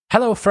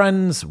Hello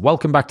friends,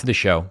 welcome back to the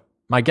show.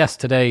 My guest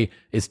today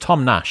is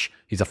Tom Nash.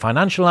 He's a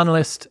financial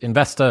analyst,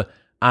 investor,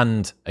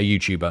 and a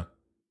YouTuber.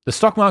 The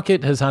stock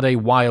market has had a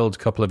wild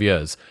couple of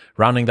years.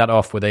 Rounding that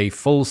off with a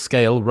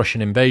full-scale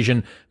Russian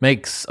invasion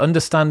makes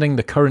understanding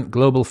the current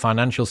global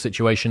financial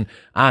situation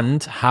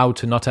and how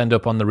to not end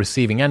up on the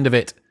receiving end of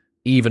it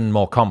even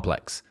more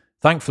complex.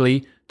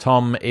 Thankfully,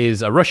 Tom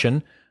is a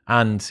Russian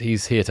and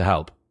he's here to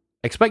help.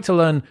 Expect to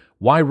learn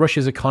why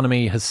Russia's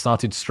economy has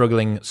started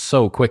struggling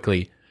so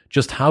quickly,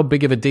 just how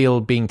big of a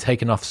deal being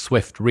taken off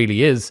SWIFT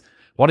really is,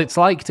 what it's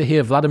like to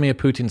hear Vladimir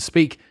Putin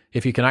speak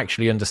if you can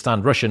actually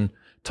understand Russian,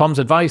 Tom's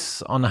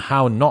advice on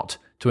how not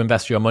to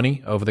invest your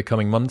money over the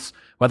coming months,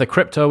 whether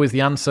crypto is the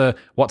answer,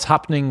 what's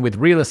happening with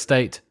real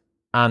estate,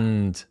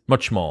 and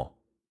much more.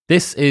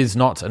 This is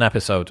not an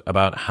episode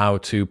about how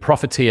to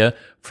profiteer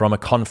from a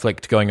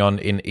conflict going on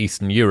in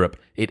Eastern Europe.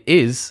 It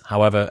is,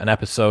 however, an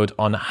episode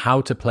on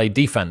how to play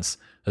defense,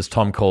 as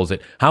Tom calls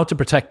it, how to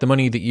protect the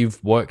money that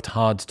you've worked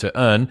hard to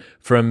earn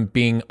from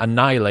being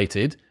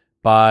annihilated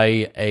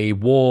by a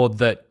war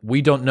that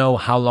we don't know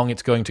how long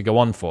it's going to go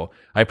on for.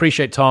 I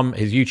appreciate Tom.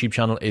 His YouTube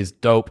channel is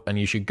dope, and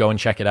you should go and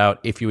check it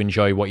out if you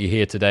enjoy what you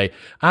hear today.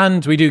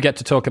 And we do get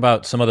to talk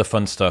about some other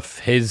fun stuff,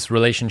 his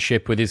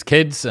relationship with his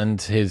kids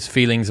and his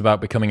feelings about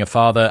becoming a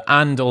father,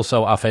 and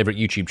also our favorite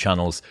YouTube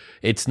channels.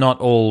 It's not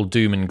all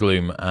doom and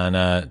gloom,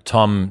 and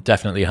Tom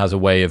definitely has a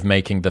way of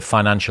making the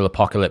financial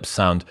apocalypse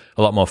sound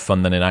a lot more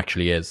fun than it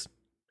actually is.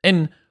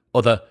 In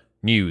other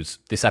news,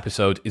 this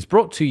episode is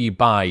brought to you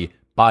by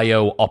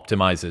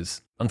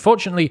Bio-Optimizers.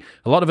 Unfortunately,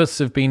 a lot of us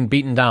have been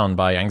beaten down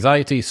by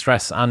anxiety,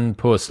 stress, and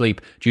poor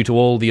sleep due to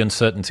all the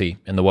uncertainty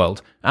in the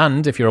world.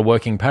 And if you're a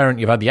working parent,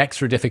 you've had the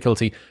extra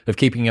difficulty of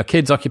keeping your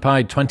kids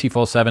occupied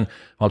 24/7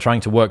 while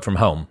trying to work from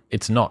home.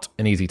 It's not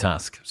an easy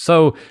task.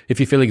 So if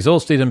you feel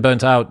exhausted and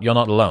burnt out, you're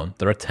not alone.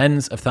 There are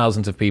tens of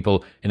thousands of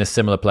people in a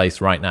similar place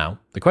right now.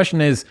 The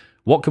question is,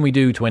 what can we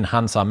do to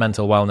enhance our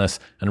mental wellness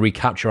and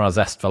recapture our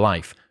zest for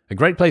life? A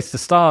great place to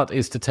start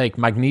is to take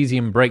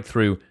Magnesium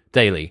Breakthrough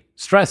daily.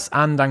 Stress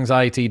and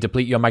anxiety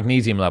deplete your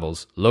magnesium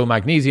levels. Low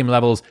magnesium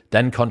levels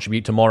then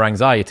contribute to more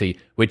anxiety,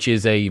 which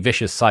is a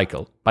vicious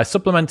cycle. By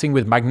supplementing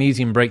with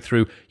Magnesium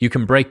Breakthrough, you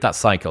can break that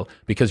cycle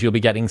because you'll be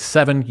getting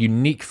 7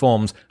 unique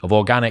forms of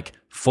organic,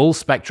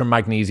 full-spectrum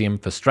magnesium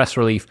for stress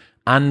relief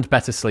and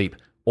better sleep,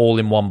 all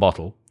in one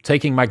bottle.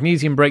 Taking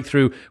Magnesium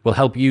Breakthrough will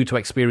help you to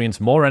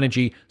experience more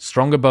energy,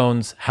 stronger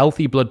bones,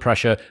 healthy blood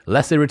pressure,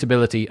 less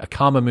irritability, a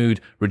calmer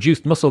mood,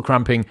 reduced muscle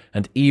cramping,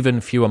 and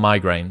even fewer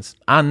migraines.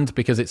 And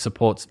because it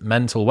supports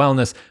mental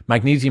wellness,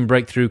 Magnesium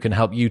Breakthrough can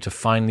help you to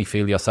finally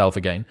feel yourself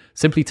again.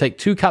 Simply take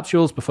 2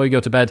 capsules before you go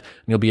to bed,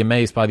 and you'll be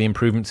amazed by the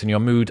improvements in your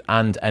mood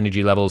and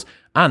energy levels,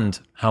 and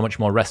how much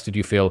more rested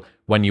you feel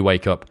when you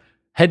wake up.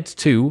 Head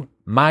to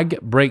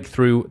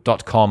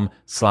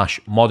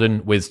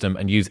magbreakthrough.com/modernwisdom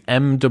and use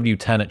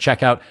MW10 at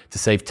checkout to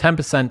save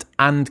 10%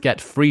 and get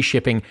free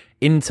shipping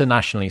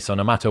internationally. So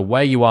no matter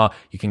where you are,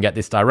 you can get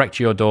this direct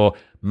to your door.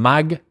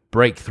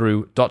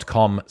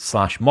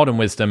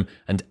 magbreakthrough.com/modernwisdom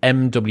and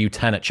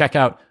MW10 at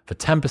checkout for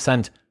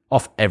 10%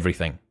 off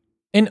everything.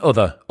 In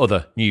other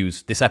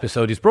news, this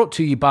episode is brought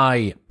to you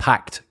by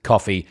Pact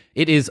Coffee.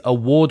 It is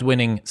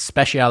award-winning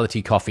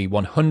specialty coffee,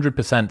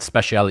 100%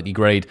 specialty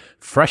grade,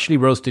 freshly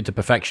roasted to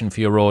perfection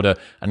for your order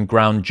and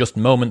ground just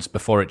moments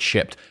before it's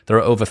shipped. There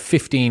are over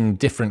 15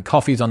 different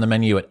coffees on the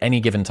menu at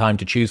any given time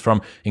to choose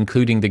from,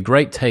 including the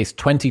Great Taste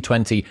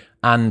 2020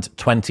 and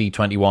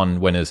 2021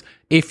 winners.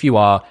 If you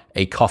are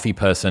a coffee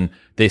person,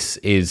 this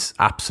is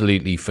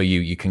absolutely for you.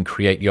 You can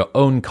create your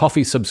own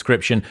coffee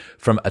subscription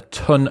from a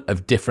ton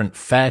of different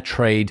fair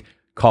trade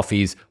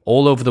coffees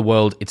all over the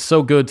world. It's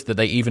so good that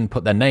they even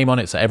put their name on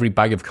it. So every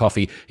bag of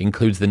coffee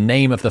includes the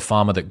name of the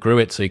farmer that grew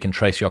it. So you can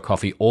trace your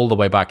coffee all the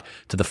way back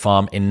to the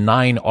farm in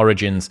 9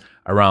 origins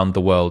around the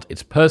world.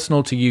 It's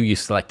personal to you. You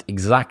select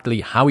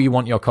exactly how you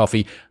want your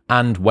coffee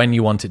and when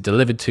you want it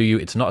delivered to you.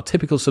 It's not a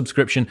typical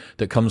subscription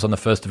that comes on the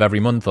 1st of every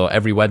month or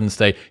every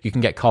Wednesday. You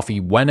can get coffee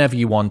whenever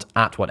you want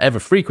at whatever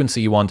frequency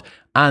you want,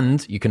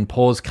 and you can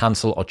pause,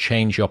 cancel, or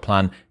change your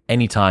plan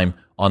anytime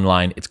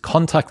online. It's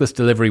contactless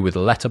delivery with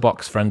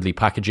letterbox-friendly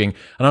packaging.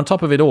 And on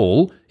top of it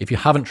all, if you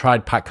haven't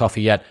tried Pact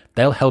Coffee yet,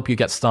 they'll help you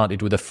get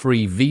started with a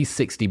free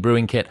V60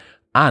 brewing kit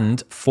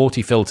and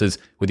 40 filters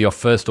with your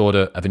first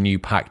order of a new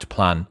Pact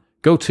plan.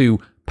 Go to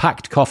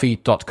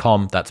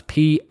pactcoffee.com. That's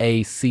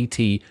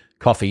PACT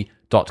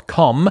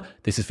coffee.com.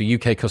 This is for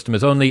UK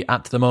customers only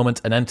at the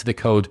moment, and enter the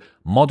code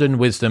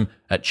ModernWisdom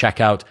at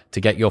checkout to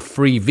get your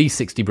free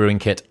V60 brewing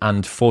kit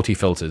and 40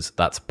 filters.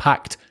 That's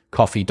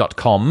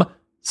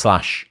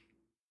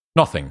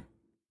pactcoffee.com/nothing.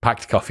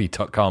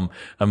 pactcoffee.com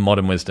and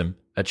Modern Wisdom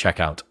at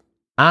checkout.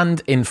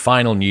 And in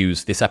final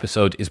news, this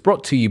episode is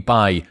brought to you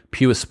by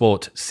Pure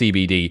Sport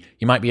CBD.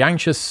 You might be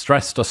anxious,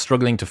 stressed, or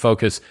struggling to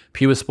focus.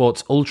 Pure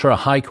Sport's ultra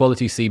high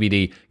quality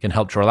CBD can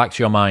help to relax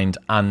your mind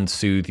and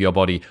soothe your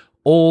body,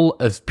 All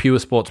of Pure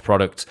Sports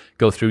products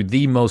go through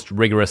the most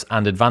rigorous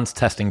and advanced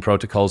testing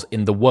protocols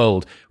in the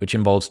world, which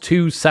involves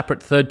 2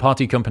 separate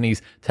third-party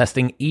companies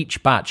testing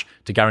each batch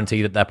to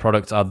guarantee that their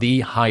products are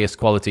the highest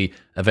quality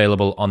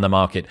available on the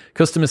market.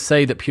 Customers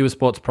say that Pure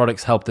Sports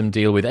products help them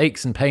deal with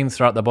aches and pains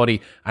throughout the body,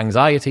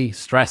 anxiety,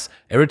 stress,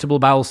 irritable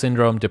bowel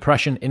syndrome,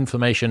 depression,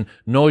 inflammation,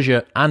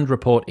 nausea, and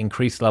report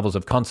increased levels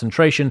of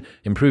concentration,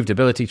 improved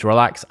ability to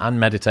relax and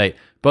meditate,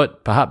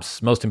 but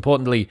perhaps most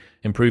importantly,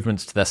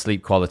 improvements to their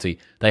sleep quality.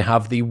 They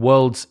have the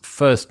world's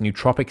first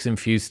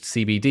nootropics-infused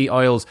CBD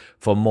oils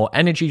for more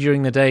energy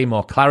during the day,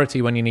 more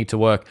clarity when you need to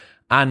work,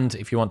 and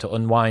if you want to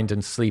unwind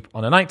and sleep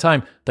on a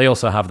nighttime, they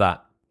also have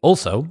that.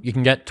 Also, you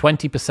can get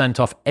 20%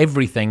 off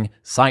everything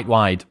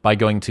site-wide by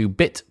going to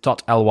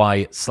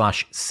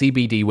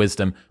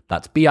bit.ly/cbdwisdom.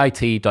 That's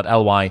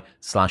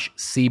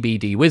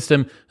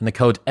bit.ly/cbdwisdom. And the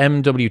code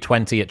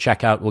MW20 at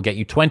checkout will get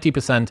you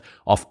 20%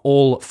 off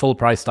all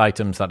full-priced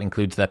items. That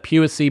includes their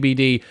pure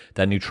CBD,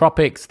 their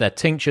nootropics, their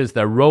tinctures,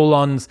 their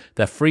roll-ons,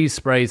 their freeze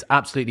sprays,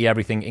 absolutely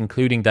everything,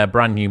 including their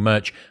brand new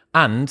merch.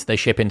 And they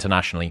ship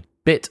internationally.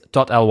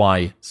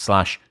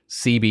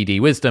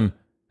 bit.ly/cbdwisdom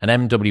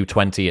and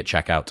MW20 at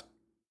checkout.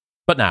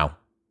 But now,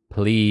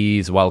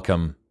 please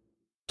welcome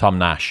Tom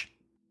Nash.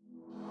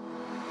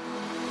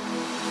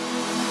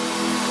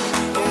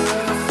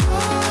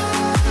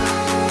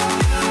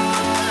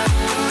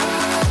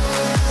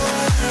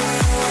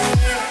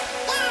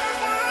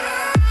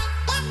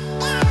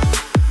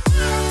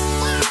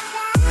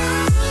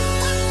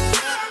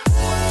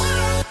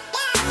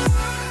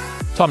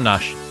 Tom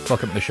Nash,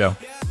 welcome to the show.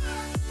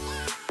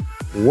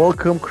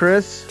 Welcome,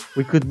 Chris.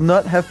 We could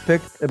not have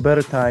picked a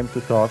better time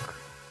to talk.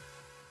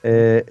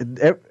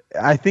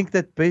 I think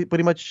that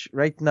pretty much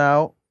right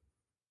now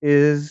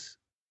is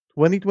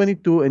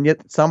 2022, and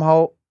yet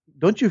somehow,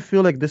 don't you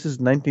feel like this is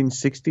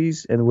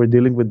 1960s and we're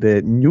dealing with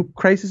the nuke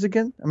crisis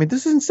again? I mean,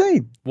 this is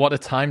insane. What a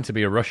time to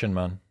be a Russian,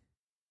 man.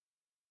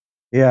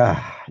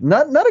 Yeah,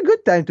 not a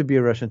good time to be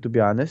a Russian, to be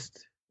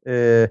honest.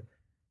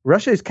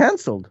 Russia is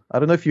canceled. I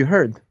don't know if you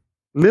heard.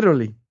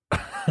 Literally.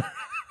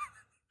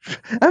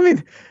 I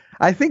mean,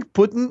 I think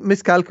Putin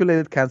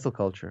miscalculated cancel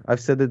culture. I've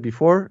said it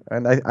before,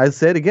 and I'll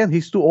say it again.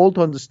 He's too old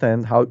to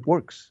understand how it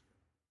works.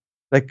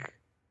 Like,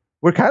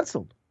 we're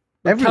canceled.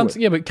 But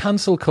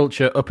cancel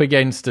culture up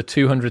against a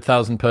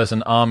 200,000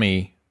 person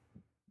army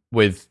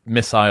with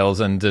missiles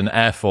and an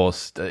air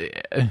force,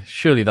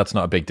 surely that's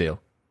not a big deal.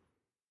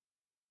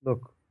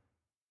 Look,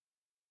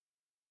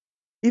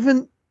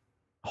 even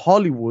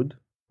Hollywood,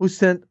 who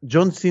sent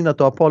John Cena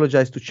to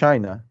apologize to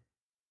China,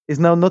 is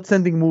now not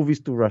sending movies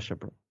to Russia,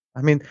 bro.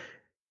 I mean,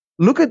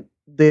 look at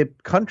the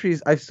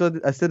countries, I said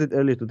it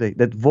earlier today,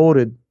 that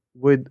voted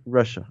with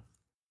Russia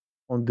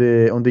on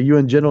the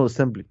UN General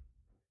Assembly.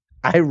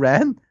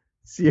 Iran,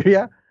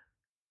 Syria,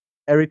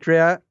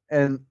 Eritrea,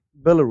 and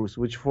Belarus,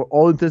 which for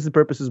all intents and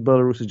purposes,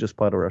 Belarus is just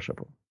part of Russia,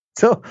 bro.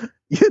 So,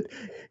 you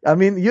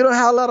don't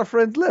have a lot of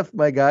friends left,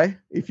 my guy,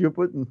 if you're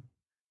Putin.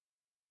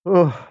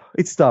 Oh,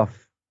 it's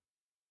tough.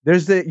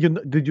 There's do you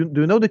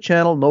know the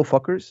channel No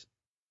Fuckers?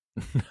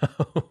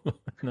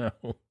 No.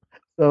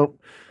 So,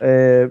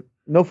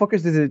 No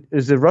Fuckers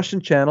is a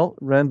Russian channel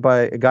run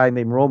by a guy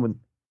named Roman,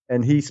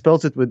 and he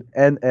spells it with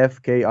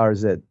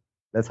NFKRZ.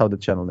 That's how the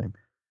channel name.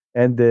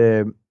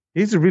 And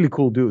he's a really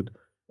cool dude.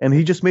 And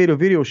he just made a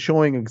video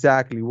showing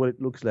exactly what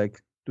it looks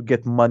like to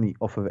get money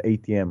off of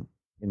ATM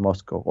in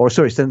Moscow, or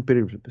sorry, St.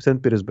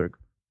 Petersburg.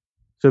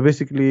 So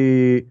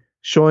basically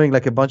showing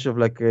like a bunch of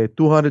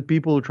 200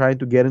 people trying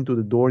to get into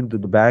the door into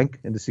the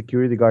bank, and the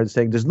security guard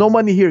saying, "There's no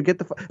money here. Get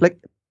the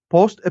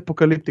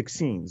post-apocalyptic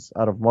scenes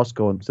out of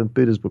Moscow and St.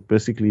 Petersburg.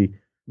 Basically,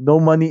 no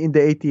money in the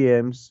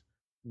ATMs,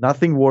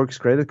 nothing works,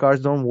 credit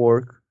cards don't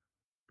work.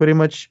 Pretty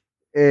much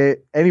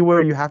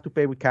anywhere you have to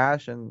pay with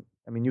cash, and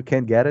I mean you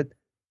can't get it."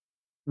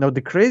 Now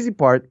the crazy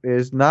part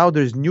is now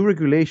there's new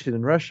regulation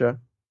in Russia.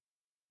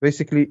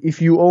 Basically,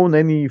 if you own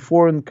any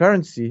foreign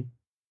currency,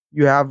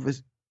 you have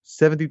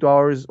 72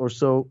 hours or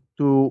so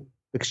to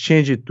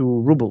exchange it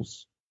to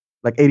rubles,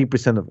 like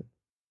 80% of it.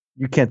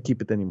 You can't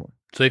keep it anymore.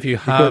 So if you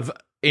have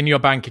in your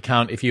bank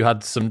account, if you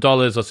had some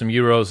dollars or some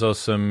euros or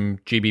some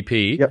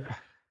GBP, yep.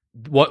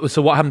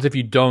 What happens if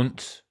you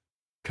don't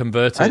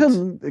convert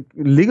it?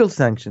 Legal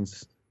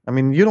sanctions. I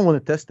mean, you don't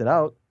want to test it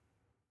out.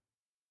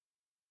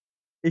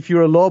 If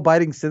you're a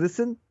law-abiding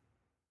citizen,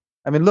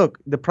 I mean, look,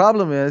 the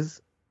problem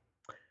is,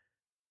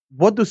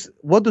 what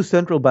do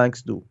central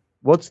banks do?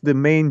 What's the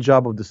main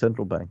job of the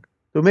central bank?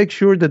 To make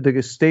sure that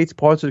the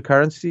state-sponsored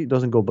currency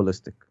doesn't go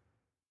ballistic.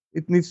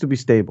 It needs to be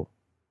stable.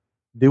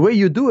 The way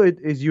you do it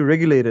is you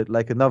regulate it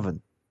like an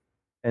oven.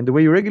 And the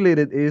way you regulate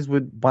it is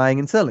with buying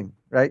and selling,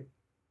 right?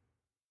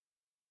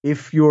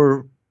 If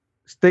your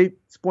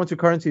state-sponsored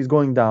currency is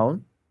going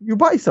down, you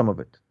buy some of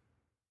it.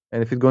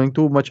 And if it's going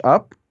too much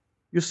up,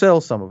 you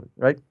sell some of it,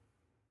 right?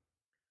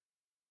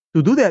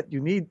 To do that,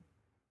 you need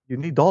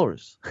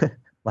dollars,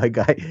 my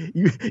guy.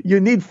 You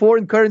need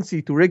foreign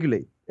currency to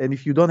regulate. And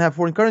if you don't have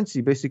foreign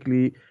currency,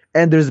 basically,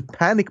 and there's a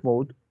panic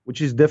mode,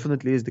 which is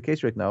definitely the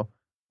case right now,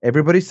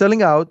 everybody's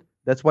selling out.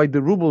 That's why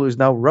the ruble is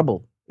now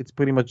rubble. it's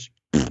pretty much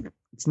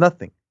it's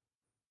nothing.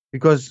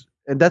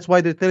 And that's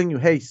why they're telling you,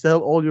 hey, sell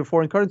all your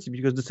foreign currency,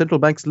 because the central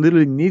banks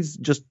literally needs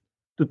just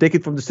to take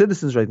it from the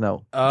citizens right now,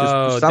 just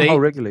to somehow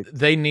regulate.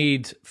 They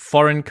need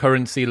foreign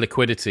currency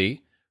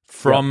liquidity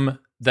from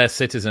their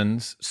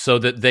citizens so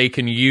that they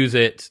can use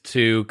it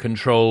to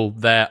control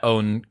their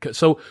own.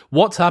 So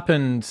what's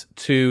happened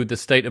to the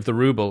state of the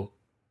ruble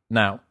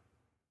now?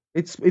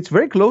 It's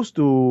very close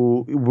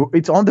to,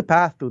 it's on the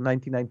path to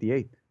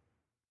 1998.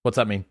 What's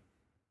that mean?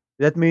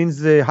 That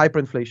means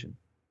hyperinflation.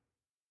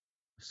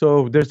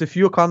 So there's a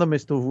few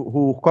economists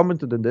who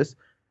commented on this,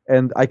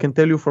 and I can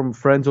tell you from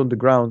friends on the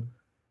ground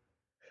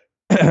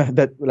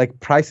that like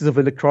prices of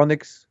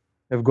electronics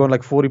have gone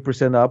like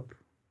 40% up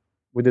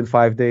within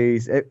 5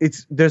 days.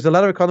 There's a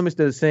lot of economists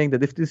that are saying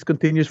that if this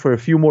continues for a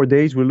few more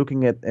days, we're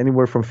looking at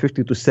anywhere from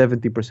 50 to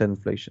 70%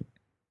 inflation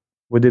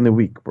within a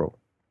week, bro.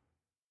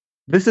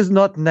 This is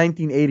not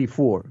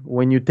 1984.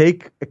 When you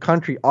take a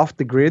country off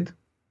the grid,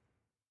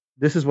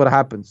 this is what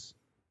happens.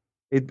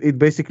 It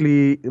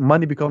basically,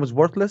 money becomes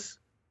worthless,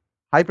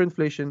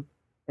 hyperinflation,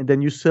 and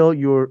then you sell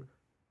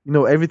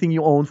everything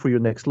you own for your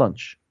next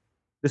lunch.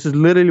 This is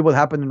literally what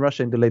happened in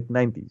Russia in the late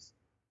 90s.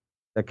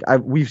 Like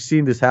we've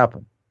seen this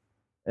happen.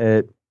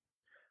 And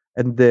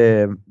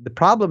the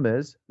problem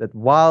is that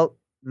while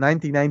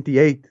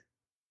 1998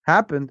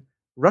 happened,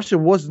 Russia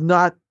was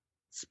not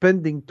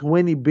spending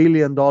 $20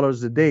 billion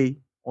a day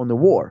on the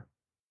war,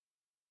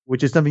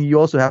 which is something you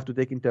also have to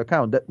take into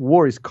account. That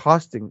war is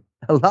costing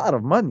a lot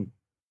of money.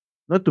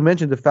 Not to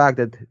mention the fact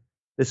that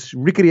this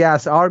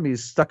rickety-ass army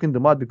is stuck in the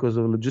mud because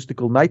of a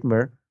logistical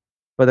nightmare.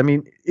 But I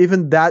mean,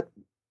 even that,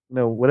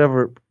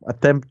 whatever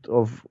attempt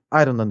of,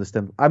 I don't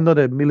understand. I'm not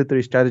a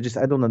military strategist.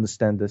 I don't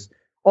understand this.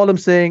 All I'm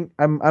saying,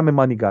 I'm a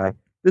money guy.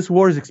 This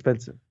war is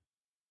expensive.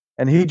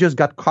 And he just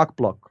got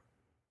cock-blocked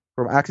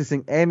from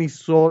accessing any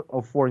sort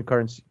of foreign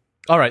currency.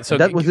 All right, so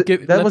that was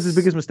his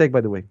biggest mistake,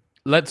 by the way.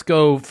 Let's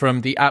go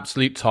from the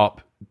absolute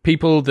top.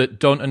 People that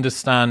don't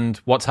understand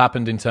what's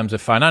happened in terms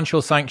of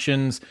financial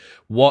sanctions,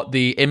 what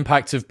the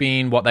impacts have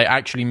been, what they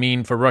actually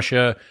mean for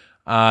Russia.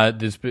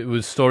 There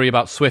was a story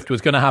about SWIFT was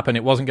going to happen.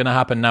 It wasn't going to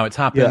happen. Now it's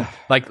happened.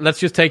 Yeah. Let's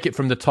just take it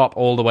from the top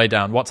all the way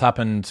down. What's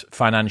happened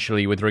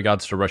financially with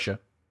regards to Russia?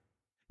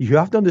 You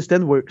have to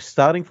understand we're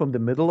starting from the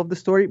middle of the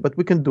story, but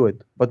we can do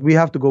it. But we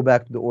have to go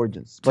back to the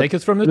origins. Take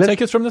us from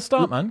the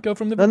start, man. Go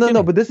from the beginning.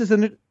 No. But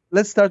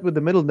let's start with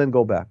the middle, then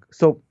go back.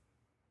 So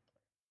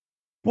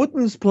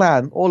Putin's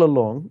plan all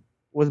along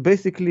was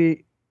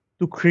basically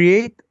to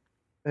create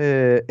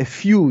a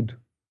feud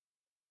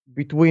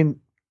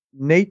between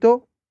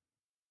NATO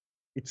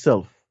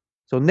itself.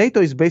 So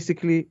NATO is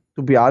basically,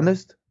 to be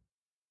honest,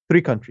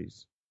 3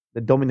 countries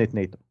that dominate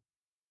NATO.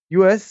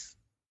 US,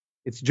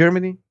 it's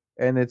Germany,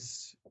 and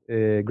it's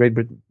Great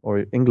Britain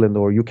or England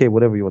or UK,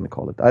 whatever you want to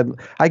call it.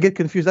 I get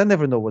confused. I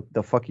never know what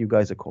the fuck you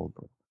guys are called,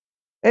 bro.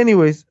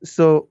 Anyways,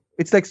 so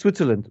it's like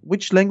Switzerland.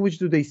 Which language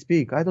do they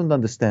speak? I don't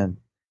understand.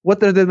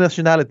 What are their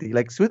nationality?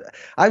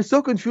 I'm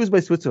so confused by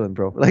Switzerland,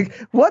 bro. Like,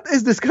 what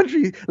is this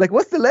country? Like,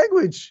 what's the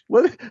language?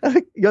 What?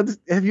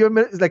 Have you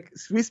ever like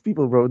Swiss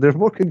people, bro? They're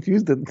more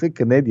confused than the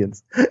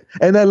Canadians.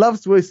 And I love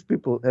Swiss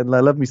people, and I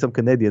love me some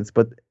Canadians.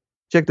 But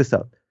check this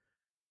out.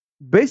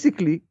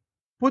 Basically,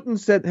 Putin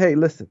said, "Hey,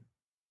 listen,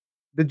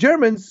 the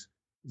Germans,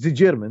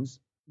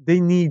 they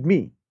need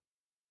me.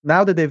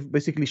 Now that they've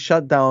basically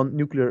shut down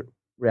nuclear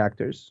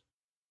reactors,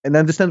 and I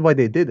understand why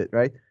they did it,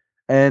 right?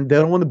 And they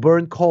don't want to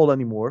burn coal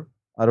anymore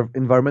out of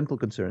environmental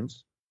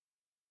concerns.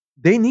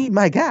 They need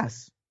my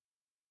gas.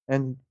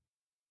 And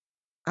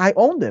I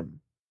own them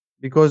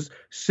because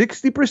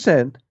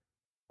 60%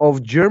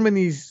 of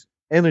Germany's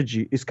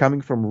energy is coming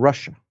from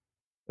Russia.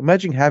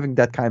 Imagine having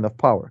that kind of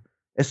power,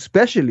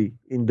 especially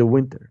in the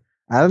winter.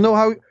 I don't know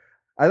how.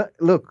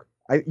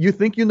 You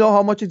think you know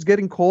how much it's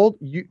getting cold?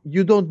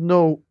 You don't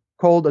know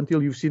cold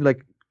until you've seen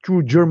like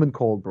true German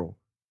cold, bro.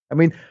 I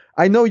mean,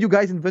 I know you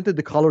guys invented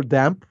the color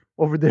damp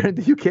over there in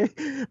the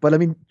UK, but I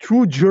mean,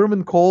 true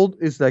German cold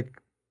is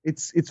like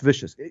it's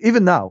vicious.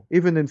 Even now,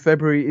 even in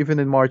February, even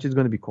in March, it's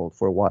going to be cold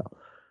for a while.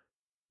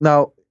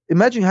 Now,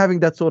 imagine having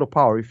that sort of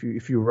power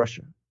if you're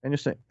Russia,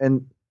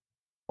 and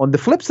on the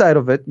flip side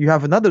of it, you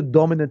have another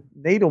dominant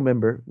NATO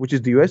member, which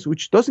is the US,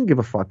 which doesn't give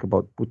a fuck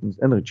about Putin's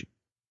energy.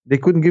 They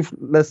couldn't give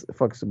less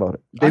fucks about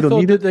it. They don't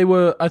need it.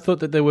 I thought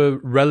that they were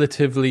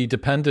relatively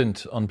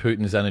dependent on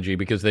Putin's energy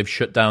because they've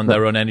shut down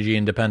their own energy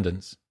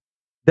independence.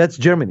 That's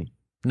Germany.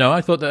 No,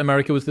 I thought that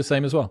America was the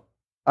same as well.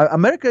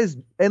 America is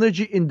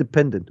energy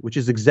independent, which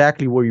is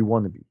exactly where you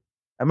want to be.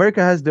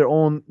 America has their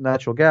own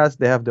natural gas.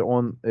 They have their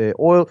own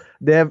oil.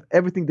 They have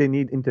everything they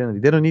need internally.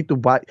 They don't need to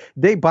buy.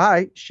 They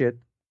buy shit,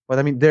 but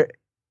I mean, they're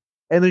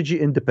energy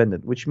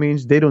independent, which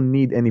means they don't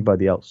need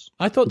anybody else.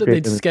 I thought that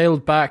they'd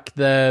scaled back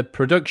their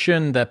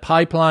production, their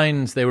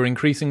pipelines. They were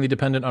increasingly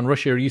dependent on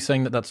Russia. Are you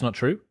saying that that's not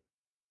true?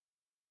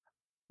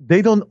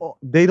 They don't.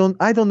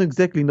 I don't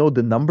exactly know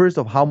the numbers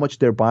of how much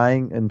they're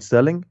buying and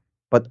selling,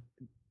 but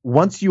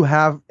once you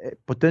have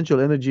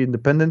potential energy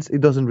independence, it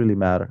doesn't really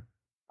matter.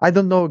 I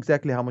don't know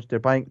exactly how much they're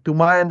buying. To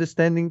my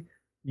understanding,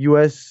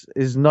 U.S.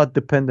 is not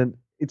dependent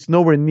it's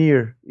nowhere near,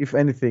 if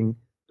anything,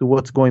 to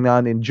what's going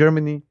on in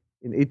Germany,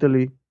 in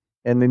Italy,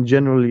 and in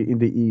generally in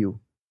the EU.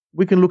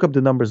 We can look up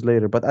the numbers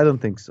later, but I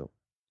don't think so.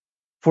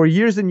 For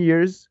years and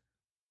years,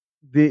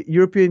 the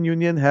European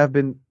Union have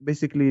been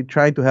basically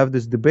trying to have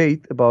this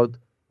debate about,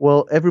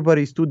 well,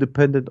 everybody's too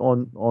dependent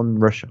on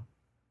Russia.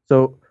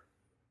 So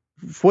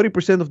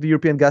 40% of the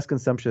European gas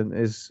consumption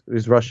is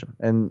Russia,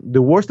 and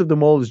the worst of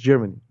them all is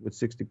Germany with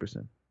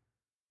 60%.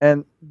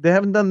 And they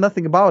haven't done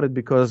nothing about it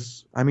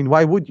because, I mean,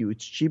 why would you?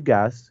 It's cheap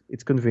gas,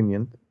 it's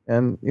convenient,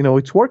 and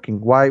it's working.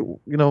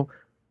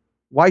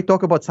 Why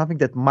talk about something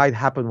that might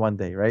happen one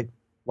day, right?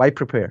 Why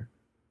prepare?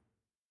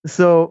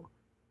 So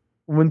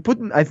when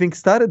Putin, I think,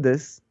 started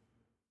this,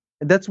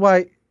 and that's why,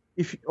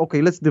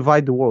 let's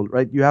divide the world,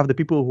 right? You have the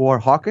people who are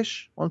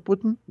hawkish on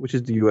Putin, which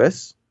is the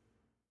US,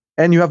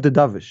 and you have the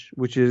dovish,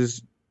 which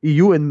is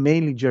EU and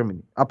mainly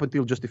Germany, up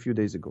until just a few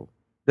days ago.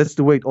 That's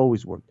the way it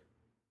always worked.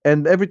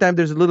 And every time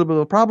there's a little bit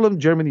of a problem,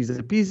 Germany is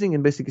appeasing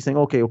and basically saying,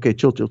 okay,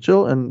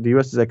 chill. And the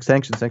US is like,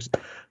 sanctions.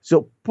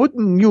 So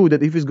Putin knew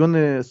that if he's going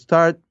to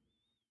start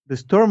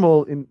this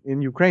turmoil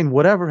in Ukraine,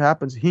 whatever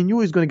happens, he knew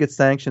he's going to get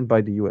sanctioned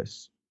by the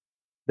US.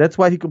 That's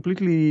why he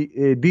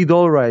completely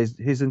de-dollarized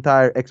his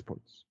entire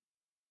exports.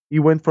 He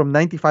went from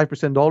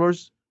 95%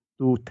 dollars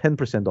to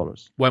 10%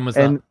 dollars. When was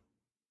that?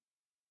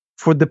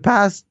 For the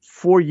past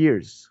 4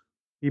 years,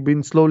 he's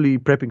been slowly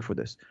prepping for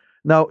this.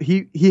 Now,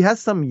 he has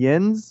some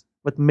yens,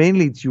 but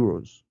mainly it's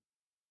euros.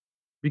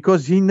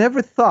 Because he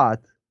never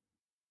thought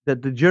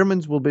that the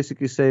Germans will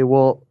basically say,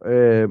 well,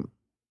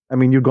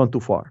 you're gone too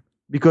far.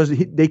 Because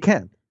they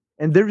can't.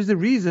 And there is a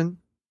reason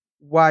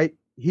why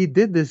he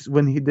did this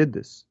when he did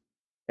this.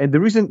 And the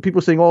reason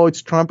people saying, oh,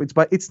 it's Trump,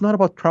 it's not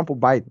about Trump or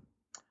Biden.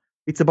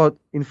 It's about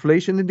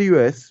inflation in the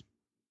US,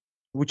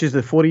 which is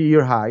a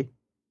 40-year high,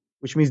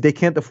 which means they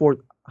can't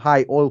afford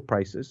high oil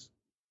prices.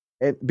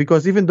 And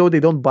because even though they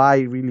don't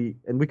buy really,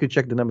 and we can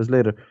check the numbers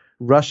later,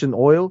 Russian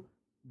oil,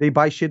 they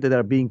buy shit that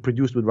are being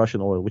produced with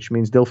Russian oil, which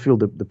means they'll feel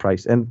the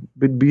price. And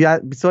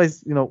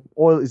besides,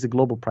 oil is a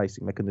global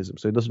pricing mechanism,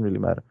 so it doesn't really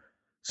matter.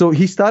 So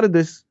he started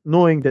this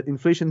knowing that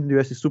inflation in the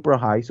US is super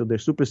high, so they're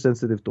super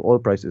sensitive to oil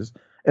prices,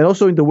 and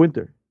also in the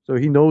winter. So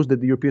he knows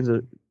that the Europeans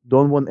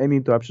don't want any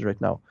interruptions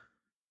right now.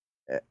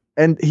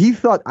 And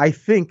I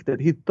think that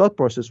his thought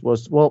process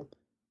was, well,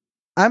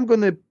 I'm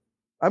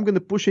gonna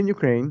push in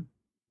Ukraine.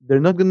 They're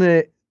not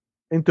gonna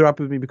interrupt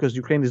with me because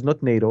Ukraine is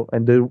not NATO,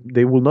 and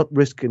they will not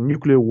risk a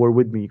nuclear war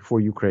with me for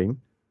Ukraine.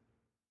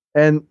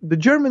 And the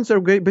Germans are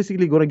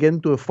basically going to get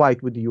into a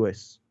fight with the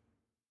US.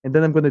 And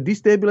then I'm going to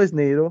destabilize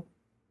NATO,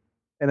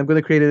 and I'm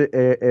going to create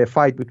a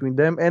fight between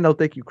them, and I'll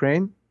take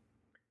Ukraine.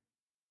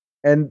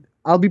 And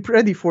I'll be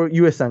ready for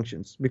US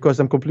sanctions because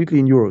I'm completely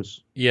in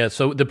euros. Yeah,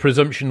 so the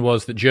presumption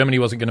was that Germany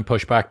wasn't going to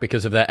push back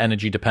because of their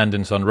energy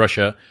dependence on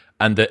Russia,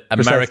 and that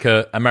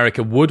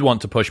America would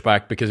want to push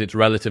back because it's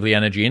relatively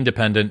energy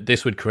independent.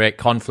 This would create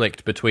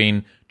conflict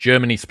between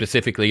Germany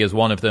specifically as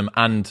one of them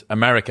and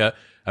America.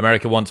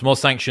 America wants more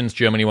sanctions,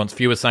 Germany wants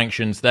fewer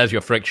sanctions. There's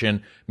your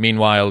friction.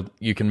 Meanwhile,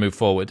 you can move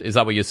forward. Is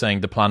that what you're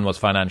saying the plan was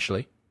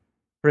financially?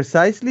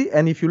 Precisely.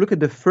 And if you look at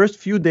the first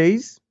few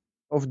days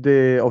of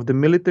the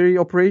military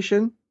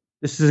operation,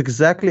 this is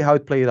exactly how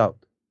it played out.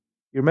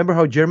 You remember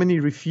how Germany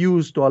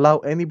refused to allow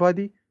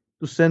anybody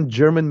to send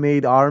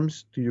German-made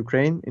arms to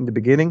Ukraine in the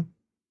beginning,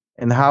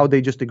 and how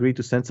they just agreed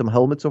to send some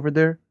helmets over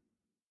there?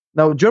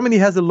 Now, Germany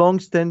has a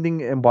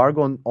long-standing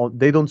embargo on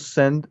they don't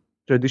send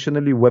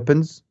traditionally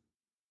weapons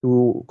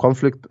to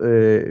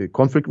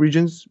conflict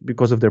regions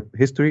because of their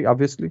history,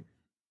 obviously.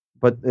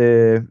 But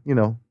there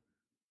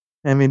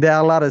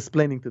are a lot of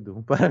explaining to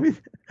do. But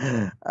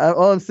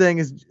all I'm saying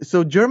is,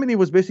 so Germany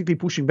was basically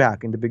pushing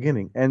back in the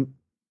beginning, and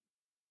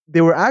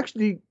they were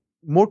actually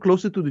more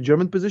closer to the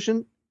German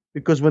position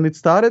because when it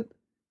started,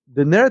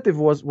 the narrative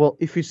was, well,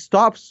 if he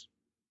stops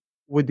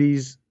with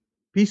these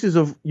pieces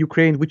of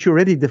Ukraine, which he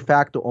already de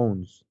facto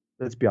owns,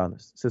 let's be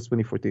honest, since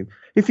 2014,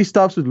 if he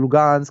stops with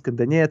Lugansk and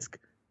Donetsk,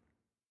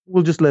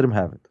 we'll just let him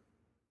have it.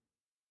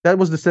 That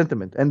was the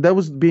sentiment, and that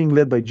was being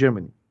led by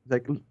Germany.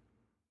 Like,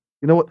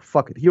 you know what?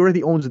 Fuck it. He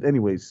already owns it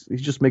anyways. He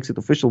just makes it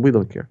official. We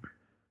don't care.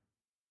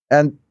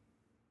 And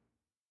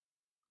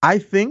I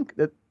think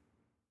that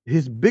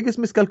his biggest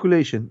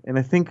miscalculation, and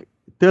I think,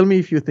 tell me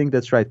if you think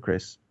that's right,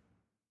 Chris.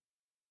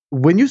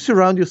 When you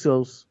surround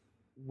yourselves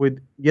with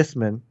yes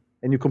men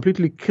and you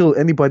completely kill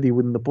anybody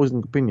with an opposing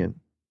opinion,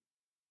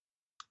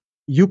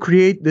 you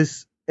create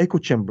this echo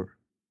chamber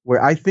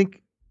where I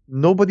think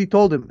nobody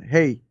told him,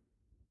 hey,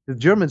 the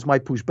Germans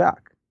might push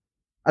back.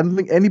 I don't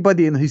think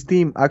anybody in his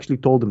team actually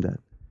told him that.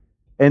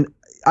 And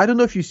I don't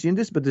know if you've seen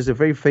this, but there's a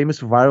very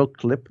famous viral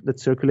clip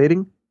that's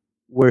circulating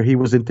where he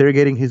was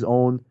interrogating his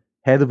own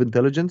head of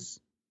intelligence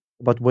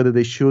about whether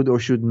they should or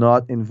should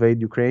not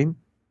invade Ukraine.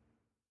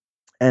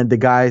 And the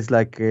guy's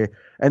like,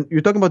 and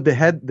you're talking about the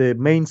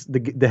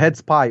head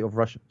spy of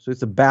Russia. So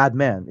it's a bad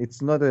man.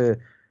 It's not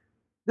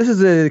this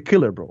is a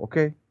killer, bro,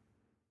 okay?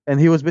 And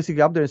he was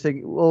basically up there and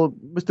saying, well,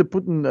 Mr.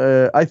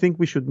 Putin, I think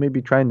we should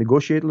maybe try and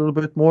negotiate a little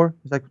bit more.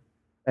 It's like,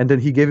 and then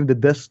he gave him the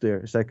death stare.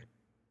 It's like,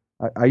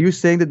 Are you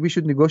saying that we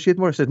should negotiate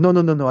more? I said, no,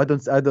 I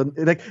don't.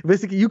 Like,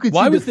 basically, you could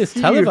Why see was the this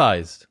fear.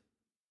 televised?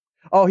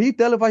 Oh, he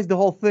televised the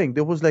whole thing.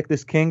 There was like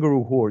this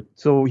kangaroo horde.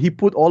 So he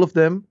put all of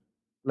them,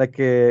 like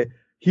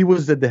he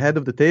was at the head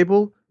of the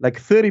table, like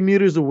 30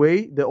 meters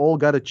away. They all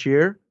got a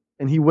chair,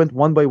 and he went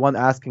one by one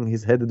asking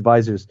his head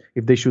advisors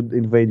if they should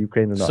invade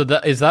Ukraine or not. So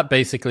is that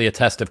basically a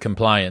test of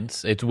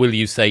compliance? It's will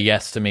you say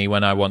yes to me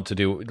when I want to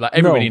do? Like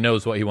everybody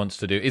knows what he wants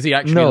to do. Is he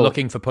actually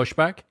looking for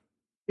pushback?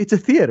 It's a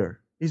theater.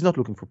 He's not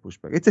looking for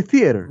pushback. It's a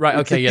theater. Right.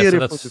 It's okay.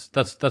 Yeah.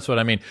 So that's what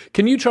I mean.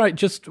 Can you try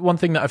just one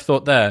thing that I've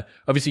thought there?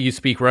 Obviously, you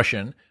speak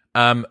Russian.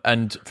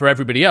 And for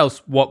everybody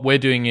else, what we're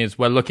doing is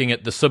we're looking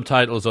at the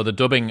subtitles or the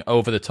dubbing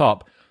over the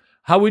top.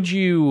 How would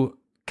you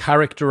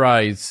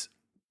characterize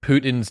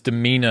Putin's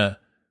demeanor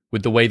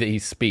with the way that he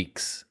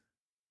speaks?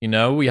 You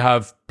know, we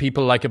have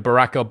people like a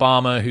Barack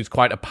Obama, who's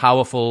quite a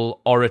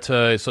powerful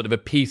orator, sort of a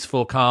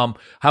peaceful, calm.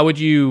 How would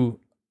you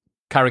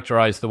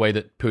characterize the way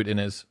that Putin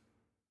is?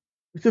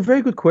 It's a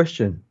very good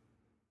question.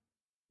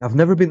 I've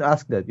never been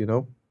asked that, you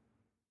know.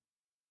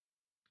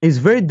 It's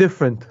very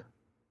different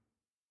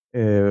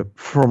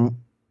from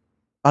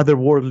other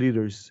world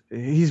leaders.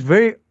 He's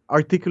very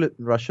articulate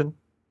in Russian,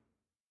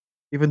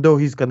 even though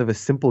he's kind of a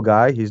simple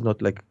guy. He's not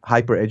like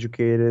hyper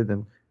educated,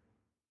 and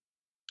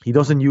he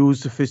doesn't use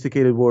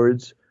sophisticated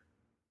words.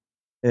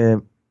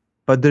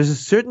 But there's a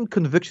certain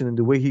conviction in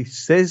the way he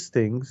says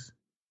things,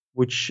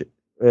 which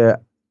the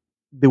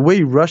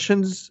way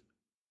Russians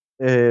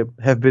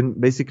have been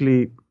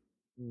basically,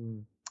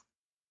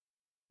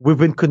 we've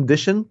been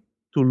conditioned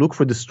to look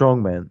for the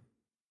strong man.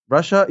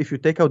 Russia, if you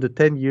take out the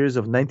 10 years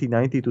of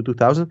 1990 to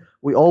 2000,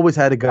 we always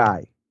had a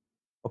guy.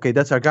 Okay,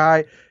 that's our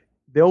guy.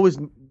 They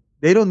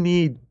don't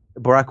need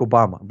Barack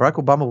Obama. Barack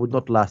Obama would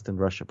not last in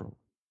Russia, bro.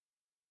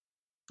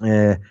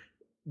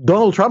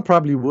 Donald Trump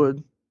probably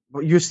would.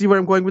 But you see where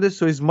I'm going with this?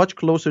 So he's much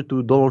closer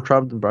to Donald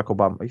Trump than Barack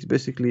Obama. He's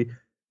basically,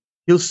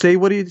 he'll say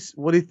what he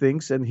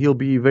thinks, and he'll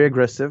be very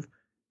aggressive,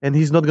 and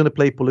he's not going to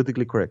play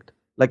politically correct.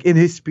 Like in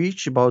his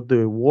speech about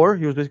the war,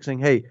 he was basically saying,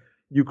 hey,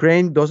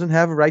 Ukraine doesn't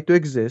have a right to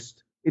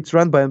exist. It's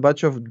run by a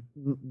bunch of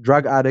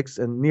drug addicts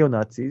and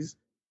neo-Nazis,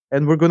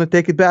 and we're going to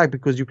take it back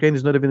because Ukraine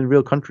is not even a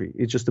real country.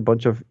 It's just a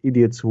bunch of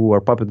idiots who are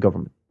puppet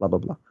government, blah, blah,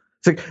 blah.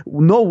 It's like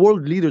no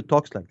world leader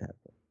talks like that.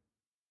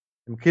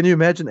 And can you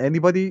imagine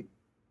anybody?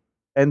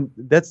 And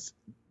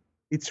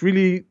it's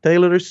really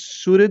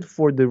tailor-suited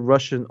for the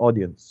Russian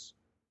audience.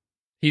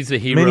 He's the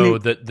hero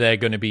that they're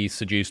going to be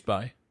seduced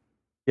by.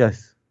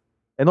 Yes.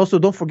 And also,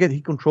 don't forget,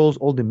 he controls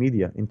all the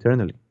media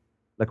internally.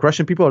 Like,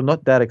 Russian people are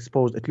not that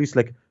exposed, at least,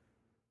 like,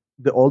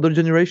 the older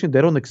generation,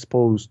 they don't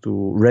expose to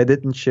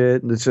Reddit and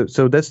shit.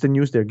 So that's the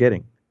news they're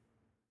getting.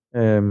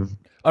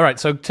 All right,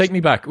 so take me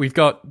back.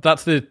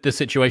 That's the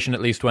situation,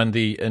 at least, when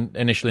the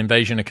initial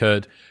invasion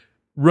occurred.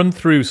 Run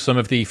through some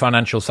of the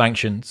financial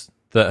sanctions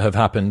that have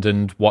happened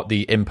and what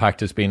the impact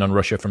has been on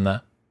Russia from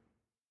there.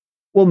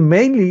 Well,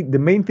 mainly, the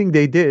main thing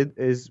they did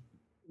is,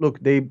 look,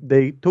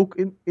 they took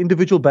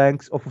individual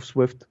banks off of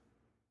SWIFT,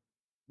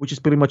 which is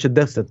pretty much a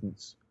death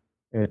sentence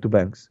to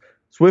banks.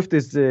 SWIFT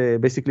is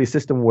basically a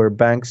system where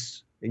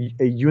banks,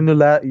 a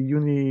unified,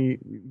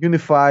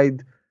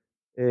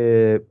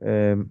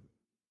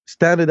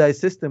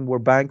 standardized system where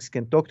banks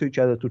can talk to each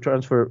other to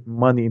transfer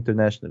money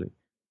internationally.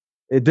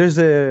 There's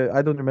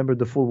I don't remember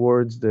the full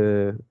words.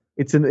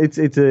 It's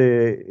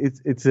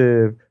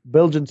a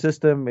Belgian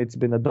system. It's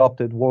been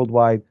adopted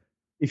worldwide.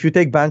 If you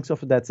take banks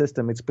off of that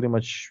system, it's pretty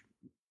much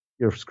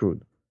you're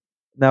screwed.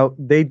 Now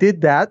they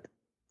did that,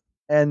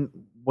 and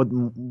what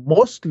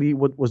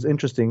was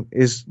interesting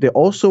is they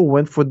also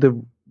went for the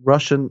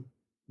Russian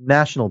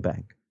National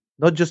Bank,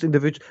 not just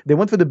individual. They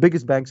went for the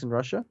biggest banks in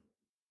Russia,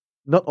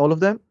 not all of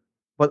them,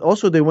 but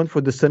also they went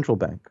for the central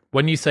bank.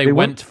 When you say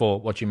went for,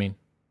 what do you mean?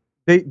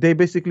 They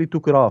basically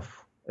took it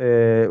off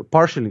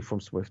partially from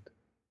SWIFT.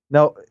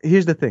 Now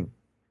here's the thing.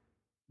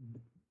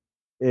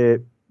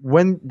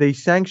 When they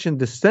sanctioned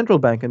the central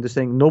bank and they're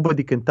saying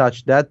nobody can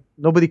touch that,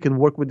 nobody can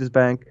work with this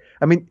bank.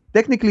 I mean,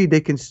 technically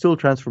they can still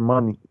transfer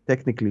money,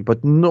 technically,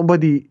 but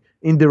nobody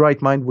in the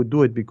right mind would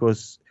do it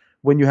because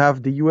when you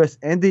have the US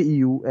and the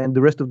EU and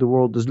the rest of the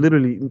world, there's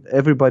literally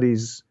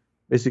everybody's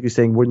basically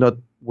saying we're not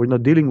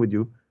dealing with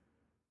you.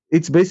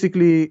 It's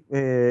basically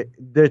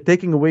they're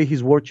taking away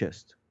his war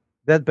chest.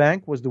 That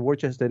bank was the war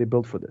chest that he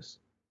built for this.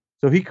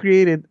 So he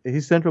created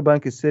his central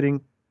bank is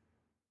sitting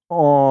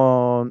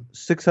on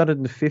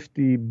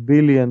 $650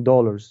 billion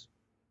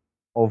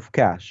of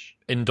cash.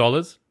 In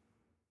dollars?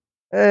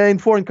 In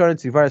foreign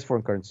currency, various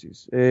foreign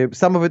currencies.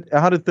 Some of it,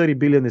 130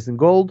 billion is in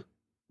gold,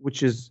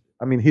 which is,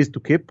 I mean, his to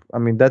keep. I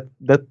mean, that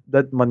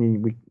money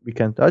we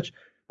can't touch.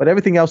 But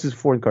everything else is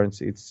foreign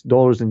currency. It's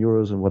dollars and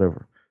euros and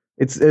whatever.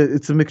 It's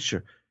a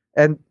mixture.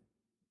 And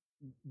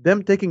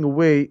them taking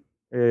away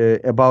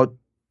about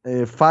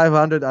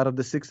 500 out of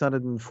the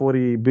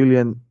 640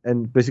 billion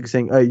and basically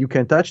saying, hey, you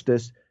can't touch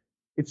this,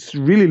 it's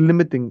really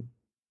limiting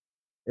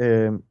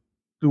to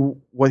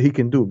what he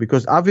can do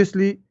because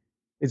obviously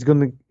it's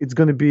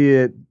gonna be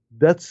a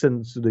death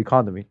sentence to the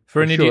economy.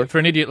 For an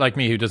idiot like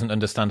me who doesn't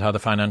understand how the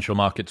financial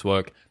markets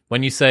work,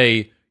 when you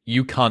say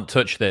you can't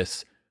touch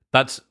this,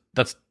 that's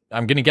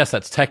I'm going to guess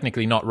that's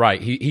technically not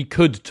right. He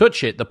could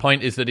touch it. The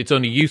point is that it's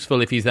only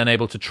useful if he's then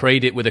able to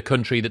trade it with a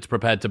country that's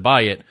prepared to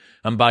buy it.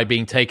 And by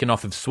being taken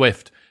off of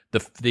SWIFT,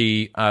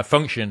 the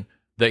function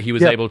that he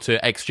was able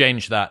to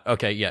exchange that.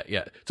 Okay,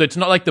 yeah. So it's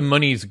not like the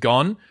money's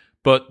gone,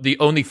 but the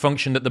only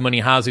function that the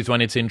money has is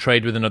when it's in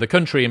trade with another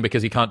country. And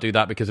because he can't do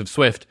that because of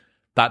SWIFT,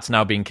 that's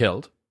now being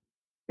killed.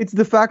 It's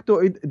de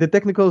facto. The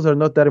technicals are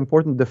not that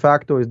important. De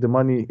facto is the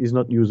money is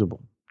not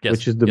usable,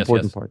 which is the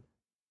important part.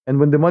 And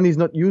when the money is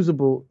not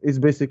usable, it's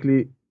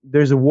basically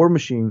there's a war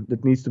machine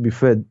that needs to be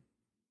fed,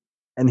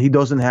 and he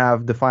doesn't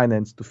have the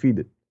finance to feed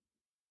it.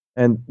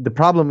 And the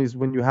problem is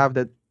when you have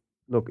that,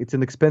 look, it's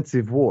an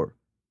expensive war.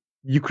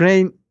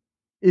 Ukraine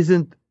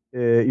isn't, you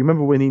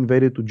remember when he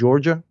invaded to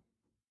Georgia?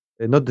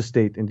 Not the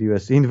state in the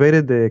US. He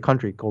invaded the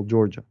country called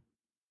Georgia.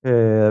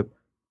 It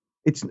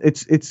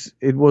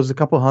was a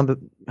couple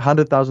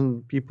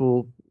 100,000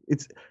 people.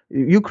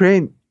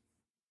 Ukraine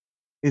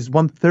is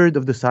 1/3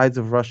 of the size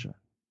of Russia.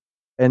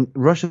 And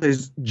Russia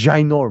is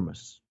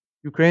ginormous.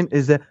 Ukraine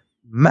is a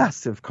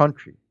massive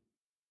country.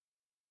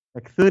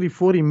 Like 30,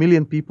 40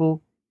 million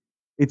people.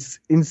 It's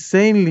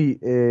insanely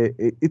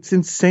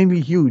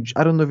huge.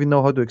 I don't even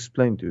know how to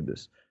explain to you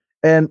this.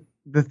 And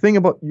the thing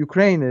about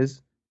Ukraine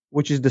is,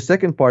 which is the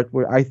second part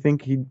where I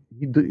think he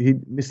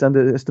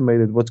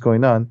misunderestimated what's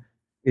going on,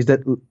 is that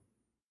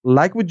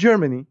like with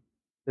Germany,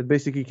 that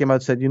basically came out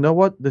and said, you know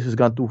what, this has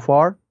gone too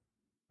far.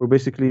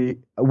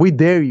 We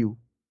dare you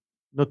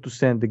not to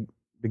send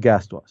the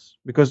gas to us.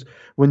 Because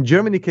when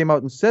Germany came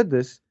out and said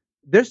this,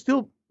 they're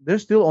still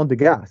on the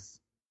gas.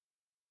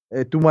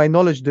 To my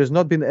knowledge, there's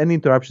not been any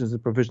interruptions in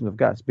the provision of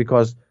gas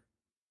because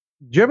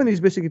Germany is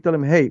basically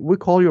telling them, hey, we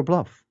call your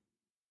bluff.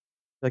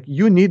 Like,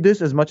 you need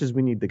this as much as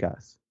we need the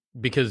gas.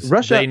 Because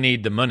they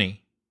need the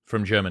money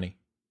from Germany.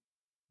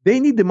 They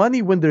need the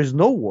money when there's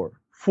no war.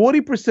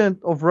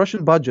 40% of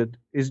Russian budget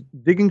is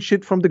digging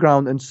shit from the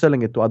ground and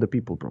selling it to other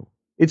people, bro.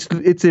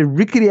 It's a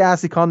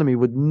rickety-ass economy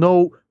with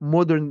no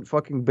modern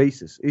fucking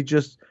basis. It's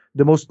just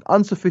the most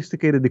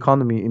unsophisticated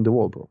economy in the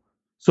world, bro.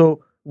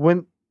 So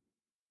when,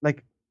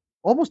 like,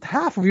 almost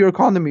half of your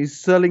economy is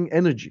selling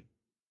energy.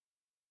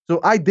 So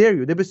I dare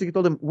you. They basically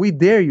told him, we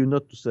dare you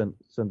not to send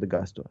the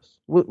gas to us.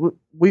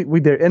 We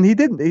dare. And he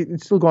didn't.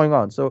 It's still going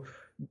on. So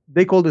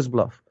they called this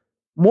bluff.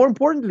 More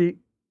importantly,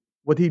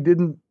 what he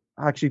didn't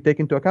actually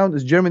take into account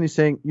is Germany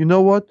saying, you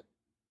know what?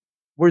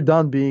 We're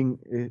done being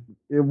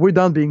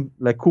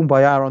like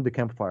kumbaya around the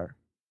campfire.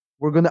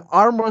 We're going to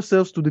arm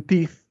ourselves to the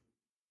teeth.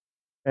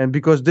 And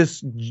because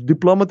this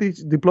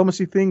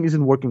diplomacy thing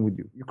isn't working with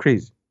you. You're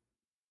crazy.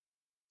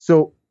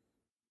 So,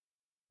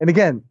 and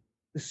again,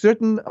 a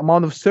certain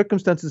amount of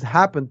circumstances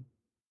happened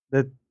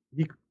that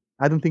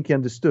I don't think he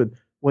understood.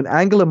 When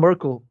Angela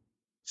Merkel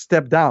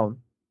stepped down,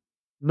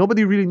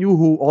 nobody really knew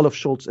who Olaf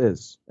Scholz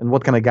is and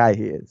what kind of guy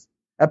he is.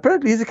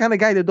 Apparently, he's the kind of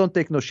guy that don't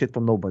take no shit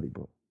from nobody,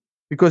 bro.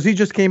 Because he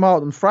just came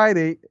out on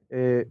Friday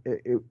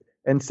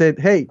and said,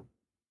 hey,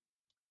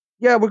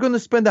 yeah, we're going to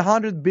spend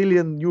 100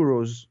 billion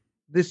euros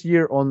this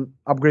year on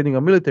upgrading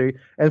our military.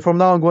 And from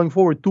now on going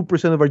forward,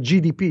 2% of our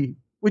GDP,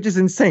 which is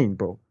insane,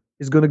 bro,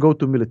 is going to go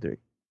to military.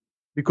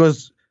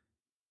 Because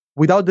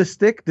without the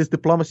stick, this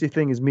diplomacy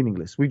thing is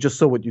meaningless. We just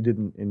saw what you did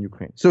in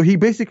Ukraine. So he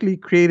basically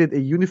created a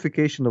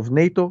unification of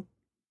NATO.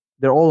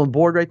 They're all on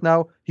board right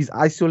now. He's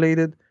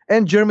isolated.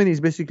 And Germany is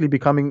basically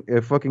becoming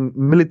a fucking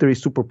military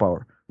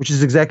superpower, which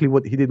is exactly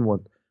what he didn't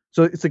want.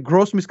 So it's a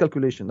gross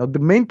miscalculation. Now, the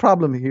main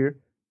problem here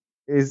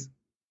is,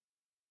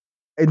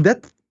 and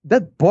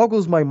that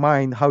boggles my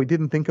mind how he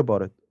didn't think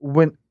about it.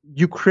 When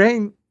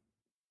Ukraine,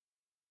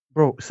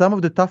 bro, some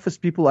of the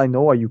toughest people I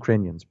know are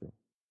Ukrainians, bro.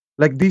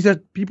 Like, these are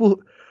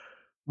people,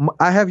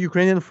 I have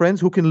Ukrainian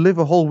friends who can live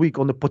a whole week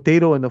on a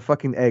potato and a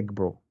fucking egg,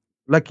 bro.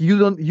 Like,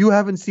 you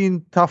haven't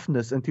seen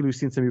toughness until you've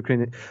seen some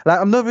Ukrainian. Like,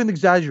 I'm not even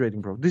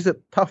exaggerating, bro. These are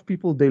tough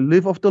people. They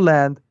live off the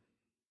land.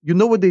 You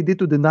know what they did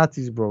to the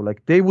Nazis, bro?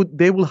 Like, they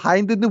will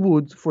hide in the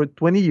woods for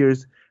 20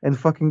 years and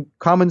fucking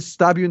come and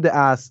stab you in the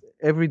ass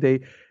every day.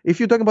 If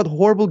you're talking about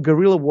horrible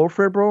guerrilla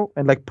warfare, bro,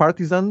 and like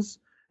partisans,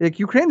 like,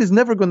 Ukraine is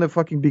never gonna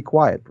fucking be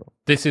quiet, bro.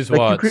 This is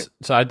like what.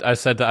 So I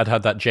said that I'd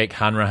had that Jake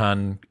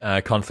Hanrahan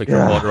conflict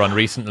reporter on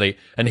recently,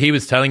 and he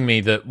was telling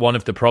me that one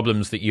of the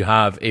problems that you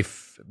have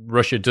if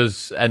Russia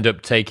does end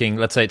up taking,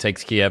 let's say it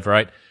takes Kiev,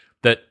 right?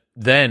 That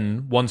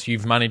then once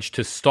you've managed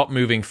to stop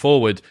moving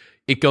forward,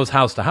 it goes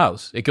house to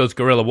house. It goes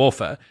guerrilla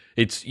warfare.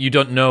 You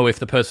don't know if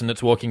the person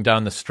that's walking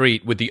down the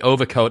street with the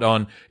overcoat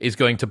on is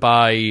going to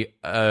buy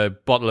a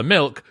bottle of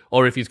milk,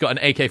 or if he's got an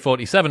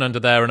AK-47 under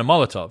there and a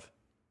Molotov.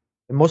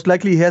 And most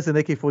likely he has an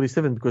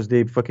AK-47 because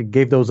they fucking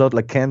gave those out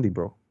like candy,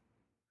 bro.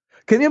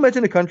 Can you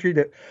imagine a country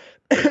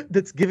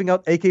that's giving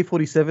out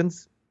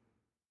AK-47s?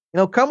 You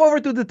know, come over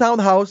to the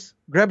townhouse,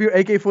 grab your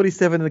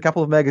AK-47 and a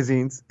couple of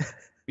magazines.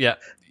 Yeah.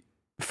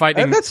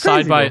 Fighting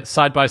side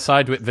by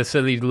side with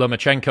Vasily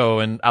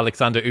Lomachenko and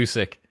Alexander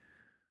Usyk.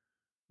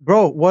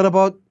 Bro, what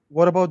about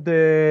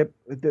the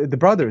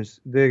brothers,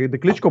 the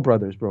Klitschko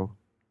brothers, bro?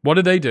 What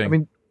are they doing? I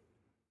mean,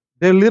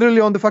 they're literally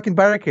on the fucking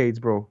barricades,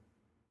 bro,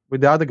 with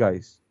the other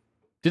guys.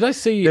 Did I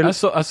see? I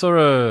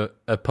saw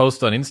a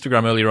post on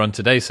Instagram earlier on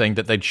today saying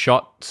that they'd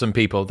shot some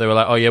people. They were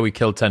like, "Oh yeah, we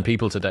killed 10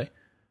 people today."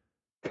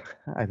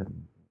 I don't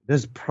know.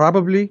 There's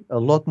probably a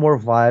lot more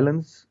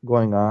violence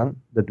going on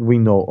that we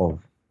know of,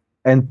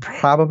 and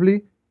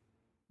probably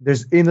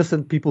there's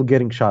innocent people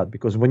getting shot,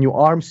 because when you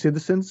arm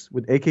citizens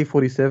with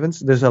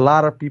AK-47s, there's a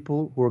lot of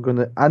people who are going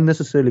to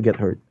unnecessarily get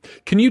hurt.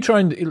 Can you try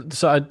and...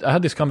 So I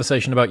had this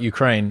conversation about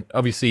Ukraine.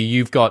 Obviously,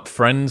 you've got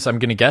friends, I'm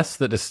going to guess,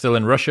 that are still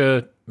in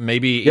Russia,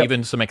 maybe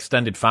even some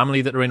extended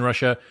family that are in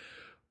Russia.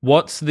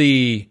 What's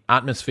the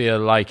atmosphere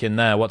like in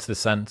there? What's the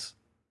sense?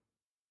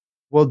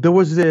 Well, there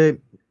was a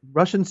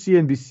Russian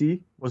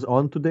CNBC was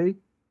on today,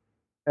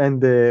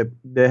 and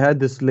they had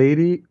this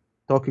lady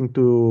talking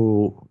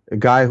to a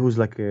guy who's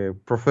like a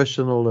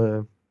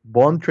professional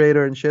bond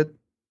trader and shit.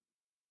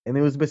 And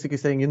he was basically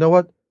saying, you know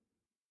what?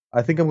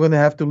 I think I'm going to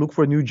have to look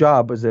for a new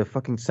job as a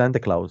fucking Santa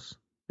Claus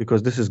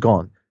because this is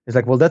gone. It's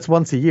like, well, that's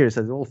once a year. He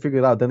says, we'll figure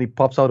it out. Then he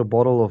pops out a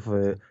bottle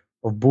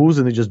of booze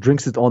and he just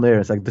drinks it on air.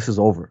 It's like, this is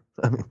over.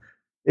 I mean,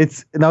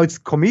 it's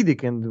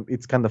comedic and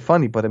it's kind of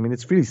funny, but I mean,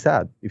 it's really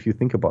sad if you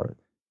think about it,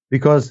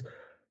 because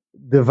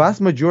the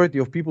vast majority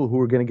of people who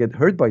are going to get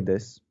hurt by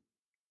this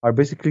are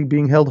basically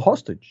being held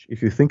hostage,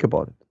 if you think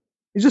about it.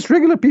 It's just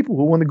regular people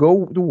who want to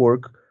go to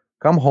work,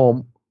 come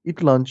home,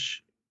 eat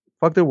lunch,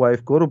 fuck their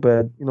wife, go to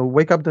bed,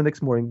 wake up the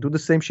next morning, do the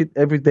same shit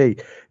every day.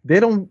 I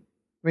don't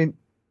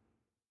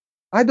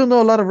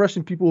know a lot of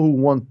Russian people who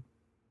want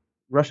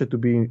Russia to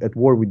be at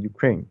war with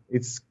Ukraine.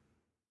 It's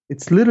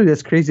literally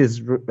as crazy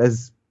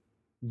as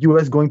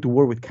US going to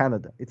war with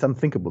Canada. It's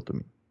unthinkable to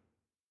me.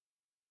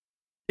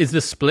 Is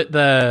the split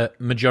there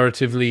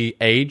majoritively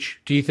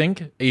age, do you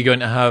think? Are you going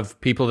to have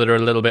people that are a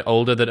little bit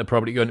older that are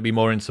probably going to be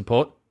more in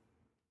support?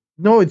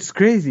 No, it's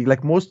crazy.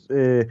 Like most...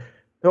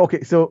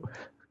 okay, so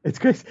it's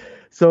crazy.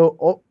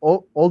 So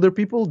older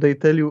people, they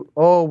tell you,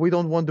 oh, we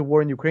don't want the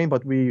war in Ukraine,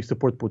 but we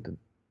support Putin.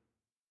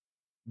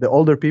 The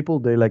older people,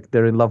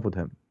 they're in love with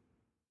him.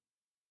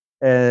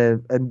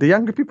 And the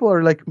younger people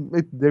are like,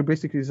 they're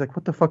basically like,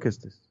 what the fuck is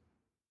this?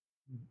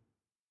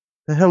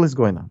 The hell is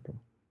going on, bro?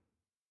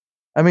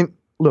 I mean,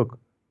 look,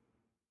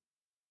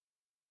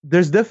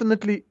 there's this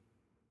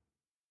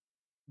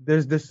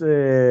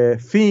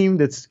theme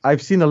that's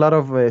I've seen a lot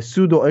of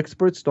pseudo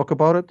experts talk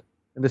about it,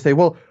 and they say,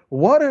 well,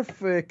 what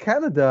if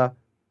Canada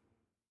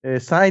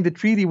signed a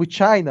treaty with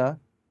China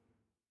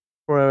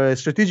for a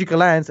strategic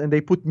alliance and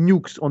they put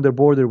nukes on their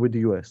border with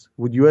the US?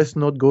 Would US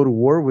not go to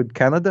war with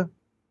Canada?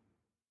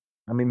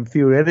 I mean,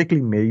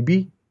 theoretically,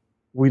 maybe.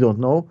 We don't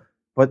know.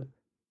 But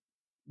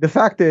the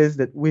fact is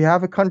that we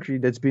have a country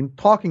that's been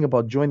talking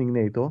about joining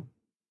NATO.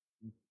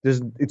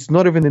 It's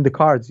not even in the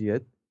cards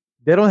yet.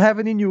 They don't have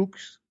any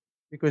nukes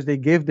because they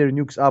gave their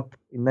nukes up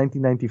in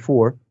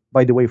 1994,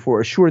 by the way,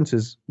 for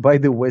assurances by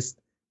the West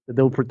that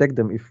they'll protect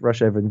them if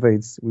Russia ever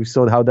invades. We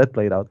saw how that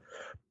played out.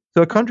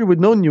 So a country with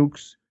no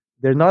nukes,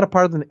 they're not a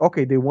part of the...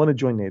 Okay, they want to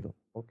join NATO.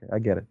 Okay, I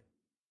get it.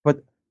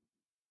 But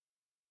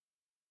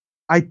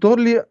I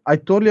totally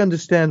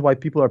understand why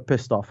people are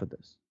pissed off at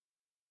this.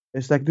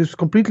 It's like this is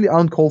completely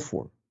uncalled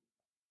for.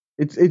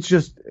 It's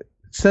just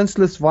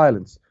senseless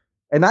violence.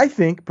 And I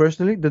think,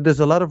 personally, that there's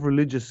a lot of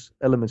religious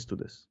elements to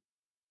this.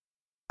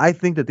 I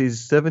think that he's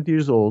 70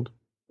 years old,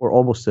 or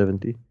almost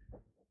 70.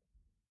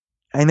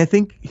 And I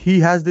think he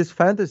has this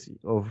fantasy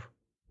of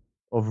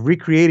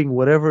recreating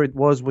whatever it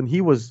was when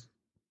he was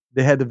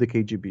the head of the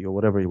KGB, or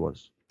whatever he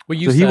was. Well,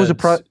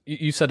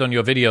 you said on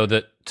your video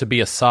that to be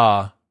a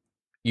Tsar,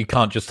 you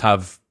can't just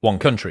have one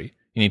country.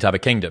 You need to have a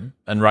kingdom.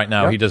 And right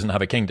now, he doesn't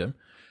have a kingdom.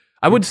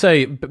 I would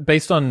say,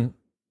 based on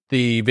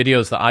the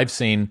videos that I've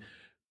seen,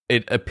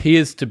 it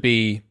appears to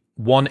be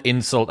one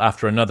insult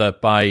after another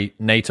by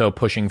NATO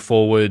pushing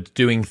forward,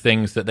 doing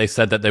things that they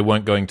said that they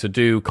weren't going to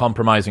do,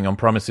 compromising on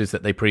promises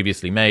that they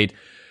previously made.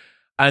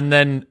 And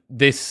then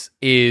this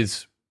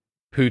is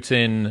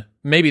Putin.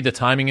 Maybe the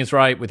timing is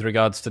right with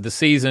regards to the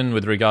season,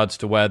 with regards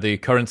to where the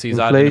currency is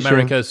at in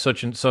America,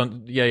 such and so.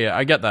 Yeah,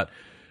 I get that.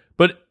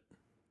 But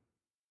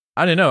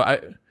I don't know.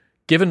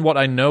 Given what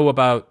I know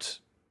about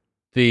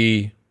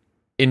the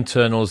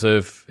internals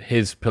of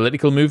his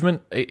political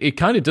movement, it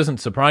kind of doesn't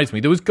surprise me.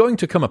 There was going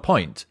to come a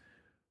point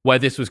where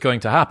this was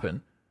going to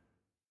happen.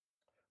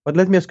 But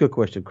let me ask you a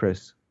question,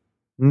 Chris.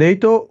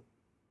 NATO,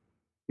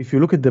 if you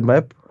look at the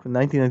map from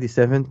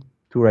 1997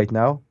 to right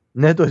now,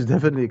 NATO has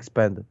definitely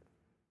expanded.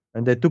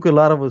 And they took a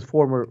lot of its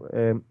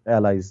former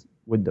allies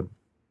with them.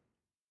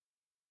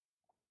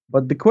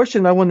 But the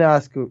question I want to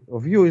ask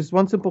of you is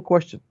one simple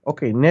question.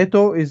 Okay,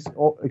 NATO is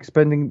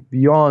expanding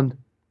beyond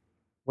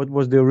what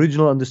was the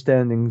original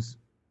understandings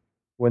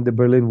when the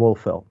Berlin Wall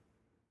fell.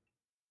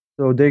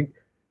 So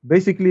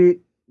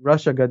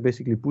Russia got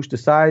basically pushed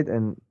aside,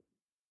 and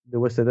the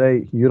West said,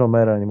 hey, you don't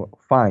matter anymore.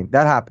 Fine,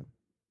 that happened.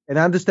 And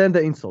I understand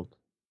the insult.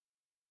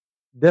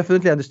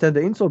 Definitely understand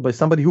the insult by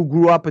somebody who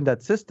grew up in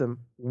that system,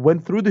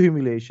 went through the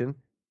humiliation,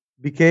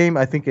 became,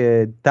 I think,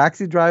 a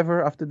taxi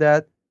driver after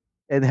that,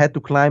 and had to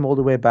climb all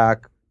the way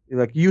back.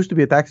 Like, he used to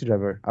be a taxi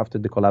driver after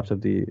the collapse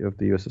of the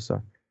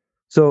USSR.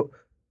 So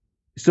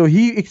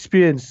he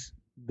experienced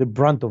the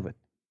brunt of it.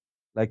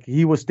 Like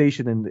he was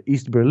stationed in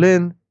East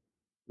Berlin,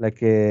 like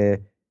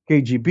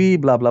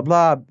KGB, blah blah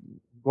blah,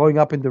 going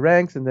up in the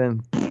ranks, and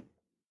then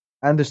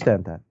I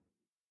understand that.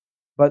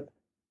 But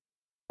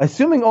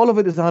assuming all of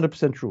it is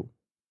 100% true,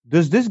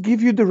 does this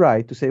give you the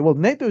right to say, well,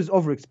 NATO is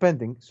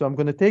overexpanding, so I'm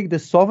going to take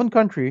this sovereign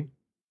country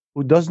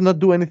who does not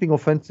do anything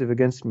offensive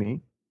against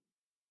me.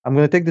 I'm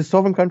going to take this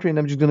sovereign country and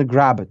I'm just going to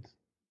grab it.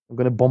 I'm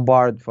going to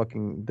bombard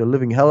fucking the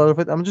living hell out of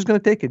it. I'm just going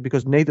to take it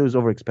because NATO is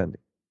overexpanding.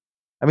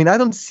 I mean, I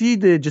don't see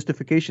the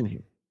justification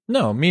here.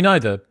 No, me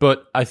neither.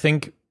 But I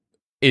think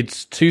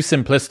it's too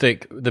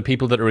simplistic, the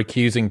people that are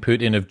accusing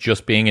Putin of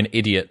just being an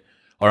idiot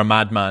or a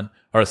madman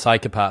or a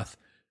psychopath.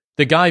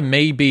 The guy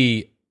may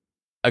be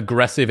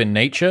aggressive in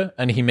nature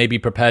and he may be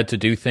prepared to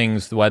do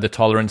things where the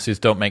tolerances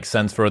don't make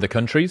sense for other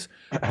countries.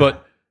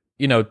 But,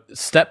 you know,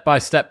 step by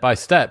step by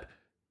step,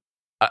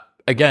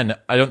 again,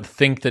 I don't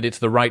think that it's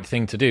the right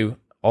thing to do,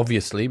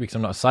 obviously, because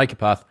I'm not a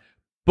psychopath.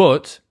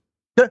 But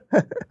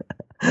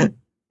I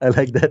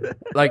like that.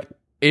 Like,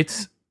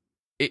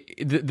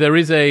 there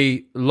is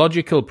a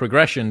logical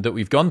progression that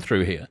we've gone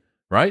through here,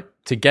 right?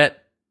 To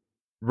get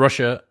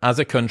Russia as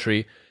a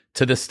country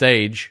to the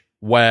stage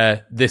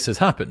where this has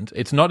happened.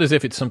 It's not as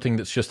if it's something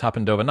that's just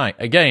happened overnight.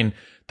 Again,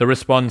 the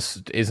response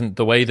isn't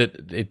the way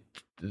that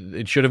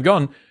it should have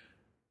gone,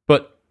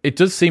 but it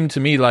does seem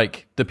to me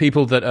like the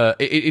people that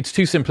it's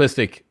too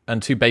simplistic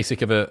and too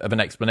basic of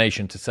an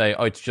explanation to say,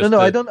 oh, it's just no.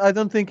 I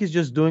don't think he's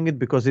just doing it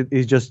because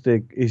he's just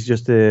a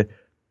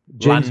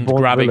James land Bond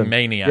grabbing villain.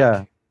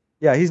 maniac.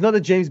 Yeah. He's not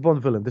a James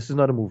Bond villain. This is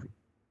not a movie.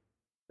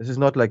 This is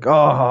not like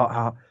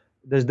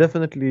there's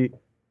definitely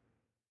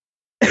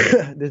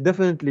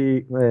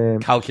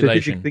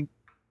calculation.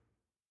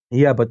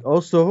 Yeah, but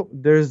also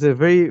there's a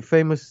very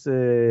famous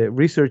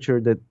researcher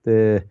that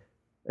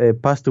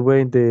passed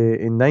away in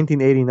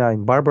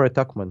 1989, Barbara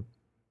Tuchman.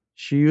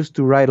 She used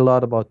to write a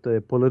lot about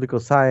political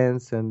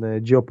science and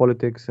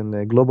geopolitics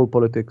and global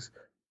politics.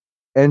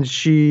 And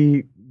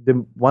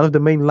one of the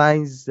main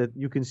lines that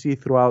you can see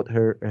throughout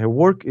her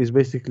work is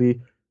basically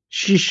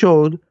she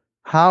showed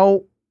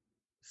how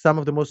some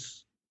of the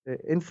most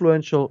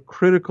influential,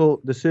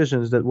 critical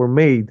decisions that were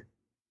made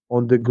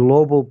on the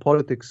global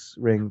politics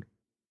ring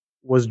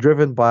was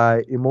driven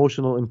by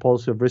emotional,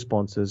 impulsive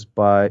responses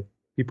by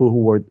people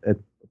who were at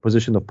a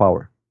position of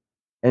power.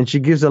 And she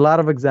gives a lot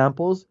of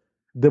examples.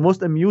 The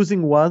most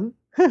amusing one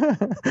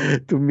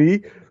to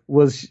me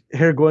was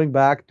her going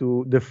back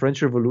to the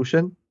French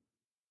Revolution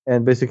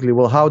and basically,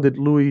 well, how did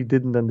Louis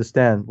didn't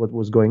understand what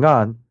was going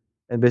on?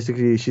 And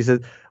basically, she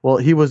said, well,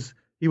 he was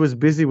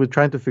busy with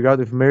trying to figure out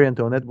if Marie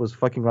Antoinette was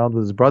fucking around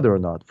with his brother or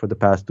not for the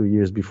past 2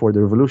 years before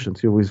the revolution.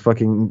 So he was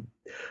fucking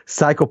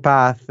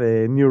psychopath,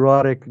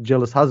 neurotic,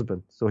 jealous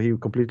husband. So he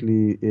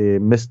completely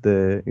missed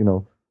the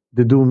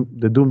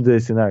doomsday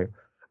scenario.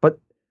 But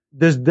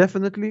there's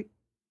definitely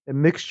a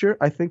mixture,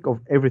 I think, of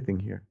everything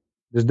here.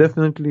 There's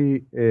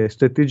definitely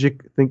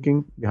strategic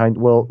thinking behind,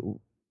 well,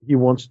 he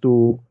wants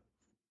to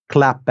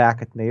clap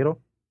back at NATO,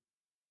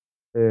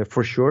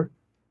 for sure.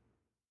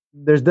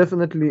 There's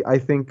definitely, I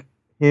think,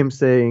 him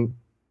saying,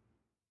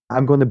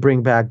 I'm going to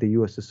bring back the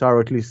USSR,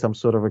 or at least some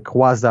sort of a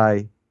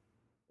quasi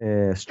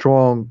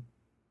strong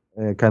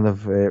kind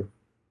of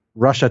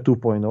Russia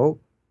 2.0.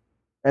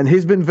 And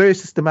he's been very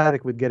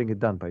systematic with getting it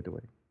done, by the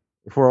way.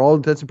 For all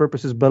intents and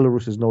purposes,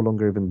 Belarus is no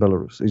longer even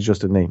Belarus. It's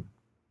just a name.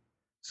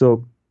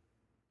 So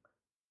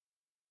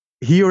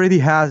he already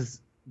has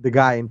the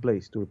guy in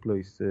place to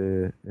replace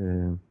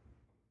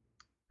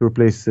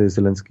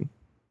Zelensky.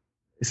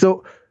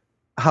 So,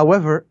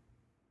 however,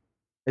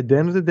 at the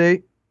end of the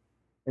day,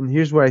 and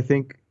here's where I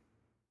think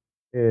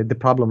the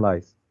problem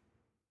lies.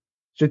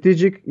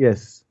 Strategic,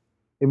 yes.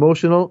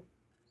 Emotional,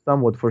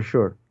 somewhat for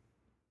sure.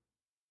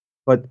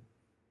 But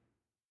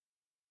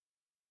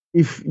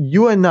if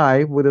you and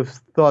I would have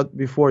thought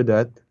before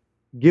that,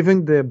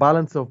 given the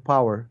balance of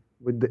power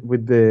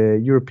with the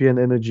European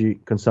energy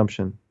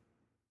consumption,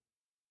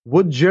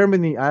 would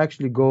Germany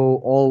actually go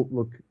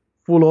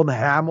full on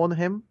ham on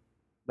him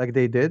like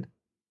they did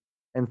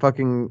and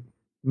fucking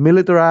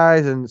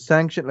militarize and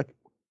sanction? Like,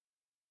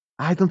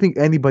 I don't think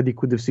anybody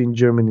could have seen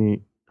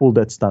Germany pull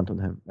that stunt on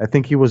him. I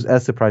think he was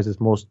as surprised as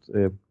most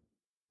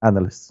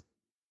analysts.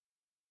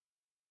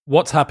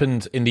 What's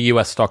happened in the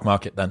US stock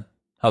market then?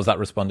 How's that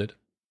responded?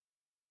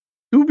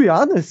 To be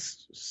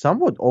honest,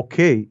 somewhat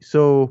okay.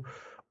 So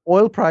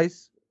oil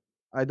price,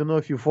 I don't know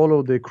if you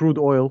follow the crude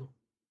oil,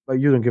 but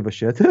you don't give a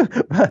shit.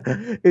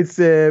 It's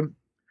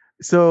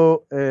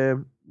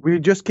we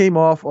just came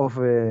off of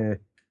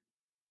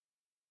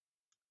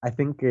I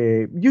think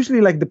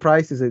usually like the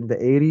price is in the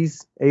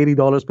 80s,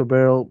 $80 per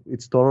barrel.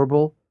 It's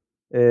tolerable.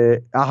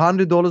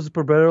 $100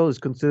 per barrel is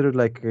considered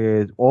like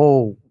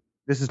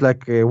this is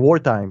like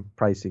wartime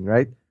pricing,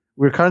 right?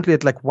 We're currently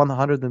at like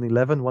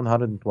 111,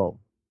 112.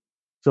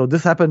 So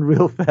this happened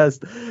real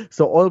fast.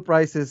 So oil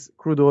prices,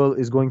 crude oil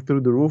is going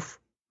through the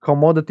roof.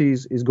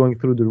 Commodities is going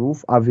through the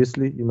roof.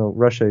 Obviously,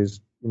 Russia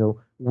is,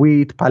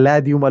 wheat,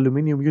 palladium,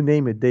 aluminum, you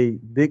name it. They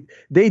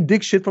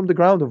dig shit from the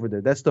ground over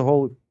there. That's the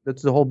whole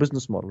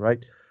business model,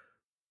 right?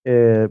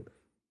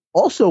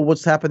 Also,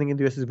 what's happening in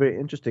the US is very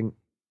interesting.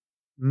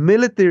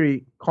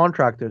 Military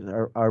contractors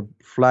are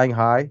flying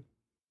high.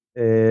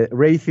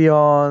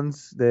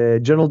 Raytheons, the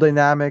General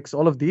Dynamics,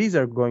 all of these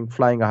are going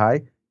flying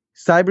high.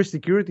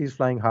 Cybersecurity is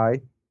flying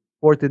high.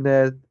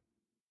 Fortinet,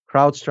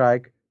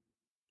 CrowdStrike,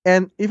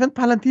 and even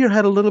Palantir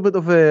had a little bit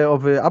of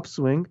a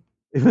upswing,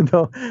 even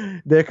though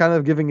they're kind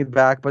of giving it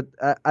back. But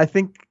I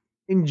think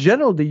in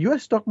general, the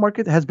U.S. stock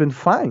market has been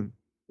fine.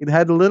 It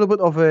had a little bit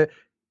of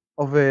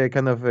a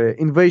kind of a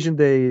invasion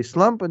day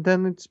slump, and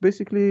then it's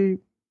basically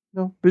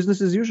business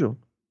as usual.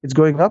 It's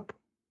going up.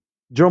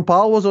 Jerome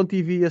Powell was on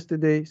TV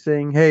yesterday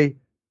saying, "Hey,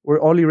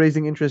 we're only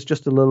raising interest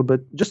just a little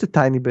bit, just a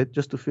tiny bit,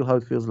 just to feel how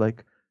it feels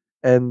like."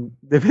 And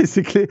they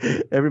basically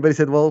everybody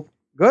said, "Well,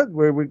 good.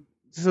 We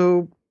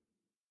so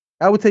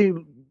I would say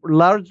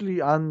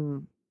largely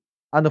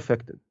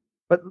unaffected."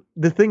 But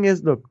the thing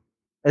is, look,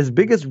 as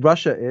big as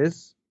Russia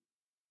is,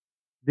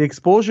 the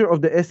exposure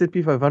of the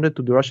S&P 500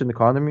 to the Russian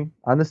economy,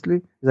 honestly,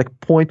 is like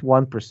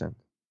 0.1%.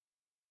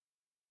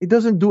 It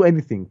doesn't do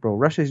anything, bro.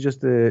 Russia is just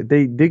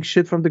they dig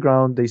shit from the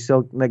ground. They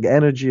sell like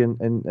energy and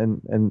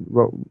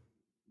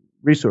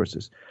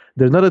resources.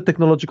 There's not a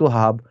technological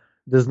hub.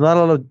 There's not a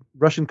lot of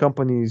Russian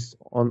companies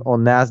on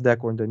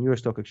Nasdaq or the New York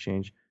Stock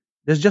Exchange.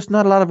 There's just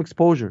not a lot of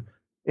exposure.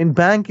 In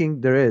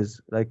banking, there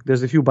is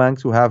there's a few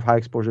banks who have high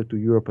exposure to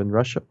Europe and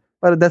Russia,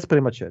 but that's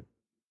pretty much it.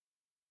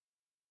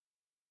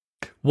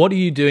 What are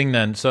you doing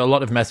then? So a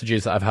lot of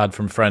messages that I've had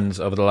from friends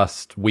over the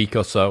last week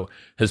or so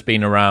has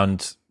been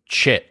around,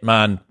 shit,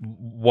 man,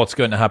 what's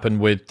going to happen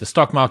with the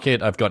stock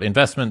market? I've got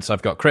investments,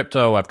 I've got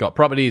crypto, I've got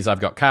properties, I've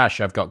got cash,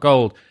 I've got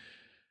gold.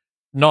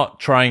 Not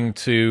trying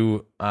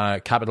to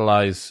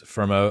capitalize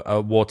from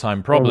a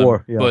wartime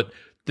problem, but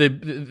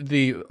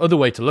the other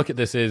way to look at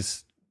this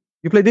is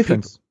you play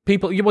defense.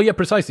 People, well, yeah,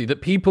 precisely.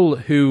 That people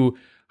who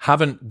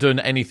haven't done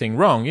anything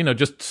wrong,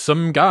 just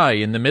some guy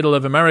in the middle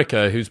of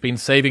America who's been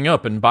saving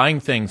up and buying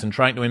things and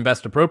trying to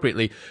invest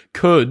appropriately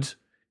could,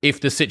 if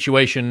the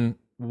situation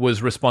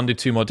was responded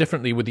to more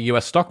differently with the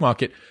US stock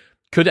market,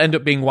 could end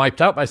up being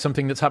wiped out by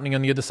something that's happening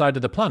on the other side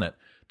of the planet.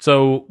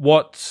 So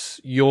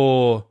what's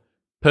your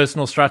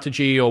personal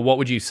strategy, or what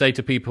would you say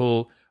to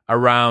people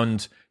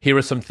around, here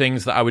are some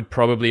things that I would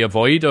probably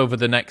avoid over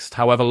the next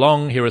however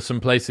long, here are some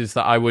places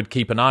that I would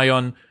keep an eye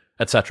on,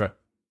 etc.?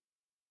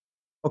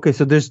 Okay,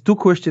 so there's two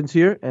questions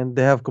here, and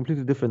they have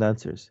completely different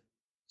answers.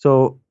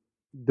 So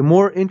the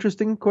more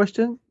interesting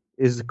question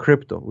is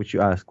crypto, which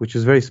you ask, which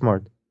is very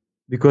smart,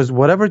 because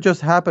whatever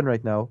just happened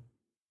right now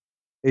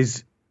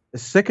is a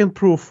second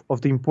proof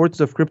of the importance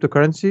of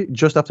cryptocurrency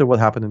just after what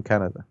happened in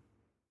Canada.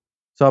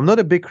 So I'm not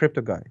a big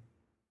crypto guy,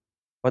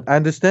 but I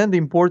understand the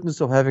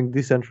importance of having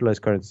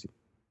decentralized currency.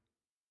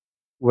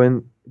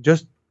 When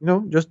just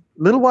a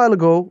little while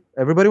ago,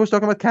 everybody was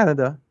talking about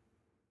Canada,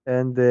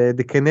 and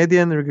the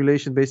Canadian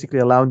regulation basically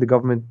allowing the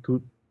government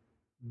to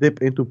dip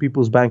into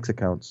people's bank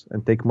accounts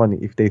and take money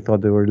if they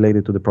thought they were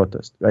related to the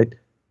protest, right?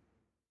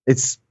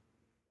 It's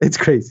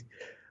crazy.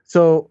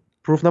 So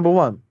proof number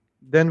one.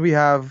 Then we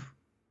have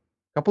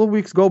a couple of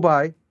weeks go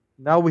by.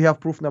 Now we have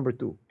proof number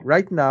two.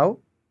 Right now,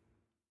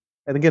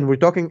 and again,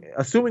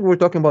 assuming we're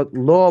talking about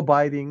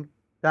law-abiding,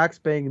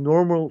 tax-paying,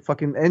 normal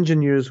fucking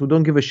engineers who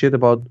don't give a shit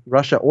about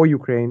Russia or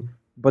Ukraine,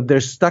 but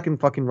they're stuck in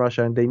fucking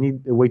Russia and they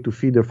need a way to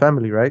feed their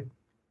family, right?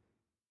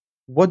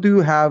 What do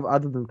you have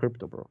other than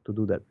crypto, bro, to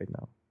do that right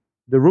now?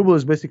 The ruble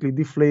is basically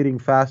deflating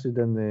faster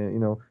than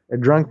a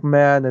drunk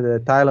man at a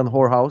Thailand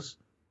whorehouse.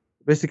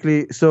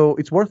 Basically, so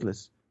it's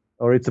worthless,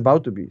 or it's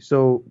about to be.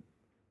 So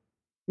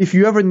if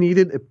you ever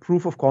needed a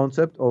proof of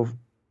concept of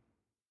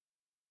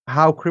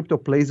how crypto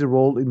plays a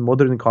role in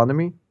modern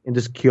economy, in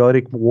this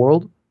chaotic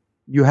world,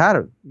 you have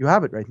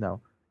it right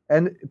now.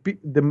 And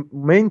the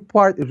main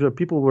part is that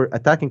people were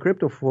attacking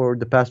crypto for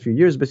the past few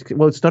years. Basically,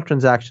 well, it's not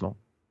transactional.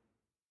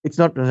 It's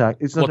not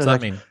transactional. What's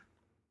that mean?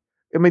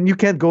 I mean, you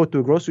can't go to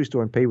a grocery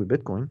store and pay with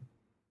Bitcoin.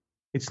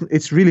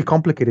 It's really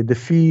complicated. The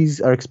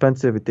fees are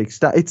expensive. It takes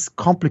time. It's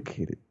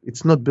complicated.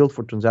 It's not built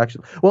for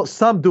transaction. Well,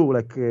 some do.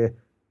 Like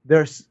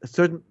there's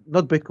certain,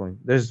 not Bitcoin.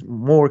 There's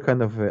more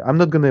kind of. I'm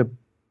not gonna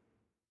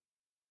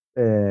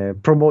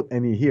promote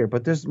any here,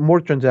 but there's more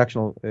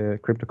transactional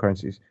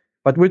cryptocurrencies.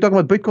 But we're talking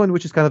about Bitcoin,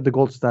 which is kind of the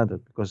gold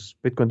standard, because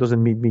Bitcoin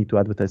doesn't need me to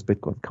advertise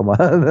Bitcoin. Come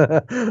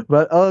on.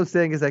 But all I'm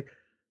saying is, like,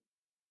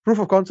 proof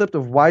of concept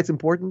of why it's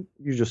important,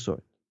 you just saw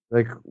it.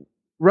 Like,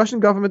 Russian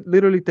government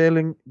literally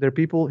telling their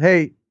people,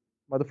 hey,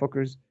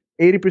 motherfuckers,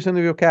 80%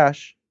 of your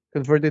cash,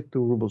 convert it to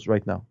rubles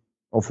right now,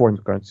 or foreign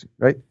currency,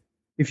 right?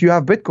 If you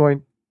have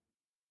Bitcoin,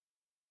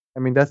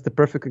 I mean, that's the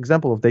perfect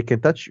example of they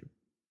can touch you.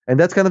 And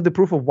that's kind of the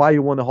proof of why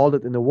you want to hold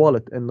it in a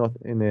wallet and not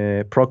in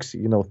a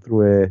proxy,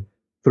 through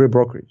a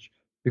brokerage.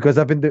 Because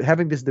I've been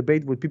having this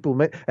debate with people,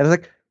 and it's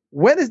like,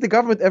 when is the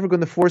government ever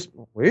going to force,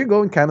 where you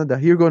go in Canada,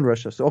 here you go in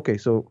Russia. So, okay,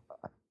 so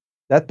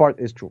that part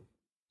is true.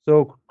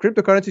 So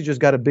cryptocurrency just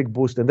got a big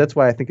boost, and that's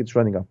why I think it's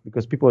running up,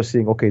 because people are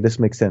seeing, okay, this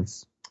makes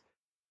sense.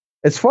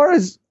 As far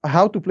as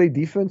how to play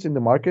defense in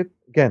the market,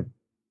 again,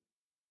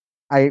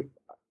 I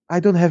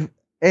don't have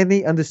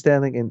any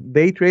understanding in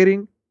day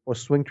trading or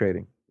swing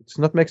trading. It's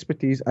not my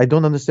expertise. I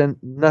don't understand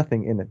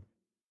nothing in it.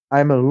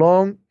 I'm a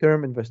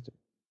long-term investor.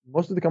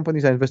 Most of the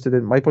companies I invested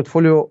in, my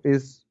portfolio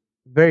is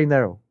very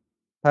narrow.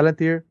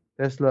 Palantir,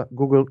 Tesla,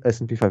 Google,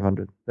 S&P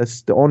 500.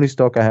 That's the only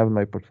stock I have in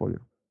my portfolio.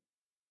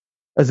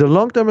 As a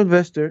long-term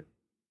investor,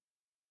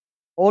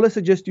 all I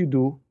suggest you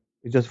do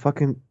is just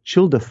fucking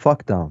chill the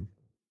fuck down.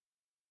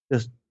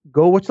 Just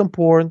go watch some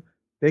porn,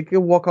 take a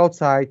walk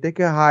outside, take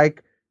a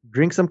hike,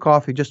 drink some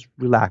coffee, just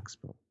relax,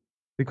 bro.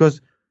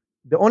 Because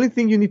the only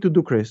thing you need to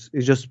do, Chris,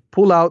 is just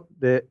pull out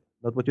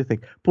not what you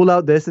think, pull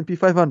out the S&P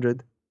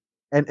 500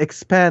 and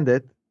expand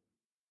it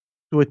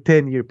to a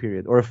 10-year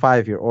period or a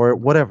 5-year or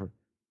whatever.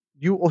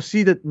 You will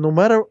see that no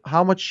matter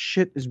how much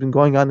shit has been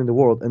going on in the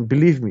world, and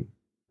believe me,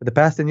 for the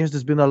past 10 years,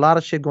 there's been a lot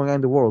of shit going on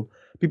in the world.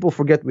 People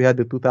forget we had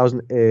the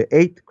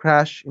 2008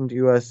 crash in the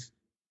US.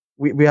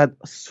 We had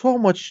so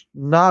much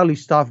gnarly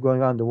stuff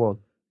going on in the world.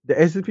 The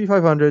S&P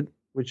 500,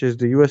 which is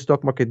the US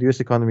stock market, the US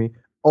economy,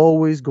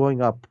 always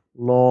going up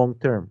long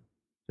term.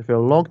 If you're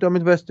a long-term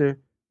investor,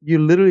 you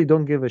literally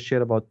don't give a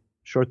shit about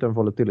short-term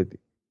volatility.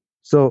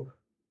 So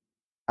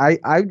I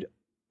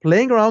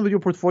playing around with your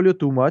portfolio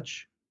too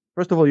much.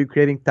 First of all, you're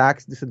creating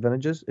tax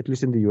disadvantages, at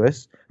least in the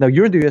US. Now,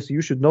 you're in the US,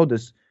 you should know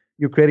this.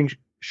 You're creating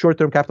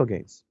short-term capital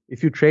gains.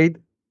 If you trade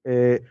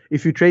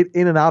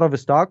in and out of a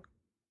stock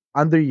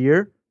under a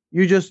year,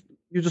 you just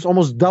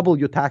almost double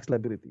your tax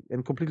liability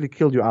and completely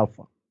kill your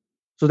alpha.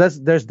 So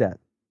there's that.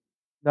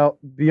 Now,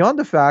 beyond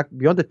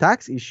the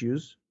tax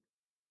issues,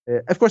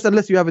 of course,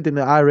 unless you have it in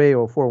an IRA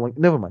or 401,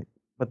 never mind.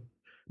 But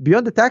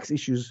beyond the tax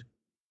issues,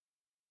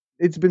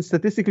 it's been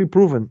statistically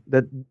proven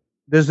that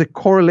there's a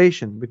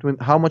correlation between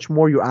how much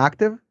more you're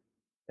active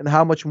and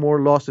how much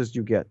more losses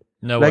you get.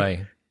 No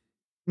way.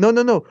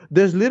 No.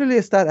 There's literally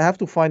a stat. I have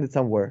to find it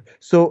somewhere.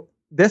 So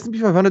the S&P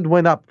 500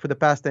 went up for the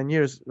past 10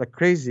 years like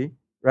crazy,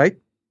 right?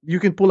 You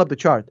can pull up the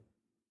chart.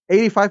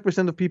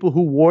 85% of people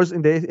who wars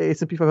in the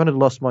S&P 500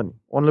 lost money.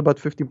 Only about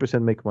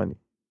 15% make money.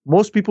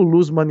 Most people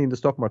lose money in the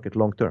stock market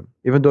long term,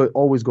 even though it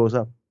always goes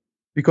up.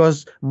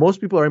 Because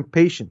most people are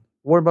impatient.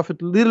 Warren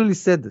Buffett literally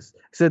said this.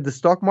 He said the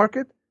stock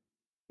market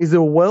is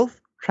a wealth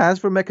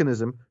transfer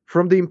mechanism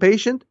from the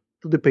impatient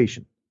to the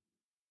patient.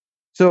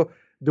 So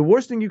the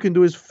worst thing you can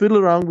do is fiddle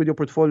around with your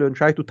portfolio and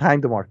try to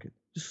time the market.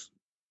 Just,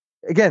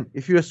 again,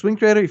 if you're a swing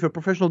trader, if you're a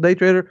professional day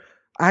trader,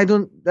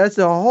 that's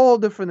a whole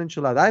different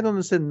enchilada. I don't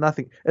understand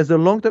nothing. As a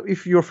long-term,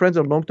 if your friends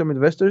are long-term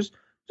investors,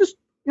 just,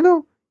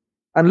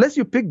 unless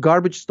you pick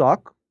garbage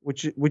stock,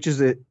 which is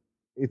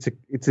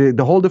the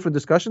whole different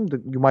discussion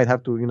that you might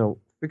have to,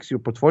 fix your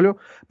portfolio.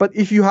 But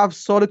if you have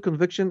solid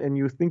conviction and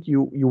you think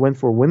you went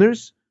for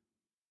winners,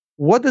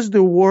 what does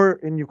the war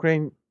in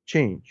Ukraine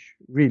change,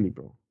 really,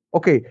 bro?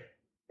 Okay,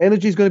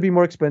 energy is going to be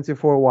more expensive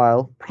for a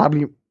while.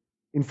 Probably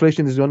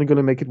inflation is only going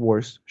to make it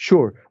worse.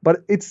 Sure,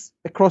 but it's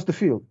across the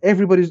field.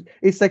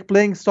 It's like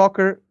playing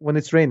soccer when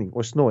it's raining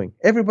or snowing.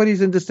 Everybody's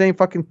in the same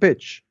fucking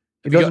pitch.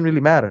 It doesn't really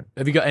matter.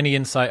 Have you got any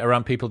insight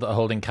around people that are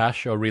holding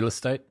cash or real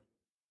estate?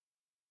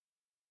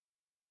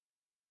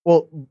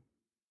 Well,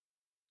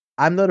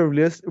 I'm not a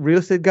real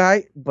estate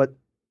guy, but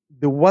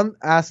the one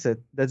asset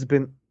that's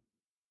been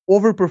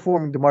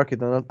overperforming the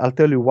market, and I'll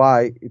tell you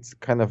why it's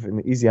kind of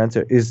an easy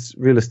answer, is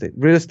real estate.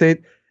 Real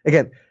estate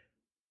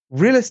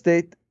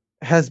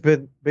has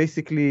been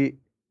basically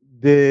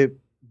the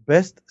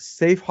best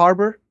safe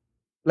harbor.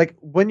 Like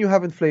when you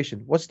have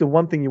inflation, what's the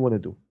one thing you want to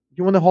do?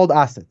 You want to hold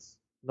assets,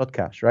 not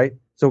cash, right?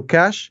 So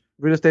cash,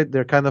 real estate,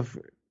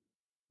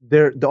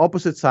 they're the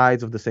opposite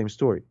sides of the same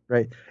story,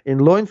 right? In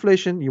low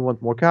inflation, you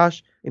want more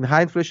cash. In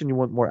high inflation, you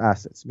want more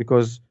assets,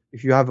 because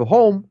if you have a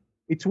home,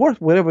 it's worth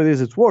whatever it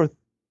is it's worth.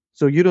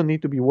 So you don't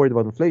need to be worried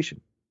about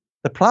inflation.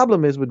 The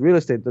problem is with real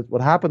estate that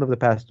what happened over the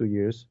past 2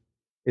 years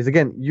is,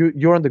 again,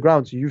 you're on the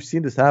ground, so you've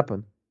seen this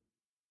happen.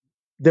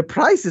 The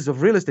prices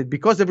of real estate,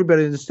 because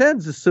everybody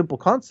understands this simple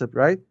concept,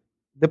 right?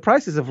 The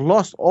prices have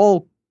lost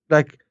all,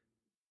 like,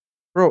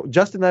 bro,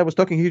 Justin and I was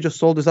talking, he just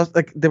sold this house.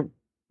 Like,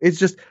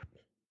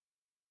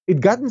 it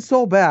gotten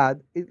so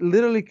bad, it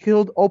literally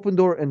killed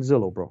Opendoor and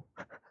Zillow, bro.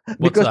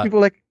 Because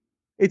people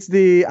it's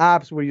the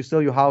apps where you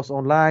sell your house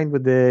online.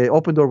 With the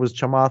Opendoor was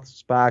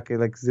Chamath, SPAC,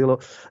 like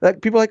Zillow.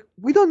 Like people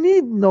we don't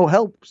need no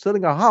help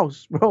selling our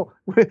house, bro.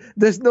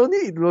 There's no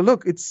need. Well,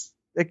 look, it's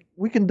like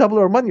we can double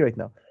our money right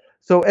now.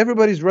 So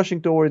everybody's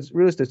rushing towards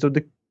real estate. So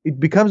it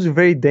becomes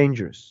very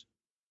dangerous.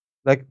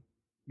 Like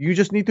you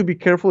just need to be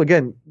careful.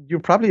 Again, you're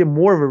probably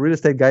more of a real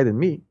estate guy than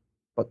me,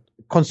 but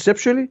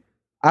conceptually,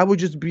 I would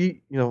just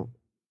be,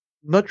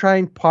 not try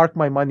and park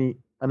my money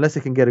unless I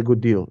can get a good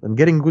deal. And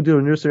getting a good deal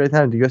in real estate right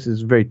now in the US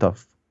is very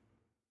tough.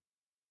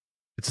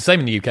 It's the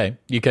same in the UK.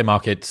 UK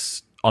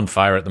market's on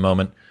fire at the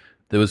moment.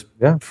 There was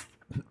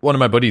one of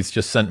my buddies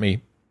just sent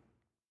me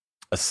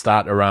a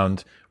stat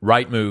around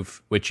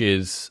Rightmove, which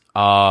is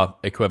our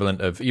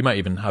equivalent of, you might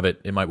even have it,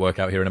 it might work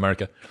out here in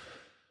America.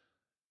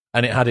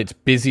 And it had its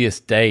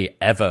busiest day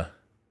ever.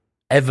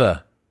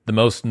 The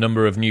most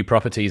number of new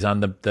properties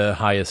and the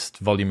highest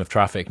volume of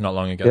traffic not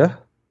long ago. Yeah.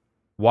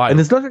 Why? And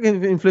it's not like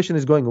inflation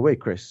is going away,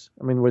 Chris.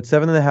 I mean, we're at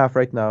 7.5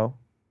 right now.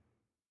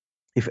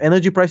 If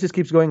energy prices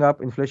keeps going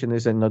up, inflation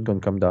is not going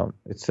to come down.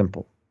 It's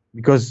simple.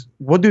 Because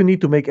what do you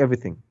need to make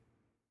everything?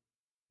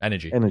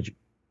 Energy. Energy.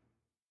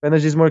 If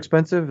energy is more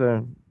expensive,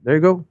 there you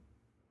go.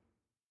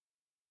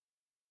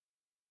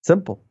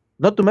 Simple.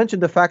 Not to mention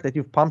the fact that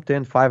you've pumped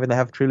in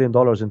 $5.5 trillion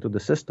into the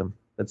system.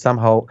 That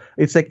somehow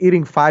it's like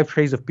eating 5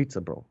 trays of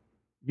pizza, bro.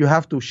 You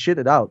have to shit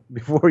it out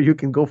before you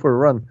can go for a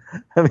run.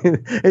 I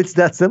mean, it's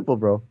that simple,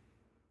 bro.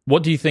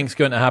 What do you think is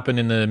going to happen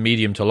in the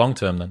medium to long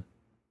term then?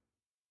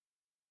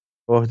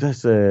 Oh,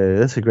 that's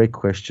a great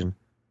question.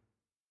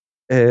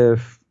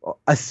 If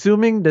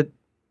assuming that,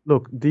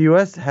 look, the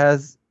US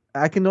has,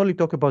 I can only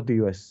talk about the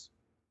US.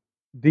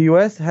 The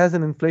US has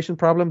an inflation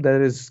problem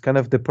that is kind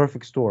of the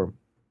perfect storm.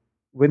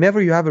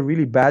 Whenever you have a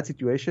really bad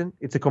situation,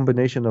 it's a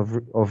combination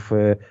of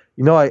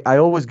I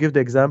always give the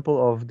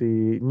example of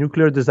the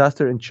nuclear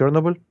disaster in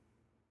Chernobyl.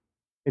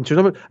 In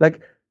Chernobyl,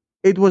 like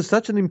it was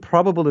such an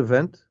improbable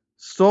event.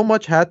 So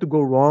much had to go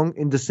wrong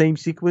in the same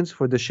sequence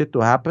for the shit to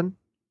happen.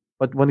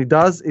 But when it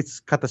does, it's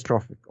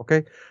catastrophic.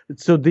 Okay,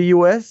 so the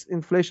U.S.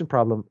 inflation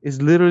problem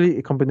is literally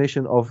a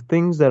combination of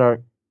things that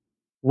are.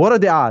 What are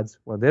the odds?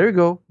 Well, there you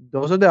go.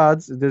 Those are the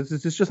odds.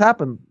 This just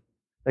happened,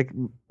 like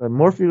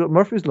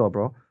Murphy's law,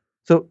 bro.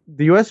 So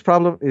the U.S.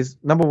 problem is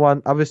number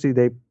one. Obviously,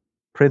 they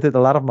printed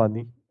a lot of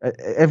money.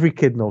 Every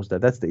kid knows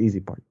that. That's the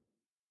easy part.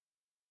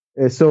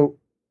 So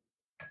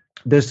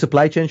there's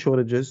supply chain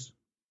shortages.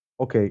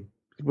 Okay,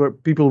 where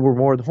people were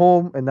more at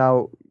home, and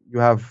now you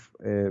have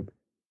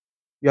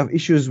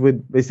issues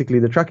with basically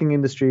the trucking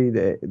industry,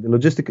 the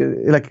logistic.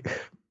 Like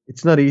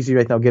it's not easy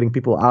right now getting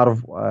people out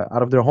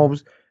of their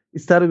homes. It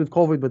started with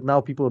COVID, but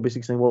now people are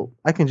basically saying, well,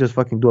 I can just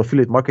fucking do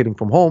affiliate marketing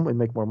from home and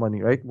make more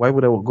money, right? Why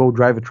would I go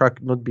drive a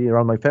truck, not be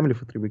around my family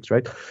for 3 weeks,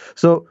 right?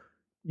 So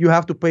you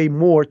have to pay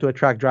more to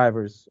attract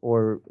drivers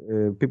or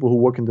people who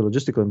work in the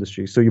logistical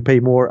industry. So you pay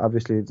more,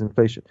 obviously, it's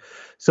inflation.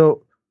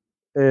 So,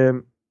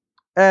 and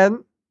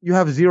you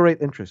have zero rate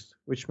interest,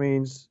 which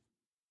means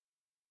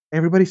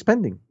everybody's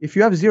spending. If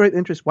you have zero rate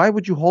interest, why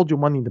would you hold your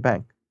money in the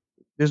bank?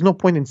 There's no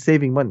point in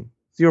saving money.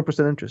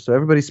 0% interest. So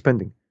everybody's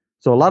spending.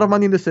 So a lot of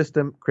money in the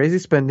system, crazy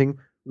spending,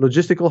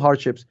 logistical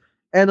hardships.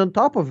 And on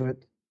top of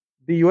it,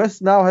 the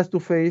US now has to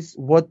face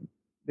what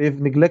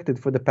they've neglected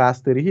for the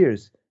past 30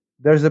 years.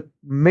 There's a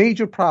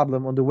major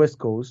problem on the West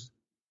Coast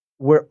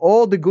where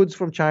all the goods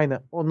from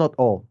China, well, not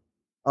all,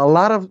 a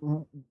lot of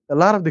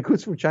the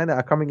goods from China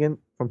are coming in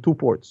from 2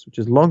 ports, which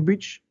is Long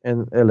Beach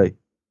and LA.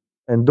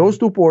 And those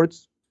 2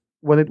 ports,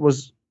 when it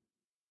wasn't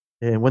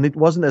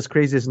as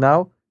crazy as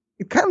now,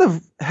 it kind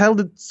of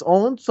held its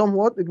own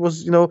somewhat. It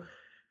was, it was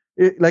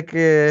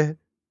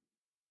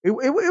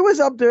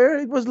up there.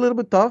 It was a little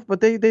bit tough,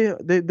 but they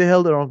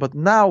held their own. But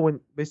now,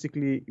 when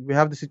basically we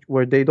have the situation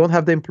where they don't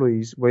have the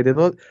employees, where they've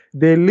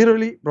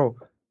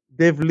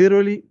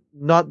literally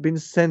not been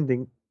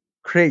sending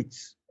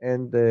crates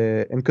and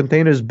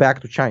containers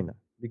back to China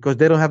because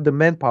they don't have the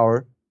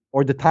manpower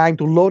or the time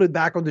to load it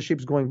back on the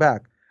ships going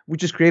back,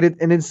 which has created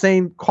an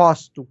insane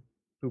cost to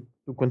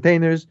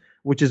containers,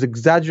 which is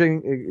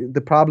exaggerating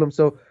the problem.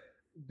 So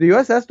the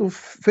US has to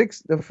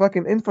fix the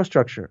fucking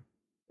infrastructure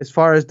as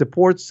far as the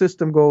port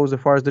system goes, as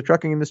far as the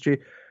trucking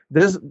industry.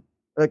 There's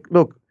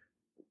look,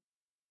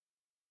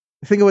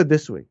 think of it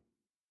this way.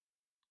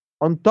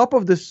 On top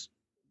of this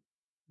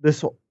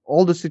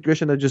all the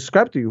situation I just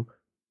described to you,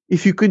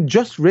 if you could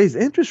just raise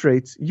interest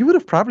rates, you would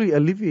have probably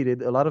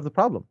alleviated a lot of the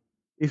problem.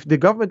 If the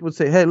government would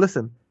say, hey,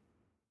 listen,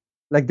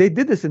 like they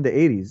did this in the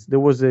 80s. There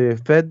was a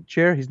Fed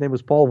chair, his name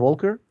was Paul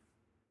Volcker,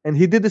 and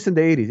he did this in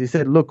the 80s. He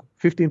said, look,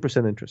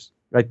 15% interest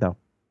right now.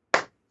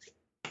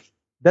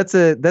 That's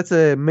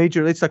a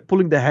major, it's like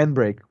pulling the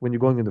handbrake when you're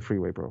going in the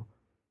freeway, bro.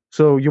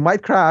 So you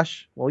might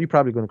crash. Well, you're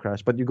probably going to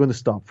crash, but you're going to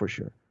stop for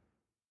sure.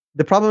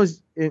 The problem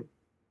is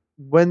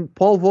when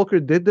Paul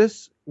Volcker did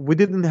this, we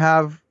didn't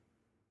have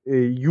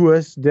a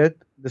U.S. debt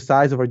the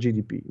size of our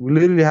GDP. We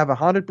literally have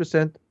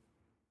 100%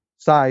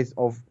 size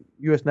of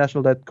U.S.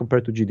 national debt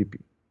compared to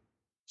GDP.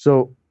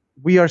 So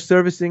we are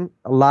servicing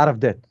a lot of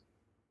debt.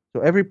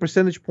 So every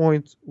percentage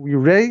point we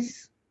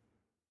raise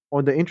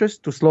on the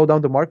interest to slow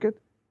down the market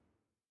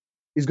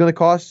is going to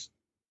cost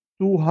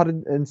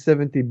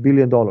 $270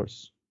 billion,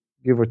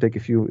 give or take a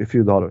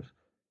few dollars.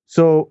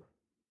 So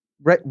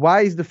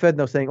why is the Fed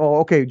now saying, oh,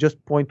 okay,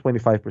 just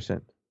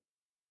 0.25%?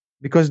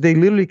 Because they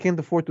literally can't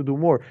afford to do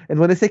more. And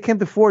when I say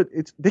can't afford,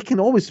 they can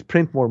always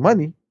print more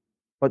money.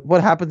 But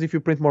what happens if you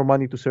print more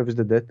money to service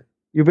the debt?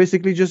 You're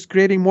basically just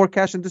creating more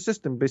cash in the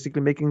system,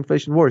 basically making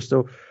inflation worse.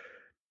 So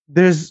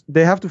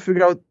they have to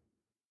figure out,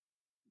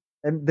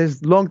 and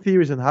there's long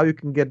theories on how you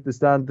can get this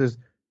done.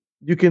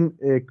 You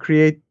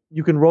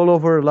can roll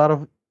over a lot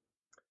of.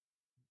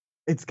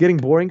 It's getting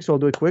boring, so I'll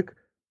do it quick.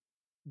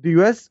 The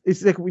U.S.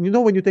 is like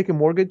when you take a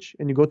mortgage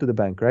and you go to the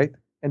bank, right?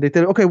 And they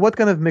tell you, okay, what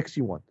kind of mix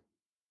you want?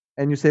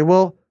 And you say,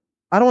 well,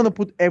 I don't want to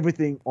put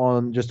everything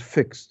on just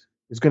fixed.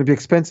 It's going to be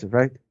expensive,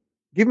 right?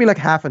 Give me like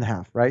half and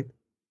half, right?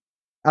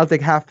 I'll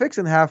take half fixed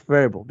and half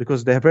variable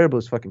because the variable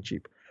is fucking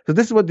cheap. So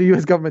this is what the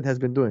U.S. government has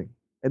been doing,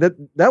 and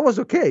that was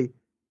okay.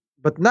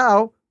 But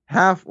now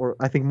half, or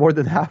I think more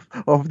than half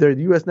of their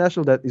U.S.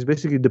 national debt is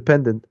basically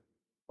dependent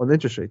on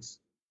interest rates.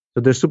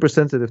 So they're super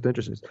sensitive to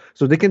interest rates.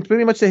 So they can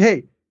pretty much say,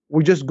 hey,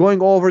 we're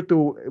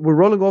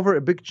rolling over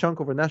a big chunk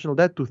of our national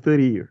debt to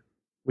 30-year,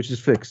 which is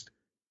fixed.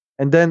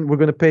 And then we're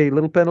going to pay a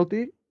little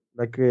penalty,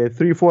 like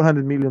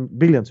 400 billion,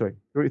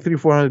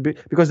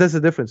 because that's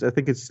the difference. I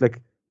think it's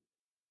like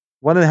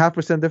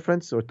 1.5%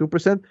 difference or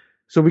 2%.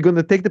 So we're going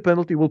to take the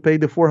penalty. We'll pay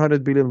the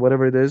 400 billion,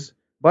 whatever it is,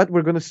 but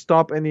we're going to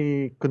stop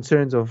any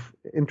concerns of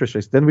interest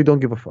rates. Then we don't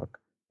give a fuck.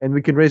 And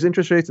we can raise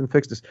interest rates and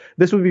fix this.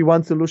 This would be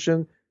one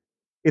solution.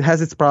 It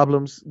has its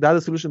problems. The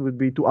other solution would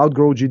be to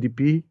outgrow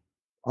GDP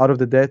out of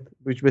the debt,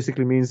 which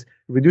basically means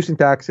reducing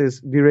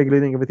taxes,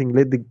 deregulating everything,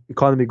 let the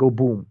economy go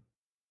boom.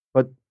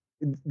 But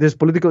there's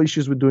political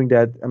issues with doing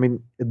that. I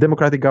mean, a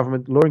democratic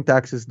government lowering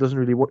taxes doesn't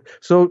really work.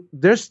 So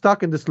they're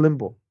stuck in this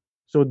limbo.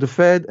 So the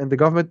Fed and the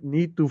government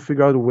need to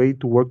figure out a way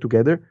to work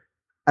together.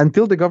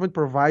 Until the government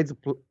provides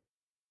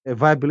a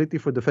viability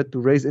for the Fed to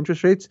raise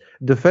interest rates,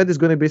 the Fed is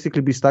going to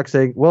basically be stuck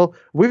saying, well,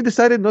 we've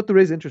decided not to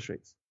raise interest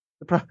rates.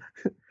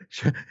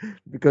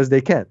 Because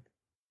they can't.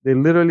 They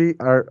literally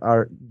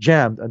are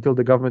jammed until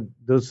the government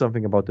does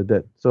something about the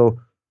debt. So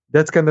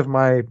that's kind of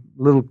my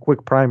little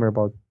quick primer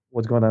about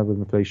what's going on with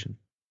inflation.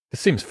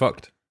 This seems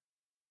fucked.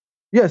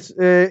 Yes.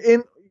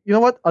 You know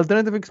what?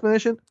 Alternative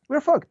explanation,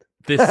 we're fucked.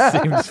 This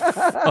seems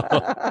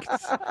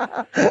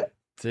fucked.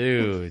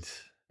 Dude.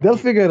 They'll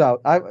figure it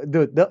out.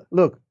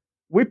 Look,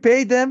 we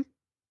pay them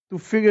to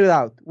figure it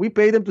out. We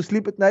pay them to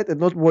sleep at night and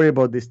not worry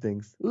about these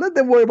things. Let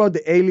them worry about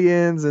the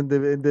aliens and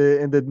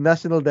the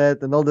national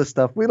debt and all this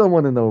stuff. We don't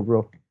want to know,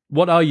 bro.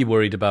 What are you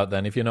worried about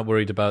then, if you're not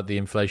worried about the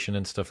inflation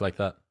and stuff like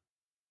that?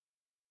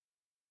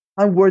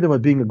 I'm worried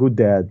about being a good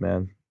dad,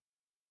 man.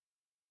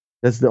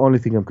 That's the only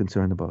thing I'm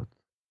concerned about.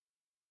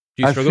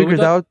 Do you struggle with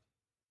that? Out,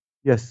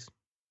 yes.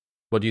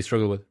 What do you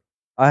struggle with?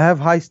 I have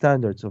high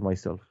standards of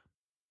myself.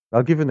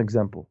 I'll give you an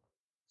example.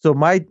 So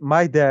my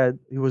dad,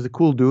 he was a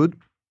cool dude,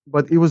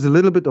 but he was a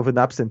little bit of an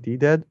absentee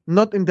dad.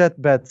 Not in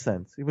that bad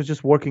sense. He was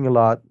just working a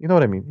lot. You know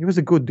what I mean? He was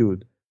a good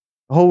dude.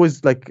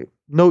 Always like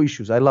no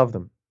issues. I love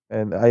them.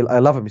 And I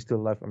love him. He's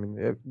still alive. I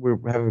mean, we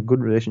have a good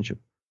relationship.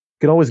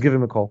 Can always give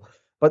him a call.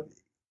 But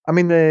I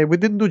mean, we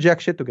didn't do jack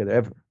shit together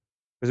ever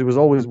because he was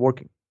always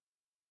working.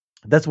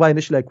 That's why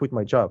initially I quit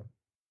my job.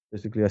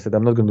 Basically, I said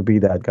I'm not going to be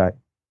that guy.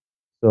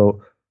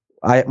 So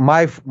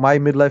my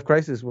midlife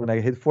crisis when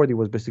I hit 40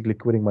 was basically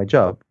quitting my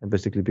job and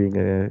basically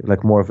being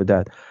like more of a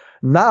dad.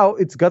 Now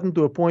it's gotten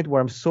to a point where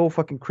I'm so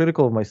fucking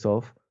critical of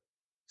myself.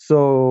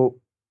 So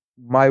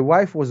my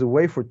wife was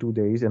away for 2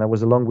 days and I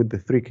was along with the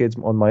 3 kids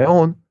on my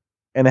own.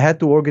 And I had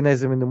to organize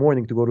them in the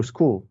morning to go to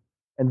school.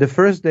 And the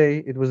first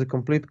day, it was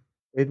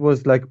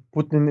like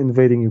Putin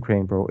invading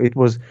Ukraine, bro. It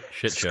was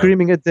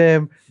screaming at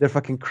them. They're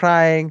fucking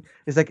crying.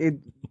 It's like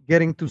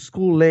getting to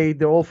school late.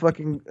 They're all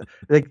fucking,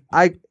 like,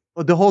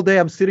 the whole day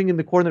I'm sitting in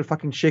the corner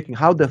fucking shaking.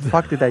 How the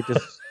fuck did I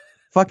just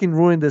fucking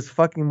ruin this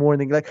fucking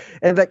morning?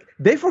 And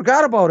they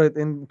forgot about it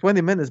in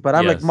 20 minutes, but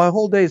I'm like, my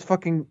whole day is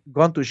fucking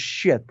gone to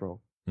shit, bro.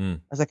 I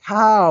was like,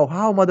 how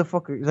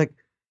motherfucker? It's like,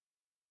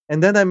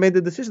 and then I made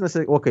the decision. I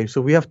said, okay,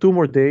 so we have 2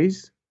 more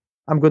days.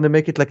 I'm going to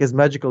make it like as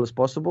magical as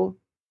possible.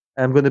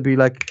 I'm going to be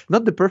like,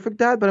 not the perfect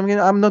dad, but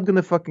I'm not going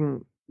to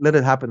fucking let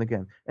it happen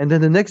again. And then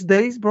the next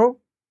days, bro,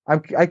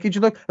 I kid you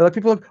not, like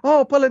people are like,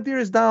 oh, Palantir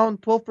is down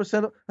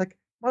 12%. Like,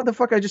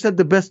 motherfucker, I just had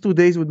the best 2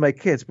 days with my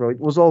kids, bro. It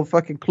was all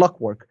fucking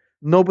clockwork.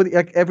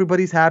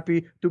 Everybody's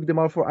happy. Took them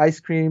out for ice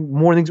cream.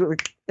 Mornings,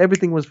 like,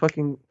 everything was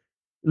fucking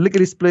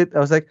lickety split. I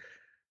was like,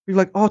 you're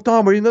like, oh,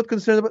 Tom, are you not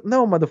concerned about?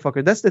 No,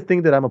 motherfucker. That's the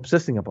thing that I'm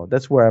obsessing about.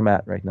 That's where I'm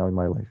at right now in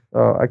my life.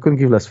 I couldn't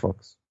give less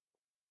fucks.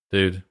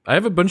 Dude, I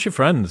have a bunch of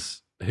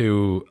friends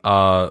who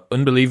are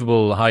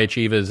unbelievable high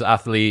achievers,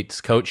 athletes,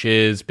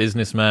 coaches,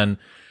 businessmen.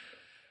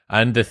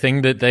 And the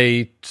thing that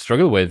they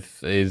struggle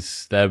with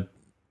is their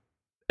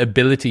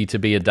ability to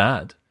be a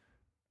dad.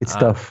 It's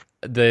tough.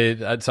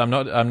 So I'm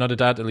not a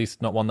dad, at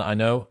least not one that I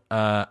know.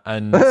 But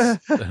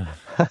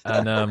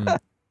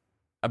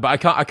I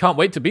can't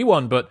wait to be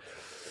one. But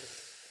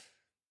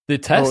the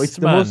test,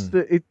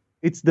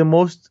 it's the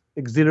most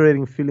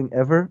exhilarating feeling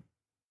ever.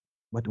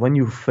 But when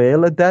you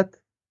fail at that,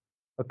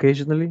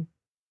 occasionally,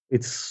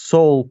 it's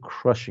soul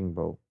crushing,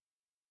 bro.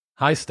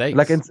 High stakes.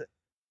 Like,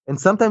 and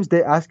sometimes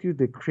they ask you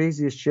the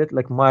craziest shit.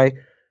 Like my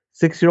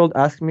 6-year-old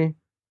asked me,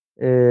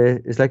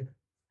 it's like,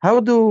 how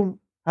do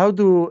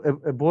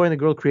a boy and a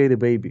girl create a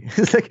baby?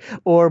 It's like,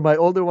 or my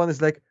older one is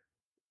like,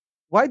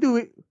 how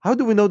do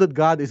we know that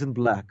God isn't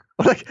black?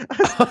 Or like,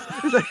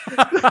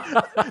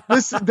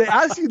 they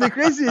ask you the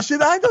craziest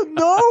shit. I don't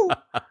know.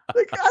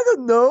 Like,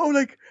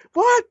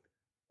 what?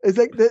 It's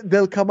like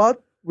they'll come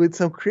out with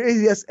some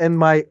crazy ass. And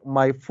my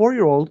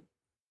 4-year-old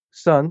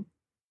son,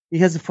 he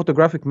has a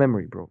photographic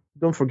memory, bro.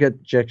 Don't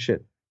forget jack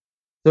shit.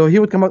 So he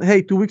would come out,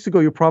 hey, 2 weeks ago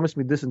you promised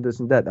me this and this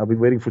and that. I've been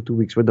waiting for 2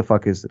 weeks. What the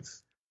fuck is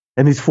this?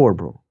 And he's 4,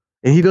 bro.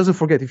 And he doesn't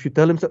forget if you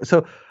tell him so.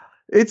 So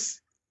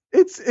it's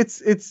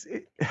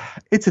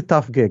a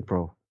tough gig,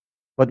 bro.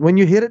 But when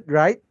you hit it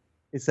right,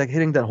 it's like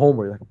hitting that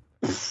homer.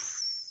 Like,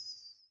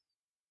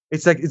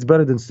 It's like it's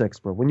better than sex,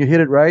 bro. When you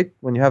hit it right,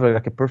 when you have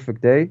like a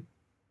perfect day,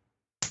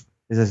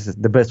 it's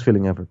the best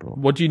feeling ever, bro.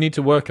 What do you need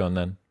to work on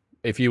then?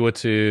 If you were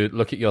to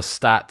look at your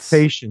stats,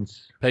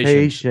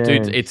 Patience,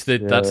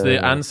 dude. That's the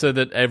answer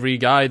that every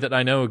guy that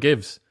I know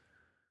gives.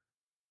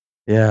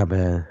 Yeah,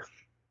 man.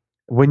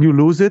 When you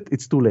lose it,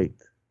 it's too late.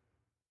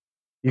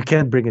 You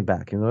can't bring it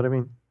back. You know what I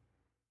mean?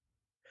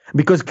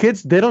 Because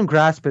kids, they don't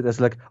grasp it as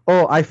like,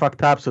 oh, I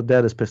fucked up, so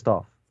dad is pissed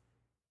off.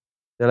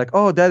 They're like,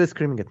 oh, dad is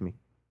screaming at me.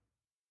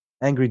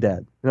 Angry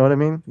dad. You know what I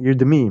mean? You're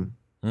the meme.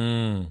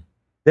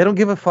 They don't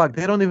give a fuck.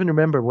 They don't even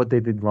remember what they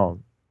did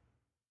wrong.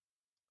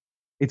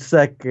 It's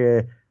like,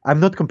 I'm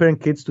not comparing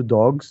kids to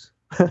dogs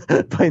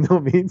by no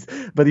means.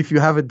 But if you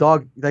have a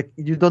dog, like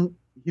he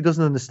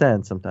doesn't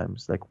understand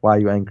sometimes, like why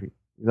you're angry.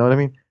 You know what I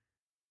mean?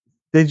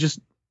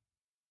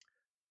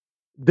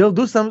 They'll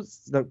do some,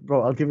 like,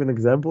 bro, I'll give you an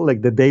example.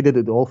 Like the day that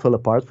it all fell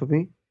apart for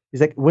me,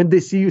 it's like when they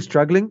see you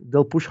struggling,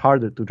 they'll push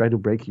harder to try to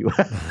break you.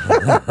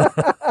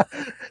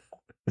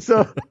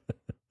 So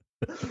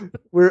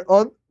we're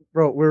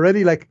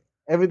ready. Like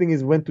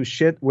everything went to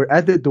shit. We're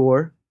at the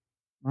door.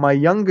 My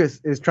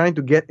youngest is trying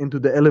to get into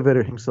the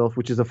elevator himself,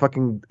 which is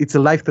it's a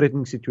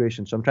life-threatening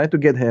situation. So I'm trying to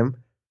get him.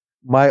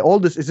 My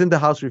oldest is in the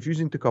house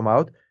refusing to come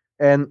out.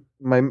 And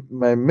my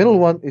middle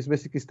one is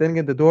basically standing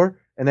at the door,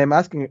 and I'm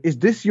asking her, "Is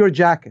this your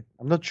jacket?"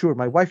 I'm not sure.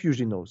 My wife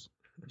usually knows.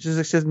 She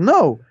says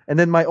no, and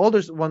then my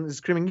oldest one is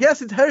screaming,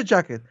 "Yes, it's her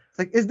jacket." It's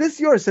like, "Is this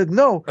yours?" I said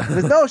no. I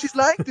said, "No, she's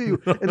lying to you."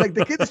 And like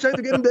the kid is trying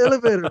to get in the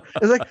elevator.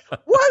 It's like,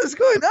 what is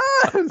going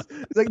on?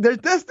 It's like they're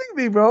testing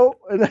me, bro.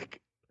 And like,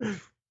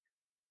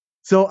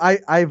 so I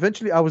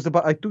eventually I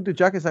took the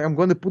jacket. It's like, I'm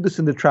going to put this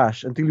in the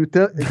trash until you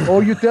tell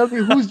me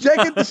whose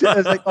jacket this is. I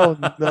was like, oh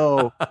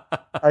no,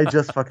 I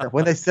just fucked up.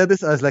 When I said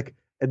this, I was like,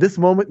 at this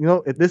moment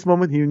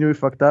he knew he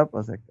fucked up. I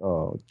was like,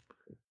 oh,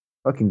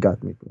 fucking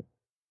got me, bro.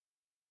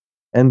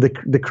 And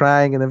the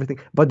crying and everything.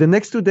 But the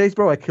next 2 days,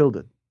 bro, I killed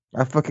it.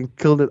 I fucking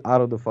killed it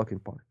out of the fucking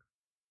park.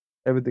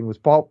 Everything was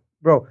pop,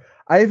 bro.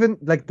 I even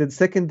like the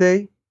second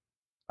day,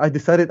 I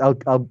decided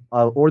I'll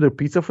order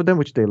pizza for them,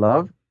 which they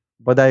love.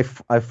 But I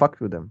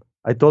fucked with them.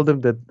 I told them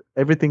that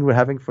everything we're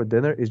having for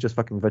dinner is just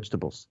fucking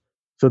vegetables.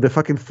 So they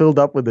fucking filled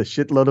up with a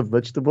shitload of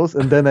vegetables,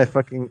 and then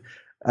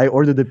I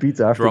ordered the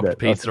pizza after that. Dropped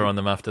pizza on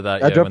them after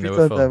that. I dropped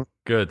pizza on them.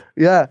 Good.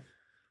 Yeah,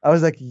 I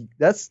was like,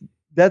 that's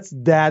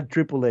dad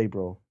AAA,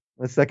 bro.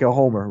 It's like a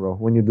homer, bro,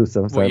 when you do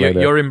something like that.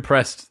 You're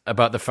impressed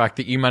about the fact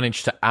that you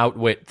managed to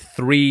outwit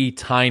 3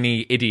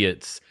 tiny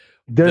idiots.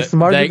 They're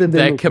smarter than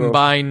they look,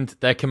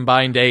 their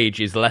combined age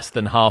is less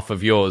than half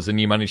of yours, and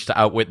you managed to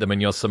outwit them,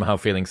 and you're somehow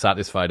feeling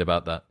satisfied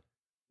about that.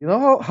 You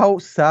know how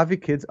savvy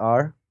kids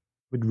are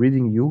with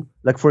reading you?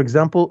 Like, for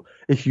example,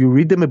 if you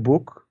read them a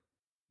book,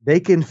 they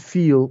can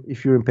feel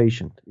if you're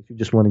impatient, if you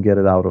just want to get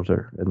it out of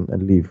there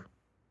and leave.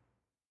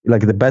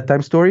 Like the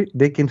bedtime story,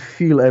 they can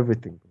feel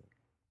everything.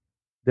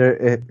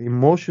 Their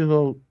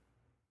emotional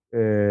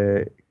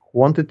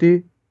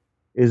quantity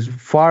is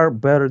far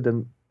better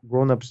than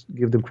grown-ups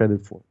give them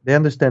credit for. They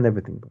understand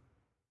everything,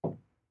 bro.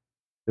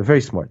 They're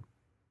very smart.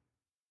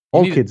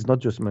 All kids, not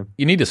just men.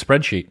 You need a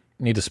spreadsheet.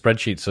 You need a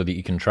spreadsheet so that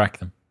you can track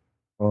them.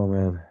 Oh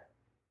man,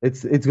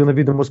 it's gonna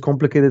be the most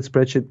complicated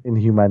spreadsheet in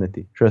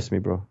humanity. Trust me,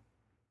 bro.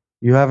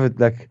 You have it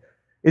like,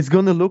 it's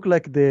gonna look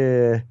like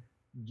the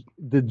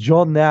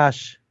John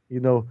Nash,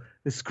 the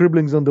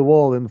scribblings on the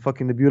wall in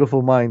fucking The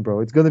Beautiful Mind, bro.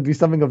 It's gonna be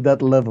something of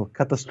that level,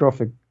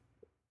 catastrophic.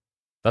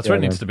 That's where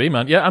it needs to be,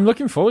 man. Yeah, I'm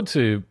looking forward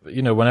to,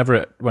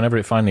 whenever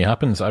it finally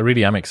happens. I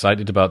really am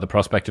excited about the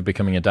prospect of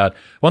becoming a dad.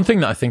 One thing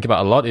that I think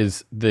about a lot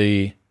is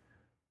the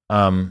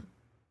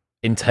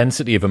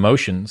intensity of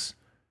emotions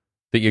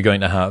that you're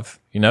going to have.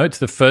 It's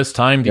the first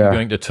time that you're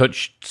going to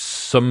touch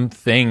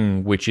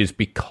something which is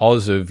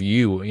because of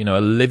you,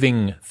 a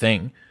living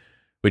thing,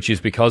 which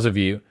is because of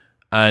you.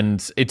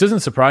 And it doesn't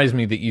surprise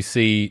me that you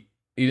see,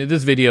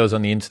 there's videos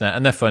on the internet,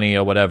 and they're funny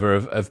or whatever,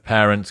 of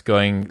parents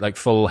going like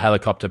full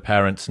helicopter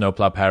parent,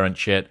 snowplow parent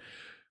shit.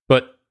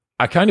 But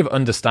I kind of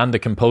understand the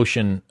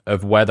compulsion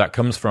of where that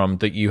comes from,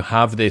 that you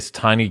have this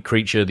tiny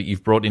creature that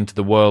you've brought into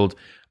the world,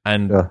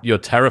 and you're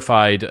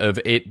terrified of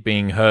it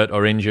being hurt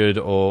or injured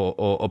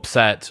or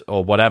upset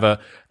or whatever.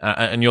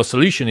 And your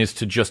solution is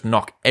to just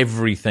knock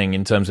everything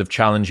in terms of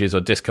challenges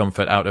or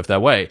discomfort out of their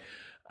way.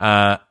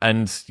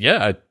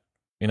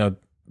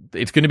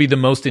 It's going to be the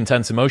most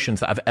intense emotions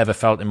that I've ever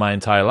felt in my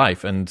entire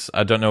life. And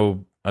I don't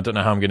know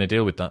how I'm going to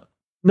deal with that.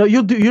 No,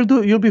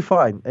 you'll be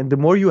fine. And the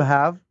more you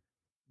have,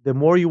 the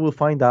more you will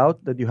find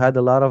out that you had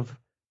a lot of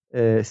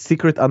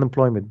secret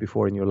unemployment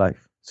before in your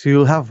life. So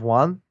you'll have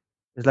one.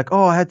 It's like,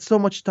 oh, I had so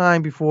much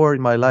time before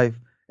in my life.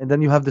 And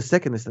then you have the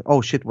second. It's like,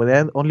 oh, shit, when I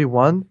had only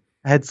one,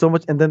 I had so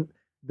much. And then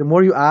the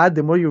more you add,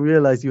 the more you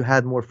realize you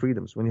had more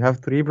freedoms. When you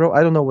have 3, bro,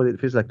 I don't know what it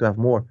feels like to have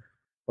more.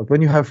 But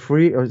when you have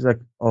 3, it's like,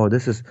 oh,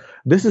 this is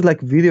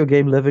like video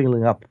game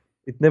leveling up.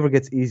 It never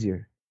gets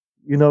easier.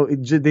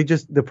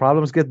 The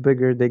problems get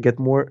bigger. They get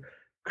more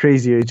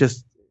crazier.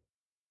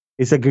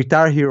 It's a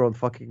Guitar Hero on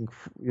fucking,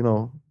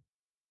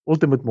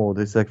 ultimate mode.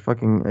 It's like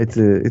fucking,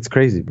 it's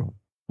crazy, bro.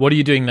 What are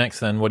you doing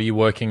next then? What are you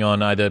working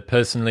on, either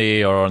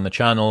personally or on the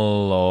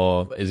channel,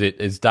 or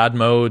is dad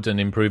mode and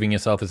improving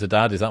yourself as a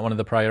dad? Is that one of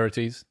the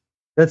priorities?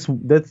 That's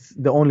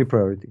the only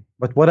priority.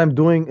 But what I'm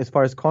doing as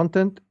far as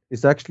content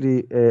is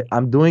actually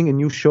I'm doing a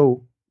new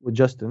show with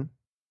Justin.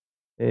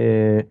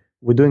 We're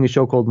doing a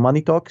show called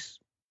Money Talks.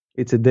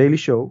 It's a daily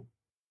show,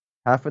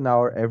 half an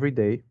hour every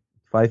day,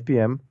 5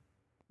 p.m.,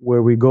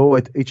 where we go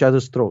at each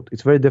other's throat.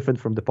 It's very different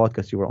from the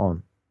podcast you were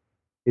on.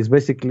 It's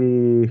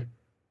basically,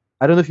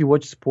 I don't know if you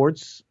watch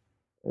sports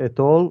at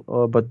all,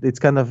 but it's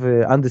kind of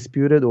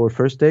undisputed or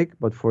first take,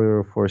 but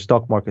for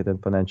stock market and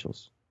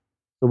financials.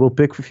 So we'll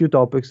pick a few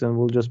topics and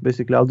we'll just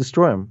basically, I'll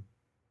destroy them.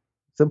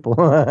 Simple.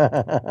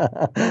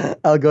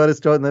 I'll go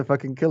destroy and then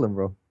fucking kill him,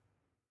 bro.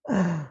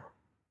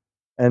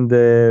 And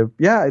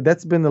yeah,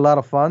 that's been a lot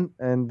of fun.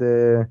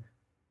 And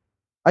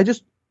I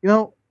just, I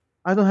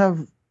don't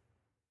have,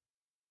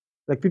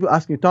 like, people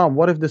ask me, Tom,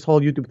 what if this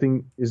whole YouTube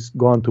thing is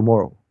gone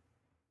tomorrow?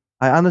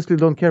 I honestly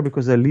don't care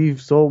because I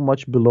live so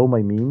much below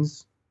my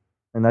means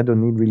and I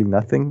don't need really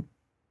nothing.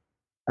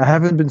 I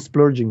haven't been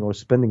splurging or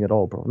spending at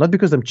all, bro. Not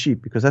because I'm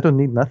cheap, because I don't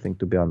need nothing,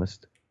 to be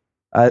honest.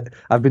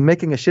 I've been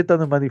making a shit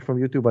ton of money from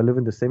YouTube. I live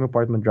in the same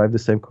apartment, drive the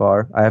same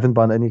car. I haven't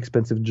bought any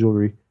expensive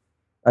jewelry.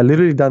 I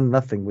literally done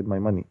nothing with my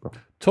money, bro.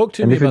 Talk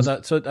to me about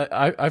that. So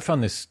I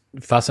found this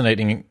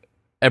fascinating.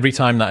 Every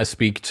time that I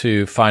speak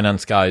to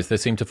finance guys, they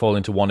seem to fall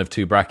into one of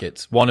two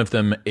brackets. One of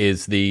them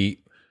is the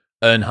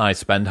earn high,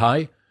 spend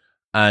high.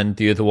 And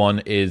the other one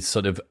is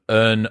sort of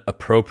earn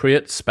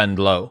appropriate, spend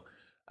low.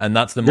 And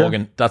that's the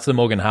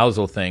Morgan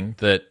Housel thing,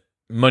 that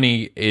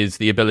money is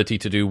the ability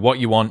to do what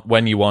you want,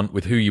 when you want,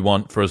 with who you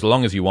want, for as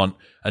long as you want,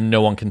 and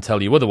no one can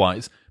tell you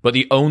otherwise. But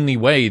the only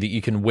way that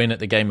you can win at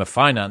the game of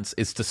finance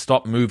is to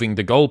stop moving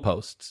the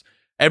goalposts.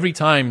 Every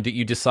time that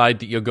you decide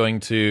that you're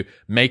going to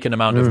make an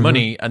amount of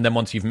money, and then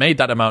once you've made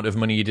that amount of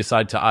money, you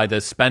decide to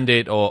either spend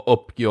it or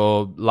up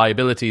your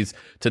liabilities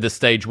to the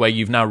stage where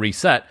you've now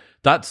reset,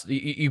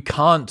 you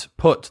can't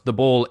put the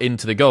ball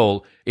into the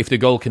goal if the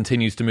goal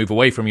continues to move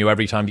away from you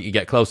every time that you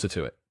get closer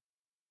to it.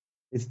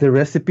 It's the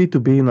recipe to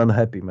being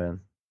unhappy,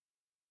 man.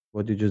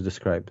 What you just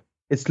described.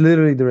 It's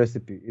literally the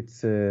recipe. It's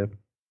there's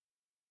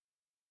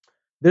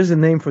a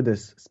name for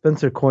this.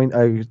 Spencer Coyne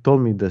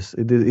told me this.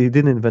 He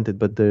didn't invent it,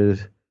 but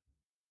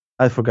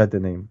I forgot the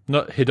name.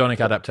 Not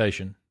hedonic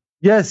adaptation.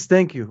 Yes,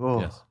 thank you.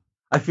 Oh. Yes.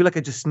 I feel like I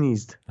just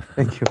sneezed.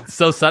 Thank you.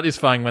 So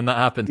satisfying when that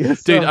happened.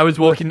 Yes, dude, I was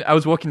walking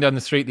down the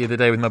street the other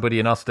day with my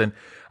buddy in Austin,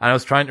 and I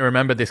was trying to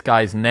remember this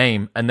guy's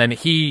name, and then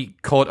he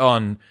caught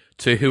on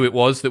to who it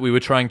was that we were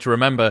trying to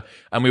remember,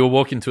 and we were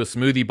walking to a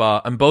smoothie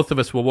bar, and both of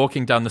us were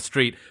walking down the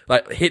street,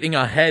 like hitting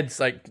our heads,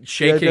 like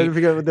shaking. Yeah, don't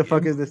forget what the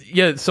fuck is this.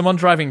 Yeah, someone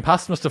driving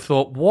past must have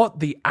thought, what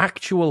the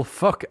actual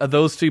fuck are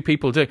those two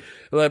people doing?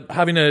 Like,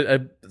 having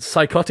a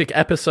psychotic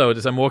episode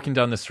as I'm walking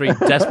down the street,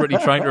 desperately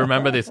trying to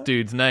remember this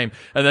dude's name.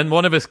 And then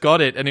one of us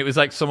got it, and it was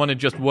like someone had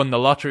just won the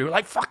lottery. We're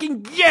like,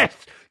 fucking yes!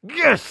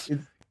 Yes!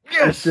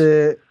 Yes!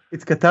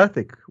 It's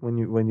cathartic when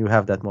you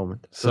have that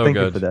moment. So thank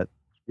you for that.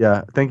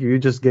 Yeah, thank you. You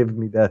just gave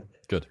me that.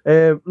 Good.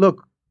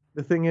 Look,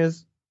 the thing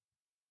is,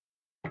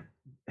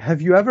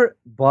 have you ever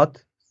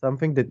bought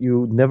something that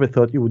you never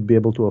thought you would be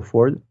able to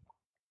afford?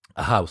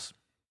 A house.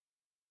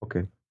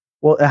 Okay.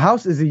 Well, a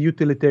house is a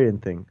utilitarian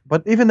thing,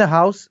 but even a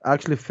house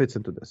actually fits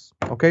into this.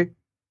 Okay.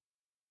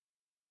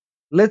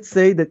 Let's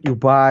say that you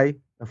buy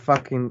a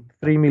fucking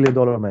 $3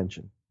 million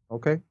mansion.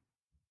 Okay.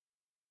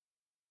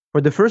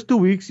 For the first 2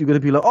 weeks, you're gonna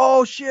be like,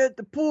 "Oh shit,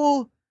 the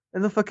pool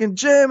and the fucking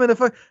gym and the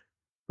fuck."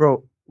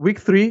 Bro, week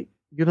 3,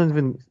 you don't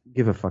even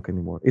give a fuck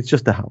anymore. It's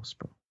just a house,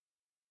 bro.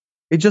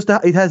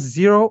 It has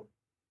zero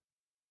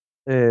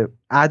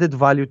added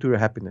value to your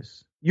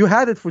happiness. You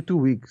had it for 2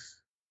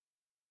 weeks.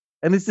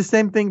 And it's the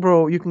same thing,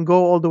 bro. You can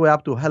go all the way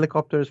up to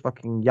helicopters,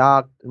 fucking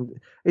yacht. And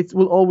it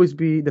will always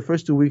be the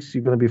first 2 weeks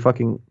you're going to be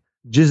fucking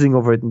jizzing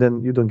over it, and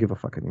then you don't give a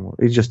fuck anymore.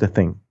 It's just a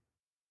thing.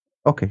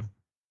 Okay.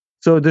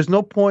 So there's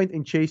no point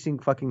in chasing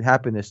fucking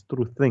happiness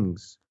through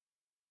things.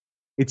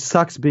 It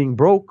sucks being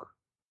broke,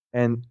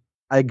 and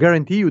I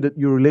guarantee you that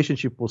your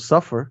relationship will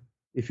suffer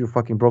if you're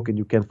fucking broke and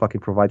you can't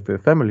fucking provide for your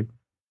family.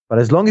 But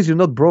as long as you're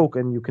not broke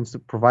and you can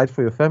provide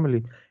for your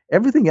family,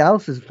 everything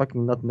else is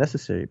fucking not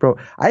necessary, bro.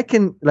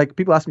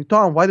 People ask me,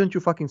 Tom, why don't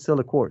you fucking sell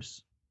a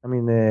course? I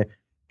mean,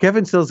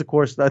 Kevin sells a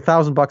course,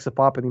 $1,000 a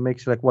pop, and he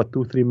makes like, what,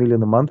 2-3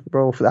 million a month,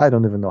 bro? I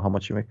don't even know how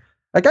much you make.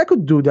 Like, I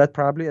could do that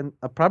probably, and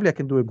probably I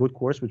can do a good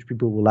course, which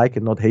people will like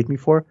and not hate me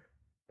for.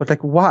 But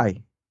like,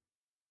 why?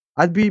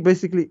 I'd be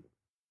basically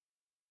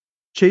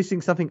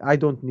chasing something I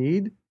don't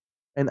need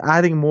and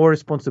adding more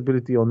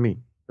responsibility on me.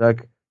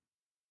 Like,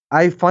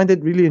 I find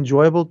it really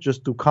enjoyable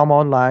just to come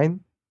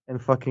online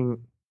and fucking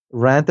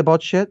rant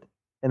about shit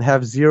and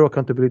have zero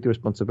accountability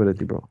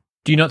responsibility, bro.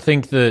 Do you not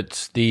think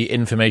that the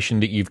information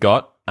that you've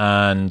got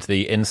and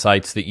the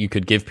insights that you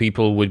could give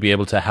people would be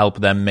able to help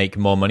them make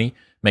more money,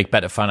 make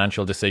better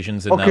financial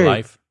decisions in their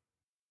life?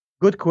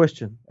 Good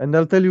question. And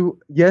I'll tell you,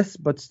 yes,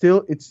 but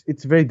still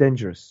it's very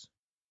dangerous.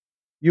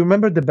 You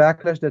remember the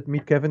backlash that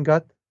Meet Kevin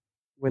got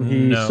when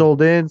he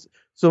sold in?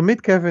 So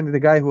meet Kevin, the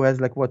guy who has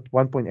like what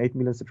 1.8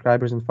 million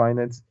subscribers in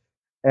finance,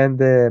 and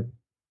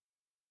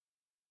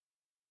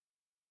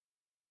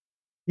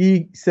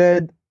he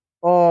said,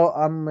 "Oh,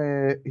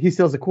 he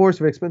sells a course,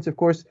 very expensive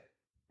course,"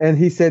 and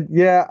he said,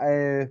 "Yeah,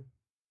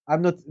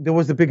 I'm not." There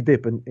was a big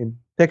dip, and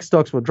tech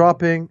stocks were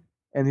dropping,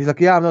 and he's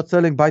like, "Yeah, I'm not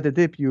selling. Buy the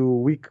dip, you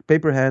weak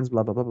paper hands."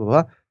 Blah blah blah blah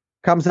blah.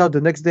 Comes out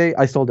the next day,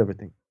 I sold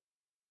everything.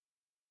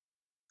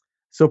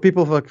 So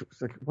people were like,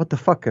 "What the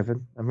fuck,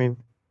 Kevin?" I mean,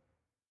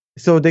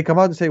 so they come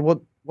out and say,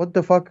 "What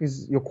the fuck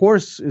is your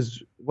course?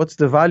 Is what's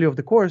the value of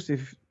the course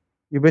if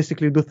you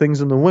basically do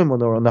things on the whim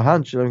or on the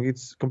hunch?" Like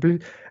it's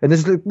completely, and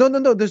it's like,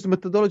 no. There's a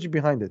methodology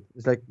behind it.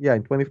 It's like, yeah,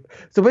 in 20.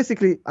 So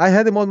basically, I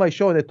had him on my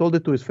show and I told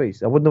it to his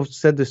face. I wouldn't have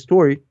said this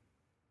story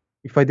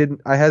if I didn't.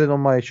 I had it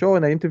on my show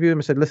and I interviewed him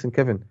and said, "Listen,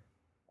 Kevin,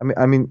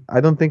 I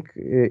don't think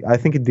I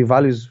think it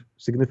devalues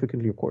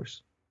significantly your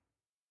course."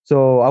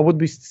 So I would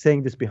be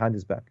saying this behind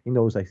his back. He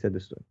knows I said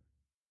this to him.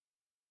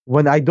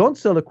 When I don't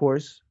sell a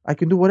course, I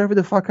can do whatever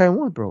the fuck I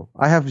want, bro.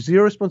 I have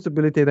zero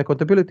responsibility and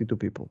accountability to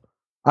people.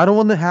 I don't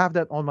want to have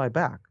that on my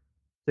back.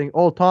 Saying,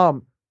 "Oh,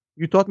 Tom,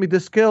 you taught me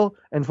this skill,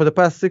 and for the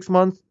past 6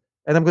 months,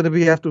 and I'm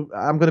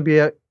gonna be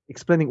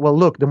explaining. Well,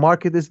 look, the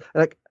market is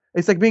like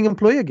it's like being an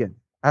employee again.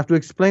 I have to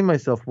explain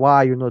myself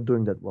why you're not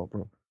doing that well,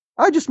 bro.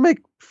 I just make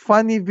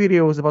funny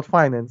videos about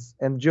finance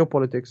and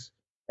geopolitics,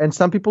 and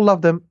some people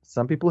love them,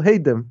 some people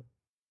hate them,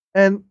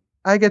 and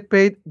I get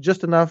paid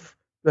just enough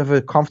to have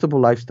a comfortable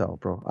lifestyle,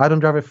 bro. I don't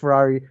drive a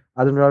Ferrari.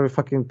 I don't drive a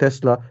fucking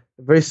Tesla.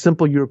 A very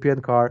simple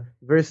European car,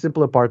 very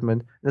simple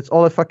apartment. That's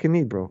all I fucking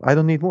need, bro. I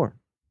don't need more."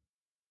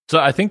 So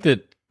I think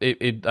that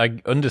I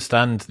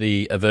understand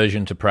the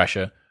aversion to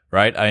pressure,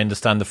 right? I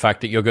understand the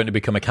fact that you're going to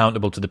become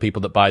accountable to the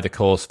people that buy the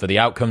course for the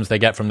outcomes they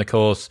get from the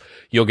course.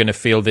 You're going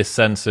to feel this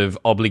sense of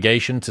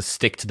obligation to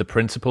stick to the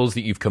principles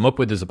that you've come up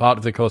with as a part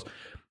of the course.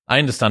 I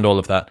understand all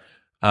of that.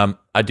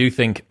 I do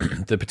think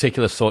the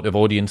particular sort of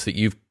audience that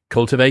you've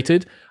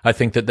cultivated, I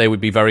think that they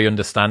would be very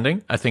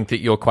understanding. I think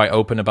that you're quite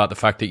open about the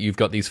fact that you've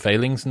got these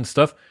failings and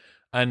stuff.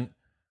 And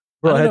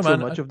bro, I had so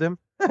much of them.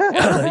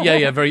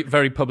 yeah, very,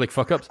 very public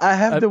fuck ups. I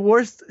have the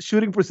worst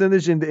shooting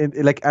percentage in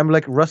like I'm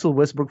like Russell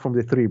Westbrook from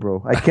the three,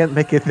 bro. I can't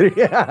make it three.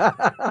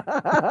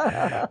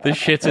 The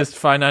shittest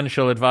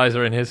financial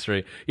advisor in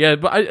history. Yeah,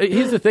 but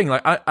here's the thing.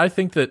 Like, I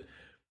think that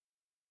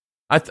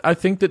I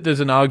think that there's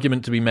an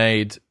argument to be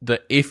made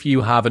that if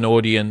you have an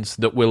audience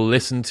that will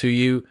listen to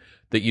you,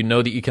 that you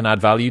know that you can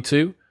add value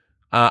to,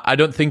 I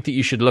don't think that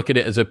you should look at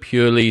it as a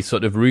purely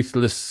sort of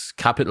ruthless,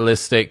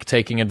 capitalistic,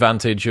 taking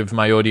advantage of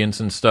my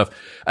audience and stuff.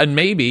 And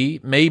maybe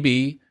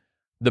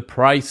the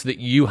price that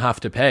you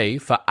have to pay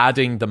for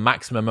adding the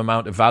maximum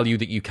amount of value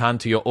that you can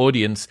to your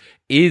audience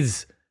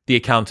is the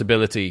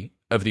accountability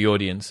of the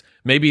audience.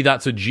 Maybe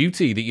that's a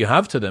duty that you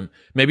have to them.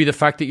 Maybe the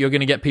fact that you're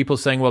going to get people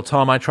saying, "Well,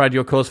 Tom, I tried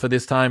your course for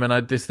this time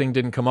and this thing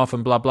didn't come off,"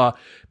 and blah, blah.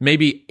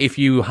 Maybe if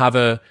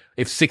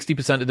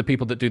 60% of the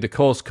people that do the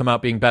course come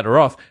out being better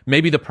off,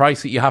 maybe the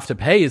price that you have to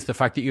pay is the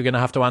fact that you're going to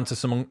have to answer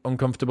some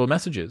uncomfortable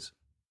messages.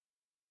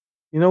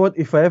 You know what?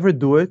 If I ever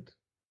do it,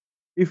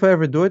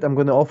 I'm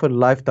going to offer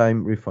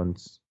lifetime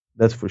refunds.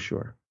 That's for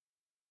sure.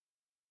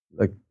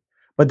 Like,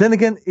 but then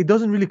again, it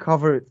doesn't really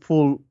cover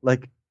full,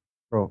 like,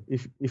 bro,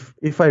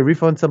 if I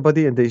refund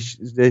somebody and they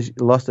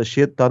lost a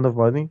shit ton of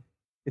money,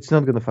 it's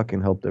not gonna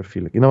fucking help their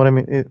feeling. You know what I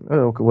mean?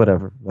 Okay,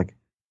 whatever. Like,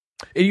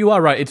 you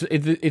are right.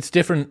 It's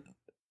different.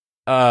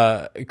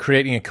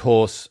 Creating a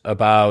course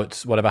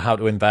about whatever, how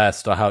to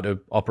invest or how to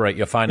operate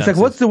your finances. It's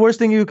like, what's the worst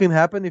thing you can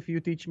happen if you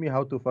teach me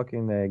how to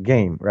fucking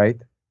game, right?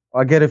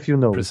 I get a few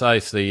no's.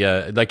 Precisely,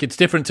 yeah. Like, it's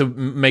different to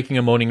making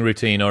a morning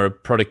routine or a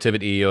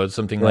productivity or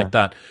something like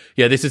that.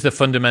 Yeah, this is the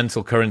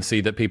fundamental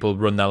currency that people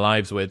run their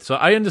lives with. So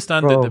I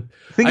understand that.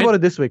 Think about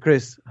it this way,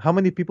 Chris. How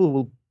many people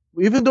will,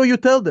 even though you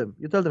tell them,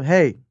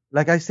 hey,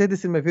 like I say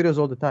this in my videos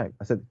all the time.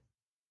 I said,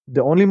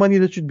 the only money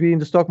that should be in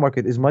the stock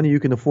market is money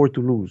you can afford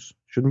to lose.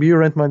 Shouldn't be your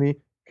rent money,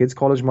 kids'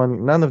 college money,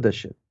 none of that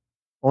shit.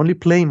 Only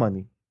play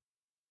money.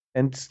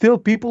 And still,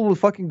 people will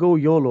fucking go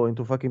YOLO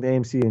into fucking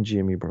AMC and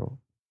GME, bro.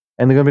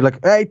 And they're gonna be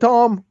like, "Hey,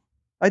 Tom,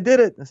 I did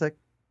it." It's like,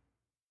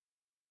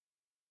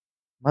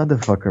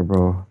 motherfucker,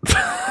 bro.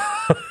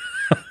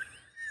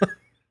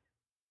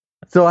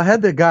 So I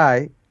had the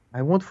guy,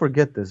 I won't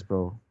forget this,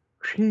 bro.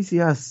 Crazy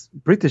ass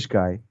British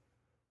guy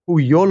who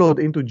YOLO'd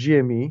into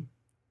GME.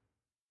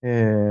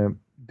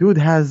 Dude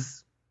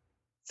has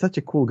such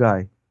a cool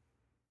guy.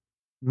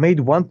 Made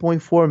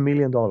 $1.4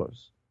 million.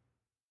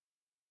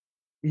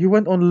 He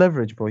went on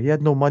leverage, bro. He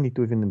had no money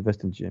to even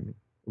invest in GME.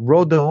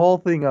 Wrote the whole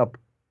thing up.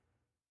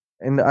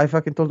 And I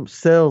fucking told him,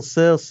 sell.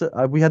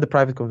 We had a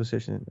private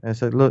conversation. And I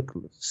said, look,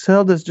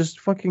 sell this, just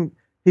fucking,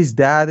 his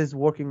dad is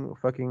working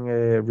fucking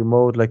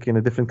remote, like in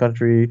a different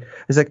country.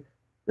 He's like,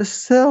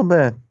 just sell,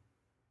 man.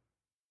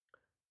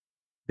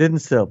 Didn't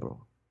sell,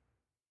 bro.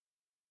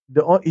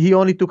 He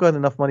only took out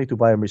enough money to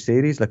buy a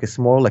Mercedes, like a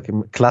small, like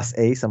a Class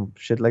A, some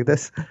shit like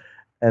this.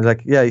 And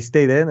like, yeah, he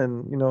stayed in,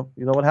 and you know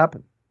what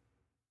happened.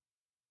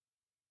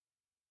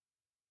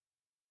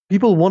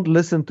 People won't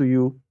listen to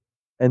you,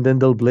 and then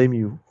they'll blame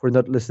you for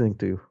not listening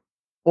to you.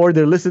 or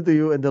they'll listen to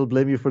you and they'll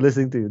blame you for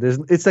listening to you.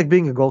 It's like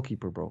being a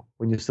goalkeeper, bro,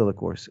 when you sell a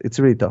course. It's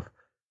really tough.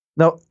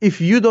 Now,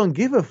 if you don't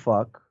give a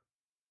fuck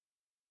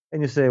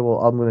and you say,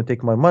 well, I'm going to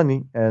take my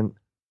money and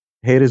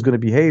haters going to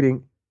be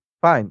hating,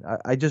 fine.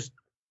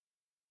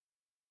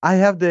 I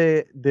have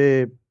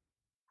the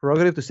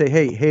prerogative to say,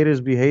 hey,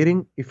 haters be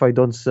hating if I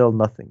don't sell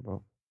nothing,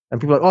 bro. And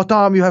people are like, oh,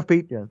 Tom, you have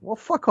Patreon. Well,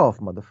 fuck off,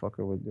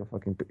 motherfucker, with your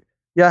fucking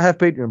Yeah, I have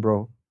Patreon,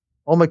 bro.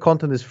 All my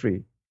content is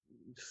free.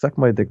 Suck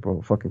my dick,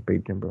 bro. Fucking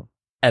Patreon, bro.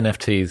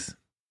 NFTs.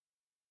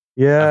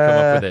 Yeah. I've come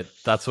up with it.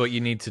 That's what you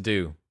need to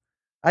do.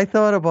 I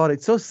thought about it.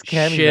 It's so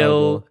scammy.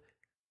 Shill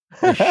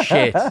the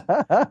shit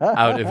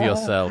out of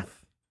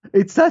yourself.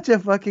 It's such a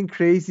fucking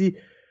crazy...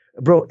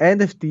 Bro,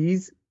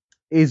 NFTs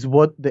is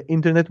what the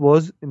internet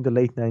was in the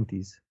late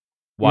 90s.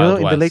 Wild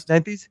in West. the late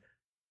 90s,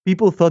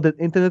 people thought that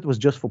internet was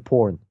just for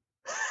porn.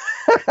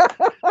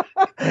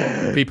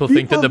 People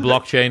think that the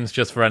blockchain's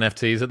just for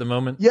NFTs at the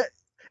moment. Yeah,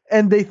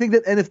 and they think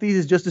that NFTs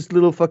is just this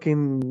little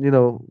fucking,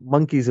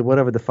 monkeys or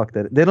whatever the fuck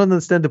that. They don't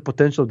understand the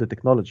potential of the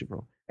technology,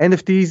 bro.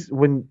 NFTs,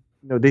 when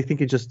they think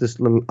it's just this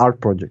little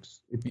art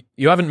projects.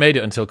 You haven't made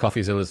it until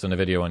CoffeeZilla's done a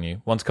video on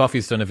you. Once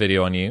Coffee's done a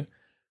video on you,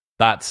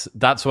 that's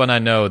when I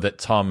know that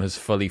Tom has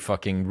fully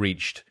fucking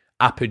reached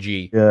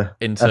apogee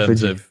in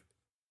terms of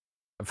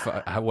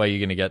where you're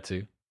going to get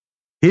to.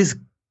 He's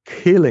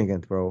killing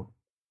it, bro.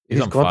 He's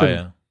on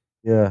fire.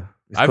 Yeah.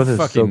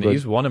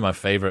 He's one of my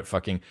favorite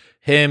fucking...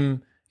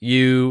 Him,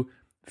 you,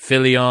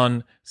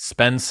 Philion,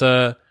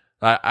 Spencer.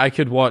 I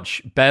could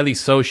watch Barely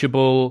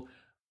Sociable.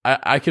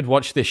 I could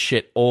watch this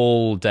shit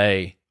all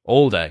day.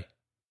 All day.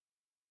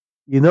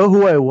 You know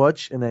who I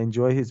watch and I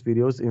enjoy his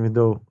videos, even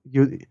though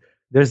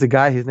there's a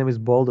guy, his name is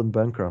Bald and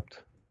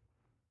Bankrupt.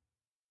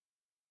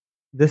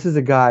 This is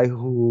a guy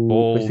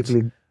who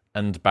basically...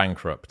 and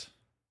bankrupt.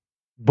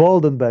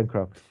 Bald and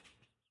bankrupt.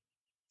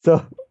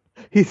 So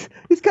he's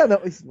kind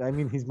of...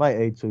 he's my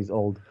age, so he's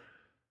old.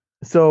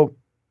 So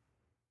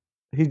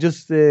he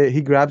just...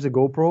 he grabs a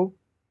GoPro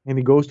and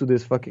he goes to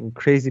these fucking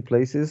crazy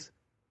places.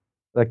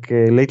 Like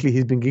lately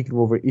he's been geeking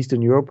over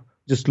Eastern Europe,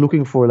 just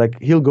looking for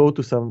he'll go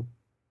to some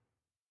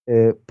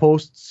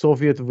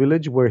post-Soviet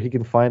village where he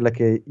can find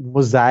a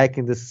mosaic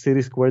in the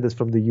city square that's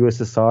from the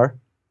USSR.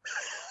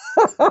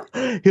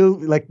 He'll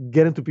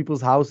get into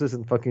people's houses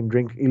and fucking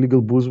drink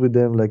illegal booze with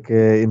them,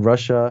 in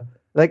Russia,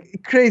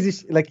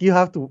 crazy. You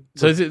have to.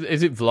 So is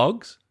it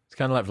vlogs? It's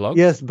kind of like vlogs.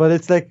 Yes, but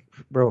it's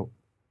bro,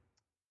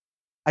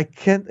 I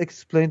can't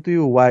explain to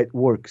you why it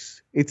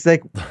works. It's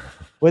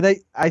when I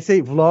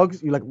say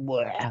vlogs, you're like,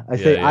 bleh. I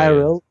say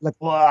IRL, bleh,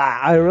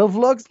 IRL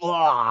vlogs.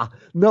 Bleh.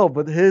 No,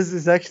 but his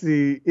is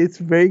actually, it's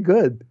very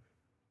good.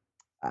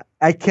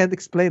 I can't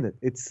explain it.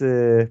 It's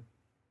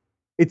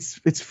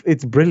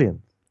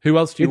brilliant. Who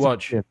else do you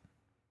watch?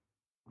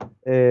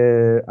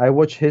 I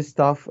watch his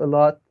stuff a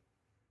lot.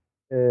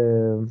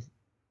 I'm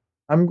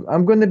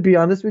gonna be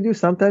honest with you.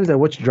 Sometimes I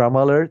watch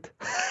Drama Alert.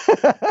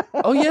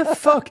 Oh yeah,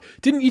 fuck!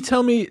 Didn't you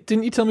tell me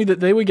that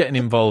they were getting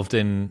involved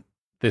in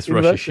this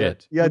Russia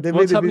shit? Yeah,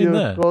 what's happening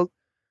there?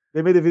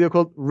 They made a video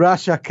called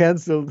 "Russia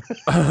Cancelled."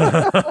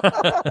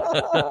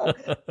 I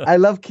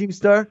love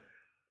Keemstar.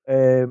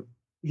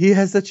 He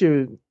has such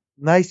a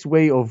nice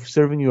way of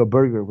serving you a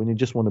burger when you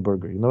just want a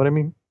burger. You know what I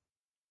mean?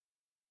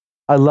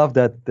 I love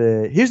that.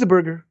 Here's a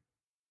burger.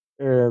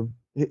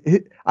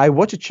 I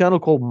watch a channel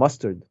called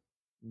Mustard.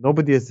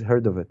 Nobody has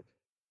heard of it.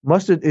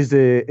 Mustard is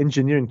an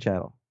engineering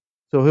channel.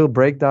 So he'll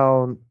break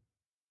down,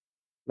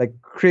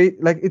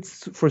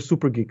 it's for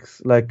super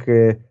geeks,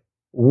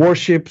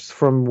 warships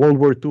from World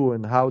War II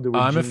and how they were.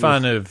 I'm a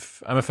fan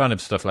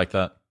of stuff like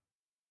that.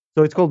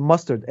 So it's called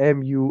Mustard,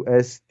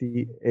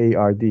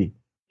 Mustard.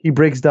 He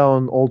breaks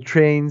down old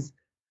trains,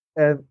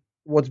 and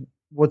what's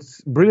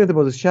brilliant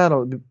about this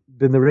channel,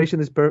 the narration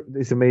is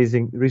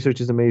amazing, the research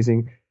is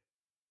amazing.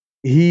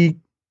 He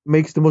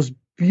makes the most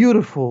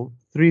beautiful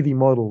 3D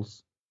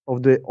models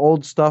of the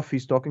old stuff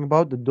he's talking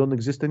about that don't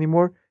exist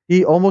anymore.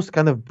 He almost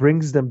kind of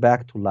brings them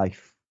back to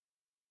life.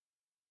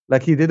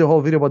 He did a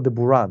whole video about the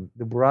Buran.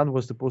 The Buran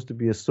was supposed to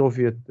be a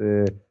Soviet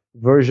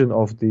version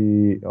of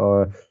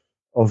the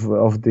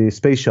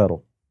space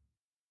shuttle.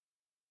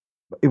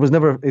 It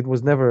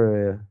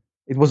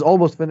was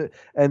almost finished,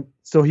 and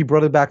so he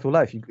brought it back to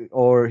life. He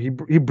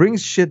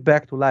brings shit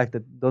back to life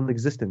that don't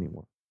exist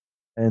anymore,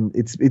 and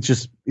it's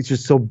just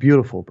so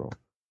beautiful, bro.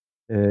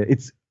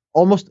 It's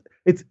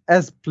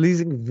as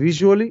pleasing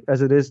visually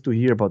as it is to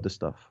hear about the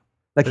stuff.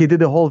 He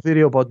did a whole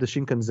video about the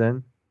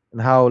Shinkansen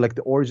and how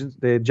the origins,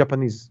 the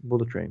Japanese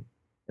bullet train,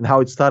 and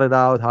how it started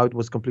out, how it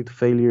was complete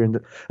failure, and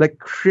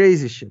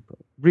crazy shit, bro.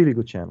 Really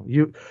good channel.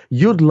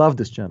 You'd love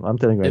this channel. I'm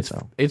telling you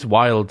now. It's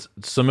wild.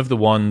 Some of the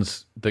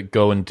ones that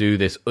go and do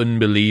this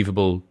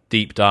unbelievable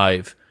deep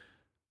dive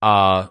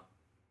are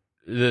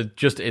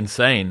just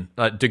insane.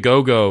 Like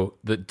Dagogo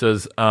that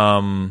does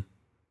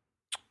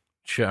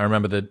shit,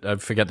 I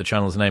forget the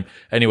channel's name.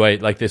 Anyway,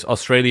 this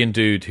Australian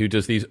dude who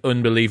does these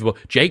unbelievable...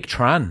 Jake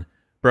Tran,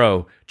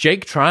 bro.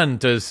 Jake Tran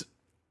does...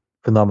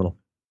 phenomenal.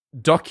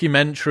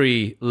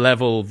 Documentary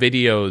level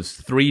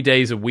videos 3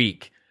 days a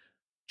week.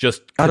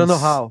 Just... I don't know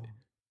how.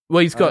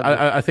 Well, he's got.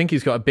 I think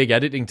he's got a big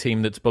editing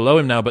team that's below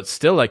him now, but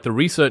still, like the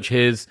research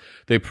his,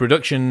 the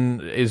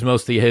production is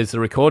mostly his, the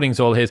recording's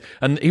all his,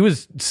 and he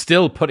was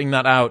still putting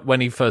that out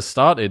when he first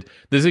started.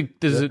 There's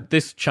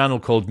this channel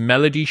called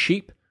Melody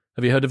Sheep.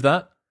 Have you heard of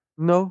that?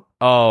 No.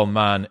 Oh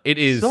man, it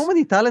is so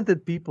many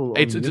talented people. On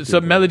YouTube, so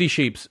Melody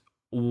Sheep's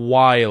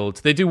wild.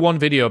 They do one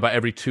video about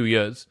every 2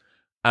 years,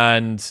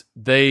 and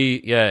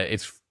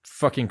it's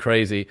fucking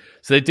crazy.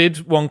 So they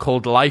did one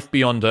called Life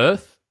Beyond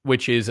Earth,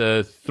 which is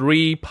a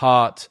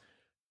 3-part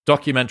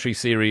documentary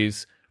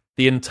series.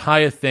 The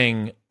entire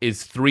thing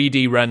is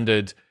 3D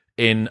rendered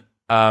in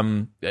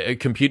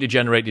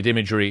computer-generated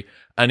imagery,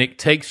 and it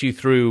takes you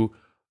through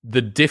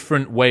the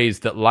different ways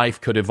that life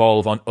could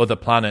evolve on other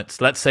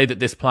planets. Let's say that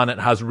this planet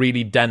has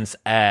really dense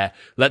air.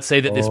 Let's say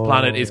that this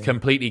planet is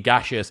completely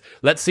gaseous.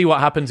 Let's see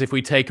what happens if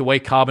we take away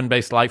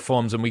carbon-based life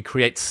forms and we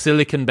create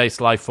silicon-based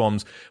life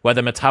forms where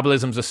their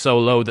metabolisms are so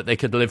low that they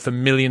could live for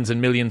millions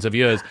and millions of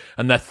years,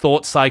 and their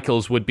thought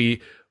cycles would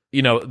be,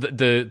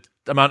 the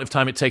amount of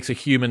time it takes a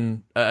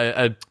human,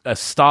 a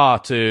star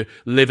to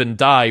live and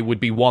die would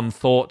be one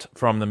thought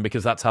from them,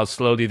 because that's how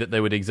slowly that they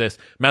would exist.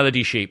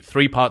 Melody Sheep,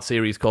 3-part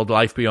series called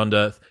Life Beyond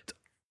Earth.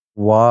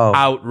 Wow.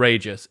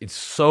 Outrageous. It's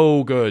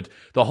so good.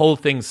 The whole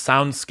thing's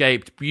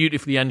soundscaped,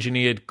 beautifully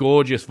engineered,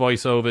 gorgeous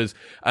voiceovers,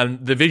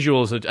 and the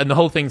visuals, and the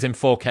whole thing's in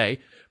 4K.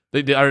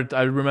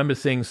 I remember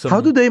seeing some...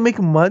 How do they make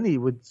money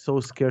with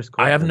so scarce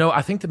content?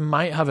 I think they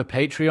might have a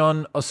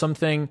Patreon or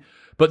something.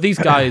 But these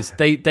guys,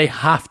 they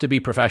have to be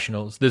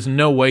professionals. There's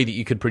no way that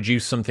you could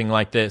produce something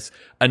like this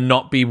and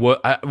not be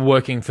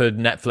working for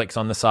Netflix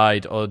on the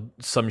side or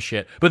some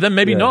shit. But then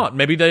maybe not.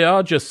 Maybe they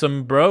are just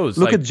some bros.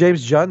 Look at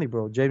James Johnny,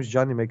 bro. James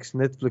Johnny makes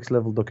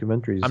Netflix-level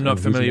documentaries. I'm not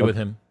familiar with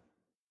him.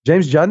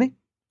 James Johnny?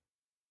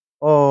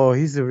 Oh,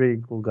 he's a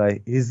really cool guy.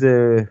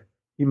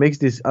 He makes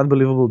these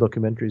unbelievable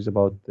documentaries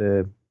about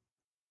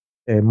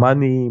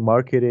money,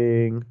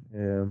 marketing,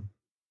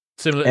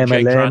 similar to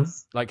Jake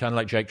Tran, kind of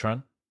like Jake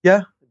Tran.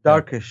 Yeah.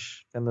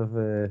 Darkish kind of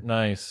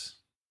nice.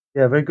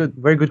 Yeah, very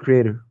good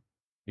creator.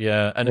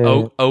 Yeah, and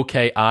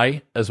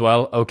OKI as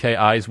well.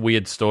 OKI's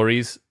Weird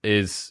Stories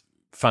is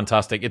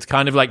fantastic. It's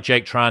kind of like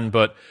Jake Tran,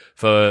 but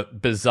for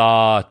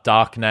bizarre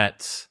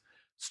darknet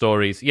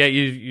stories. Yeah,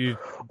 you.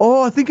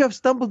 Oh, I think I've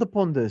stumbled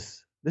upon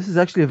this. This is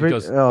actually a very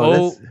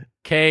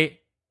OKI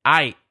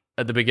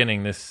at the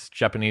beginning. This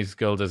Japanese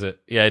girl does it.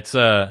 Yeah,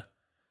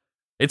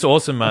 it's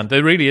awesome, man.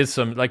 There really is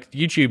some, like,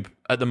 YouTube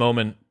at the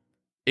moment.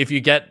 If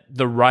you get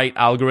the right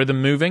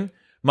algorithm moving,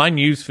 my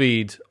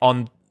newsfeed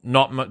on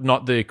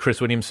not the Chris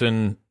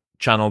Williamson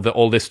channel that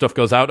all this stuff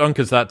goes out on,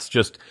 because that's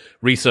just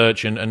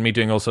research and me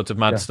doing all sorts of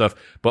mad stuff.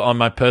 But on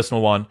my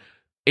personal one,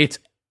 it's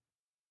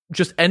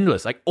just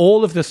endless. Like,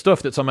 all of the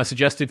stuff that's on my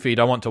suggested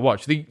feed, I want to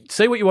watch.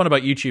 Say what you want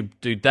about YouTube,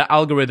 dude. That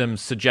algorithm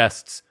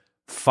suggests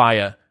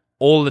fire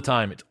all the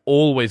time. It's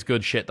always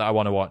good shit that I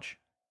want to watch.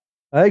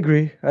 I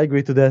agree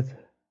to that.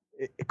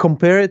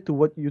 Compare it to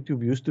what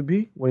YouTube used to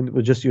be when it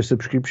was just your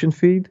subscription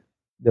feed.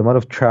 The amount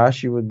of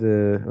trash you would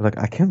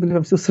I can't believe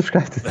I'm still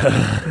subscribed to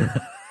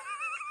that.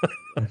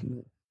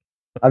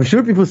 I'm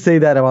sure people say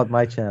that about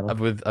my channel.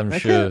 I'm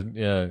sure.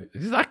 Yeah,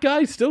 is that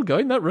guy still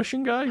going? That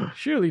Russian guy?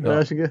 Surely not.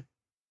 Russian guy.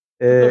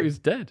 I thought he was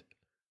dead.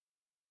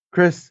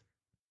 Chris,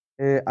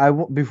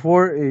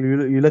 before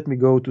you let me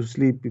go to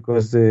sleep,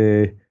 because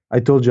I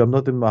told you I'm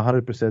not in my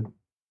 100%.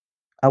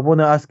 I want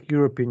to ask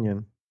your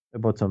opinion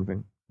about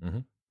something.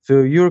 Mm-hmm.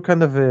 So you're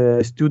kind of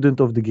a student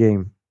of the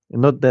game,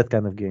 and not that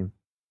kind of game.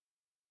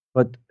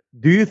 But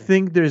do you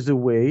think there's a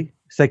way,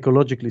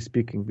 psychologically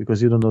speaking, because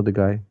you don't know the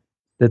guy,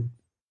 that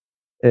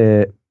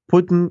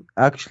Putin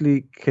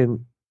actually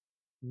can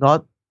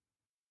not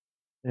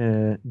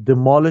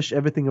demolish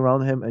everything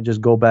around him and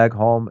just go back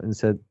home and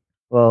said,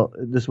 well,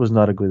 this was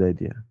not a good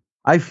idea?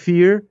 I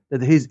fear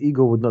that his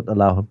ego would not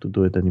allow him to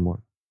do it anymore.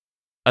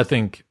 I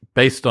think,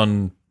 based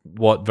on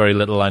what very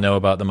little I know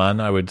about the man,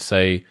 I would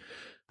say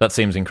that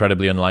seems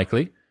incredibly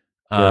unlikely.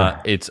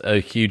 It's a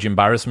huge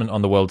embarrassment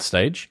on the world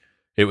stage.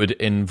 It would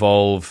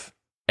involve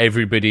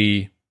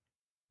everybody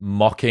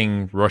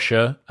mocking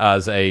Russia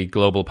as a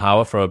global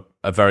power for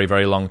a very,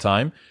 very long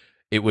time.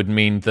 It would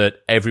mean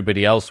that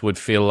everybody else would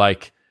feel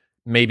like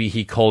maybe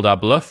he called our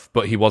bluff,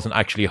 but he wasn't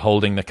actually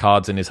holding the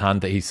cards in his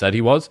hand that he said he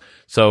was.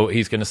 So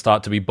he's going to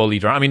start to be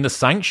bullied around. I mean, the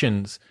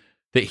sanctions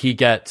that he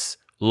gets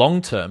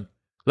long term,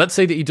 let's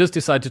say that he does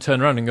decide to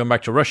turn around and go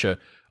back to Russia.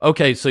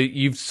 Okay, so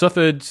you've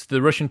suffered,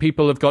 the Russian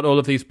people have got all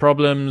of these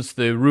problems,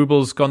 the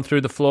ruble's gone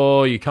through the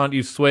floor, you can't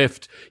use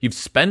SWIFT, you've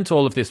spent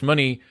all of this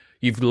money,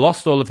 you've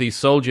lost all of these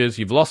soldiers,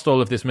 you've lost all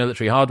of this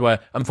military hardware,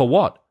 and for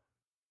what?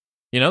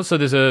 So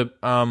there's a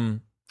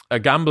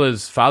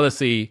gambler's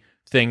fallacy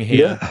thing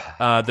here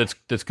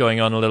that's going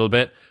on a little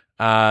bit.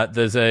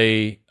 There's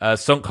a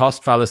sunk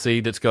cost fallacy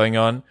that's going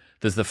on.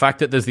 There's the fact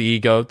that there's the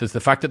ego. There's the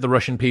fact that the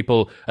Russian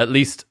people, at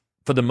least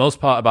for the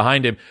most part, are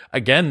behind him.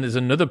 Again, there's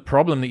another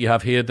problem that you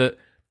have here, that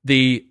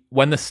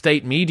when the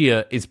state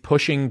media is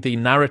pushing the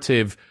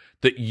narrative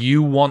that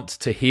you want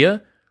to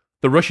hear,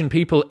 the Russian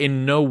people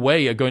in no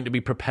way are going to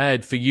be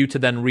prepared for you to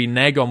then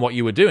renege on what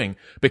you were doing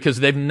because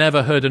they've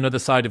never heard another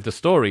side of the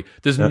story.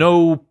 There's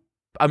no...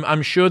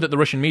 I'm sure that the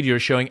Russian media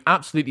is showing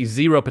absolutely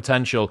zero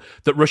potential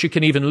that Russia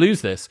can even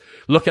lose this.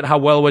 Look at how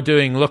well we're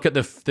doing. Look at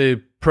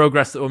the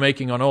progress that we're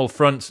making on all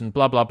fronts and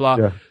blah, blah, blah.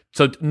 Yeah.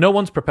 So no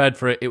one's prepared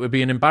for it. It would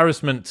be an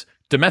embarrassment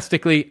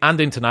domestically and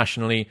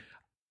internationally.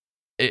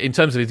 In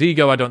terms of his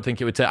ego, I don't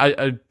think it would take...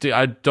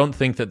 I don't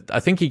think that... I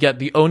think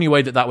the only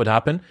way that would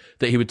happen,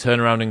 that he would turn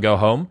around and go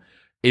home,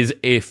 is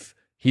if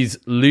he's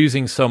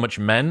losing so much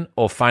men,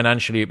 or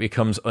financially it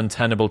becomes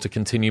untenable to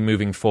continue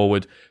moving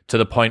forward to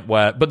the point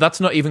where... But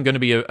that's not even going to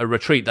be a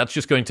retreat. That's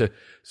just going to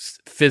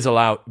fizzle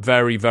out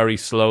very, very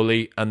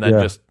slowly and then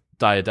just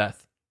die a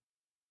death.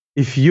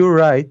 If you're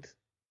right,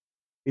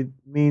 it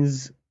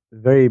means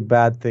very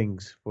bad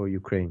things for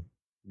Ukraine,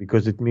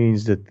 because it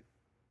means that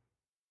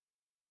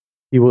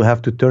he will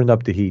have to turn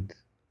up the heat.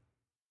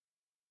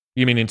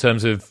 You mean in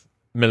terms of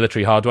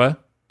military hardware?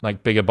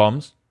 Like bigger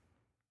bombs?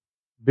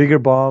 Bigger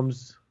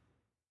bombs,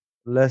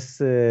 less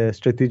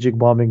strategic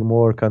bombing,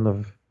 more kind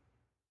of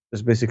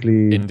just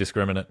basically...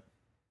 indiscriminate.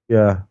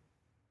 Yeah.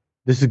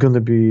 This is going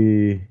to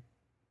be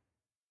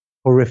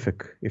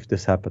horrific if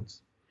this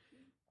happens.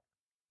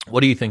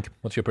 What do you think?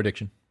 What's your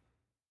prediction?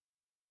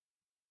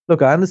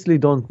 Look, I honestly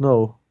don't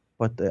know,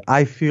 but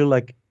I feel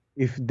like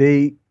if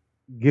they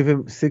give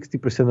him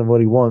 60% of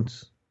what he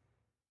wants,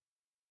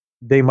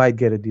 they might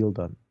get a deal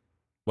done.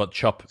 What,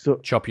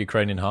 chop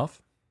Ukraine in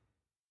half?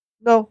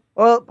 No.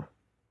 Well,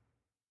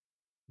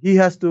 he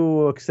has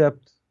to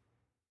accept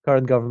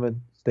current government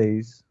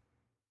stays,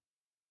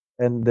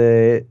 and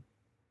the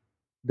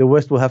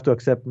West will have to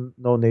accept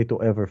no NATO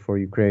ever for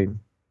Ukraine.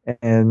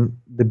 And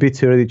the bits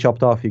he already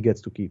chopped off, he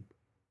gets to keep.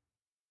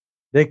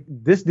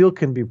 This deal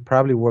can be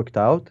probably worked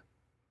out,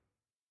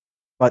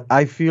 but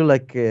I feel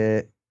like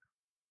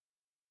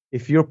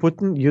if you're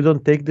Putin, you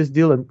don't take this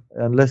deal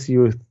unless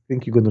you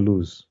think you're going to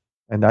lose.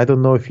 And I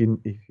don't know if he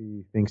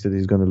thinks that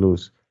he's going to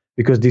lose,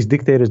 because these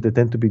dictators, they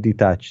tend to be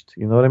detached.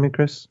 You know what I mean,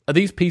 Chris? Are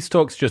these peace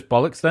talks just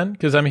bollocks then?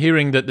 Because I'm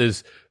hearing that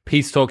there's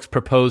peace talks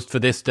proposed for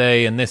this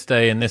day and this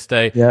day and this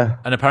day. Yeah.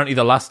 And apparently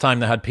the last time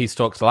they had peace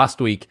talks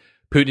last week,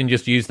 Putin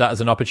just used that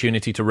as an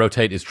opportunity to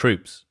rotate his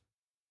troops.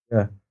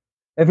 Yeah.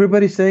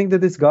 Everybody's saying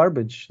that it's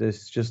garbage.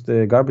 It's just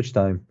garbage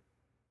time.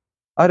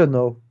 I don't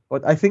know.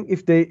 But I think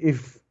if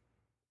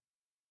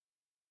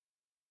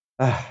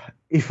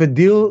a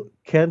deal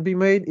can be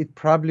made, it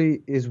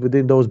probably is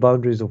within those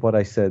boundaries of what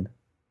I said,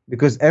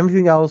 because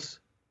everything else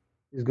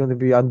is going to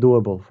be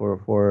undoable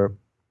for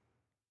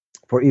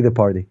either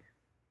party.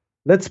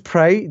 Let's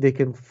pray they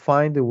can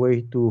find a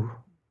way to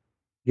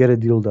get a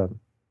deal done,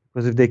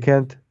 because if they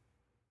can't,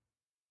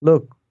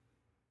 look,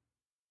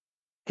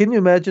 can you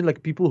imagine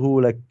like people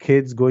who like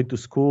kids going to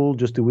school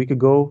just a week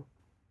ago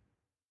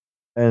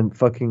and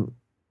fucking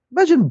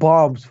imagine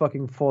bombs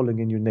fucking falling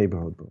in your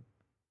neighborhood, bro.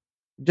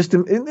 Just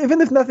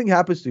even if nothing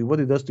happens to you, what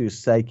it does to your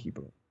psyche,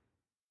 bro.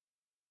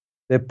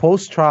 The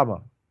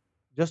post-trauma,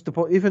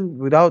 even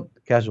without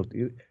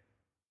casualty.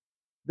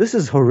 This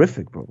is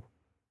horrific, bro.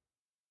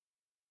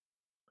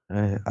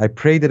 I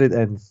pray that it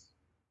ends.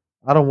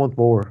 I don't want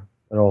war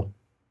at all.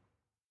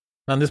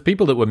 And there's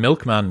people that were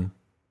milkman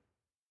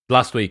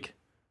last week.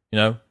 You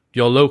know,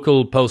 your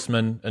local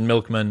postman and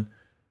milkman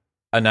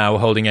are now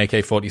holding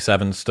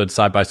AK-47, stood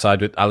side by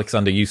side with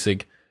Alexander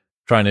Yusig,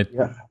 trying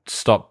to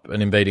stop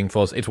an invading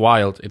force. It's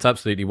wild. It's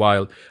absolutely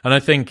wild. And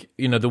I think,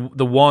 you know,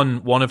 the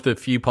one of the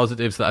few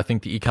positives that I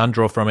think that you can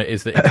draw from it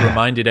is that it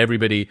reminded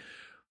everybody.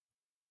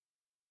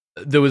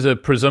 There was a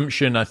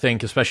presumption, I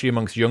think, especially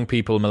amongst young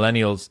people,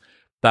 millennials,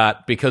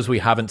 that because we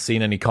haven't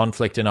seen any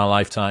conflict in our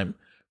lifetime,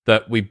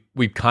 that we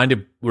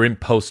we're in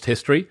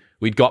post-history.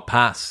 We'd got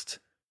past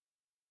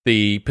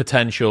the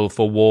potential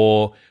for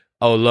war.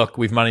 Oh, look,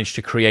 we've managed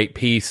to create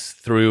peace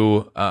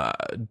through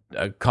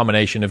a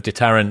combination of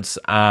deterrence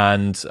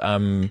and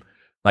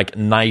like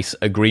nice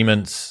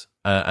agreements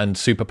and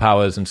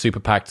superpowers and super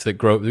pacts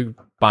that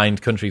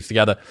bind countries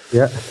together.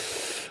 Yeah.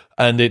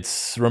 And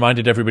it's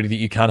reminded everybody that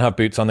you can have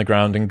boots on the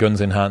ground and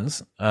guns in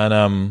hands.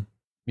 And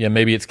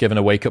maybe it's given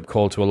a wake-up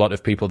call to a lot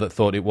of people that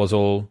thought it was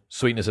all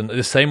sweetness. And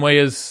the same way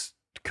as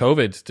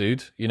COVID,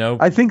 dude, you know?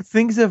 I think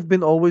things have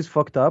been always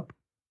fucked up.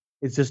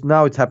 It's just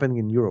now it's happening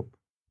in Europe.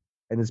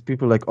 And it's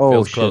people like, oh,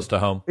 feels shit. Close to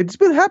home. It's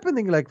been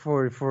happening like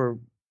for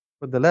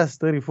the last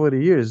 30,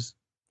 40 years.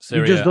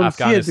 Syria, you just don't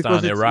Afghanistan, see it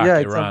because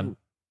Iraq, Iran.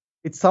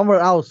 It's somewhere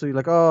else. So you're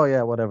like, oh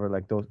yeah, whatever.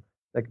 Like those,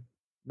 like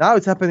now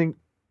it's happening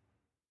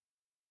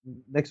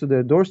next to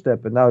their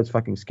doorstep, and now it's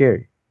fucking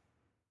scary.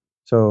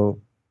 So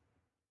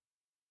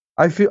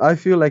I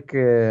feel like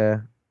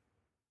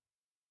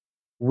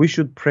we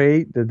should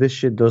pray that this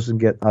shit doesn't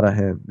get out of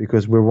hand,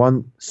 because we're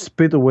one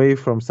spit away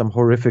from some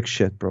horrific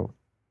shit, bro.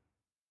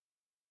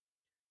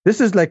 This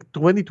is like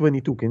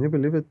 2022. Can you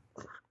believe it?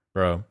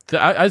 Bro,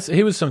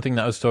 here was something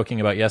that I was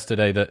talking about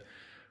yesterday, that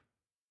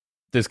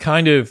there's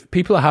kind of,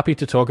 people are happy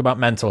to talk about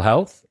mental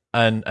health,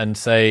 and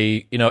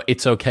say,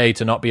 it's okay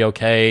to not be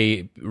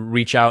okay,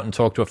 reach out and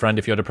talk to a friend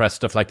if you're depressed,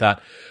 stuff like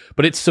that.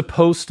 But it's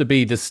supposed to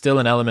be, there's still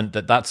an element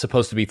that's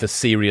supposed to be for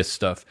serious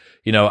stuff.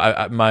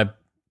 My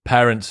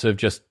parents have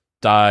just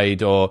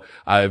died, or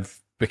I've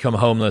become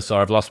homeless,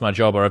 or I've lost my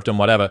job, or I've done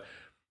whatever.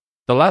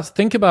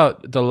 Think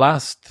about the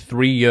last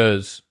 3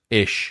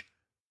 years-ish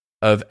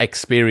of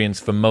experience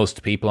for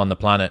most people on the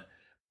planet.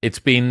 It's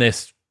been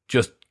this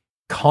just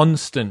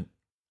constant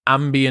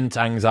ambient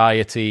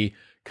anxiety,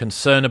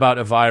 concern about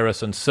a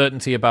virus,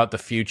 uncertainty about the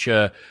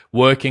future,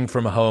 working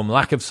from home,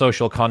 lack of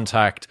social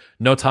contact,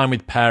 no time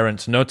with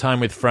parents, no time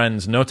with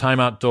friends, no time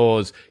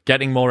outdoors,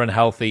 getting more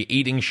unhealthy,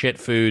 eating shit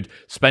food,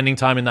 spending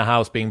time in the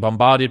house, being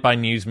bombarded by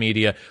news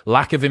media,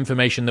 lack of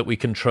information that we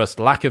can trust,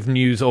 lack of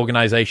news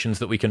organizations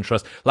that we can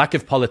trust, lack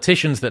of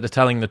politicians that are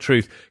telling the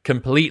truth,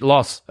 complete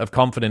loss of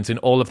confidence in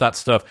all of that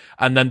stuff.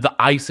 And then the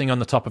icing on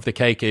the top of the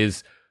cake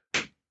is,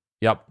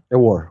 a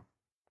war.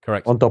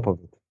 Correct. On top of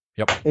it.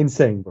 Yep.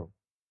 Insane, bro.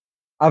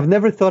 I've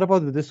never thought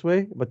about it this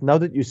way, but now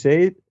that you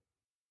say it,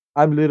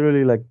 I'm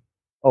literally like,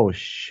 oh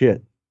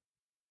shit.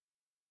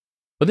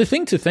 But the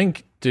thing to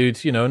think,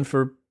 dude, and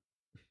for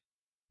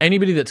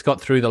anybody that's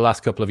got through the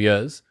last couple of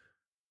years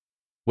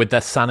with their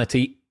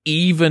sanity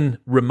even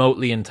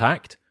remotely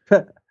intact,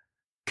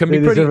 can be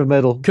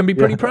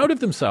pretty proud of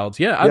themselves.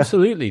 Yeah,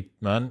 absolutely,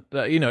 man.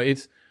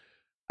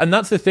 And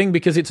that's the thing,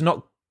 because it's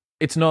not,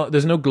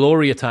 there's no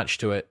glory attached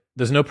to it.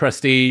 There's no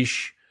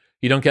prestige.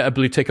 You don't get a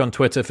blue tick on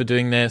Twitter for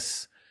doing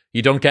this.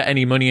 You don't get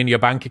any money in your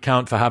bank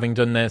account for having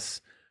done this.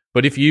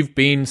 But if you've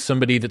been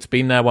somebody that's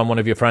been there when one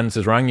of your friends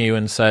has rang you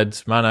and said,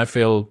 man, I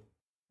feel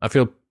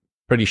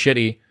pretty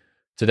shitty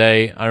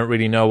today. I don't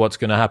really know what's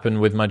going to happen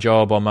with my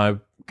job or my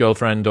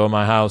girlfriend or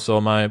my house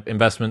or my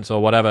investments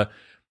or whatever.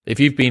 If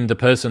you've been the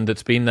person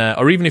that's been there,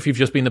 or even if you've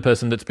just been the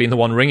person that's been the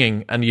one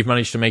ringing and you've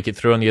managed to make it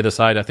through on the other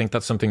side, I think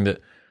that's something that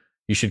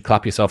you should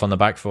clap yourself on the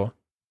back for.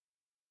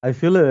 I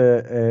feel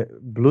a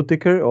blue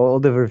ticker, or all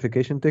the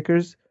verification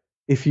tickers,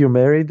 if you're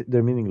married,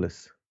 they're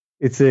meaningless.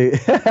 It's a...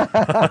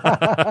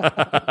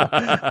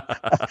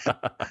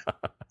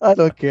 I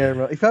don't care,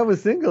 bro. If I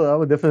was single, I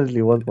would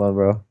definitely want one,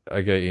 bro.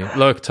 I get you.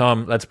 Look,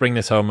 Tom, let's bring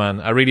this home,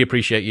 man. I really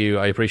appreciate you.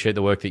 I appreciate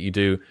the work that you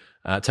do.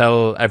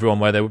 Tell everyone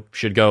where they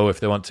should go if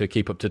they want to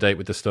keep up to date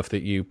with the stuff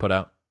that you put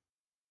out.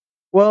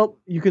 Well,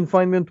 you can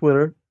find me on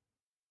Twitter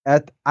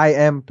at I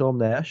am Tom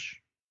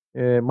Nash.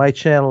 My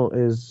channel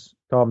is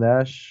Tom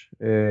Nash,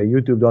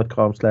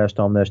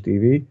 youtube.com/Tom Nash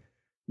TV.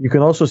 You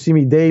can also see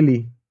me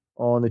daily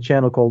on a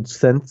channel called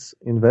Sents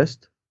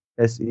Invest,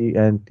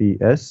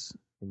 SENTS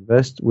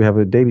Invest. We have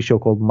a daily show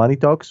called Money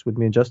Talks with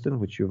me and Justin,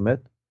 which you've met.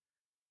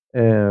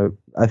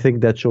 I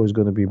think that show is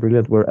going to be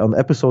brilliant. We're on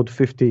episode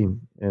 15,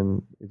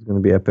 and it's going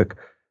to be epic.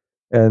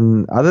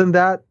 And other than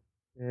that,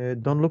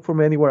 don't look for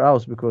me anywhere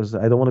else, because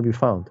I don't want to be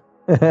found.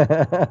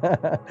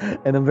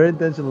 And I'm very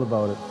intentional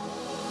about it.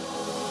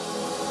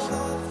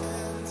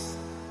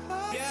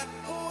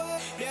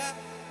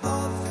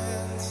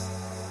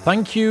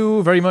 Thank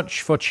you very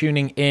much for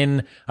tuning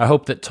in. I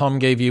hope that Tom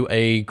gave you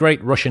a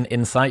great Russian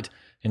insight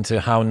into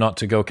how not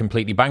to go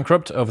completely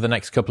bankrupt over the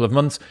next couple of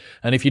months.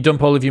 And if you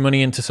dump all of your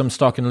money into some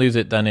stock and lose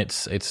it, then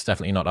it's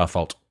definitely not our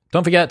fault.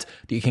 Don't forget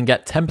that you can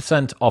get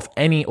 10% off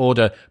any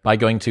order by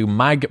going to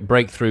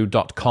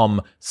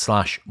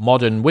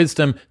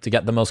magbreakthrough.com/modernwisdom to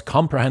get the most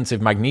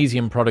comprehensive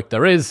magnesium product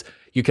there is.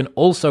 You can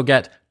also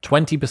get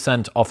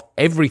 20% off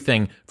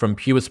everything from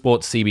Pure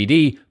Sport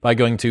CBD by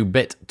going to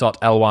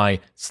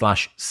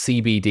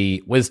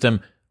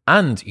bit.ly/CBDwisdom.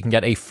 And you can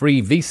get a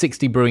free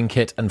V60 brewing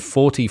kit and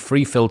 40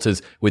 free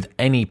filters with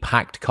any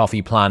Packed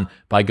Coffee plan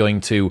by going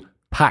to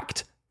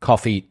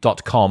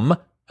packedcoffee.com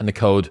and the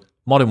code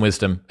Modern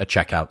Wisdom at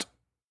checkout.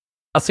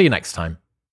 I'll see you next time.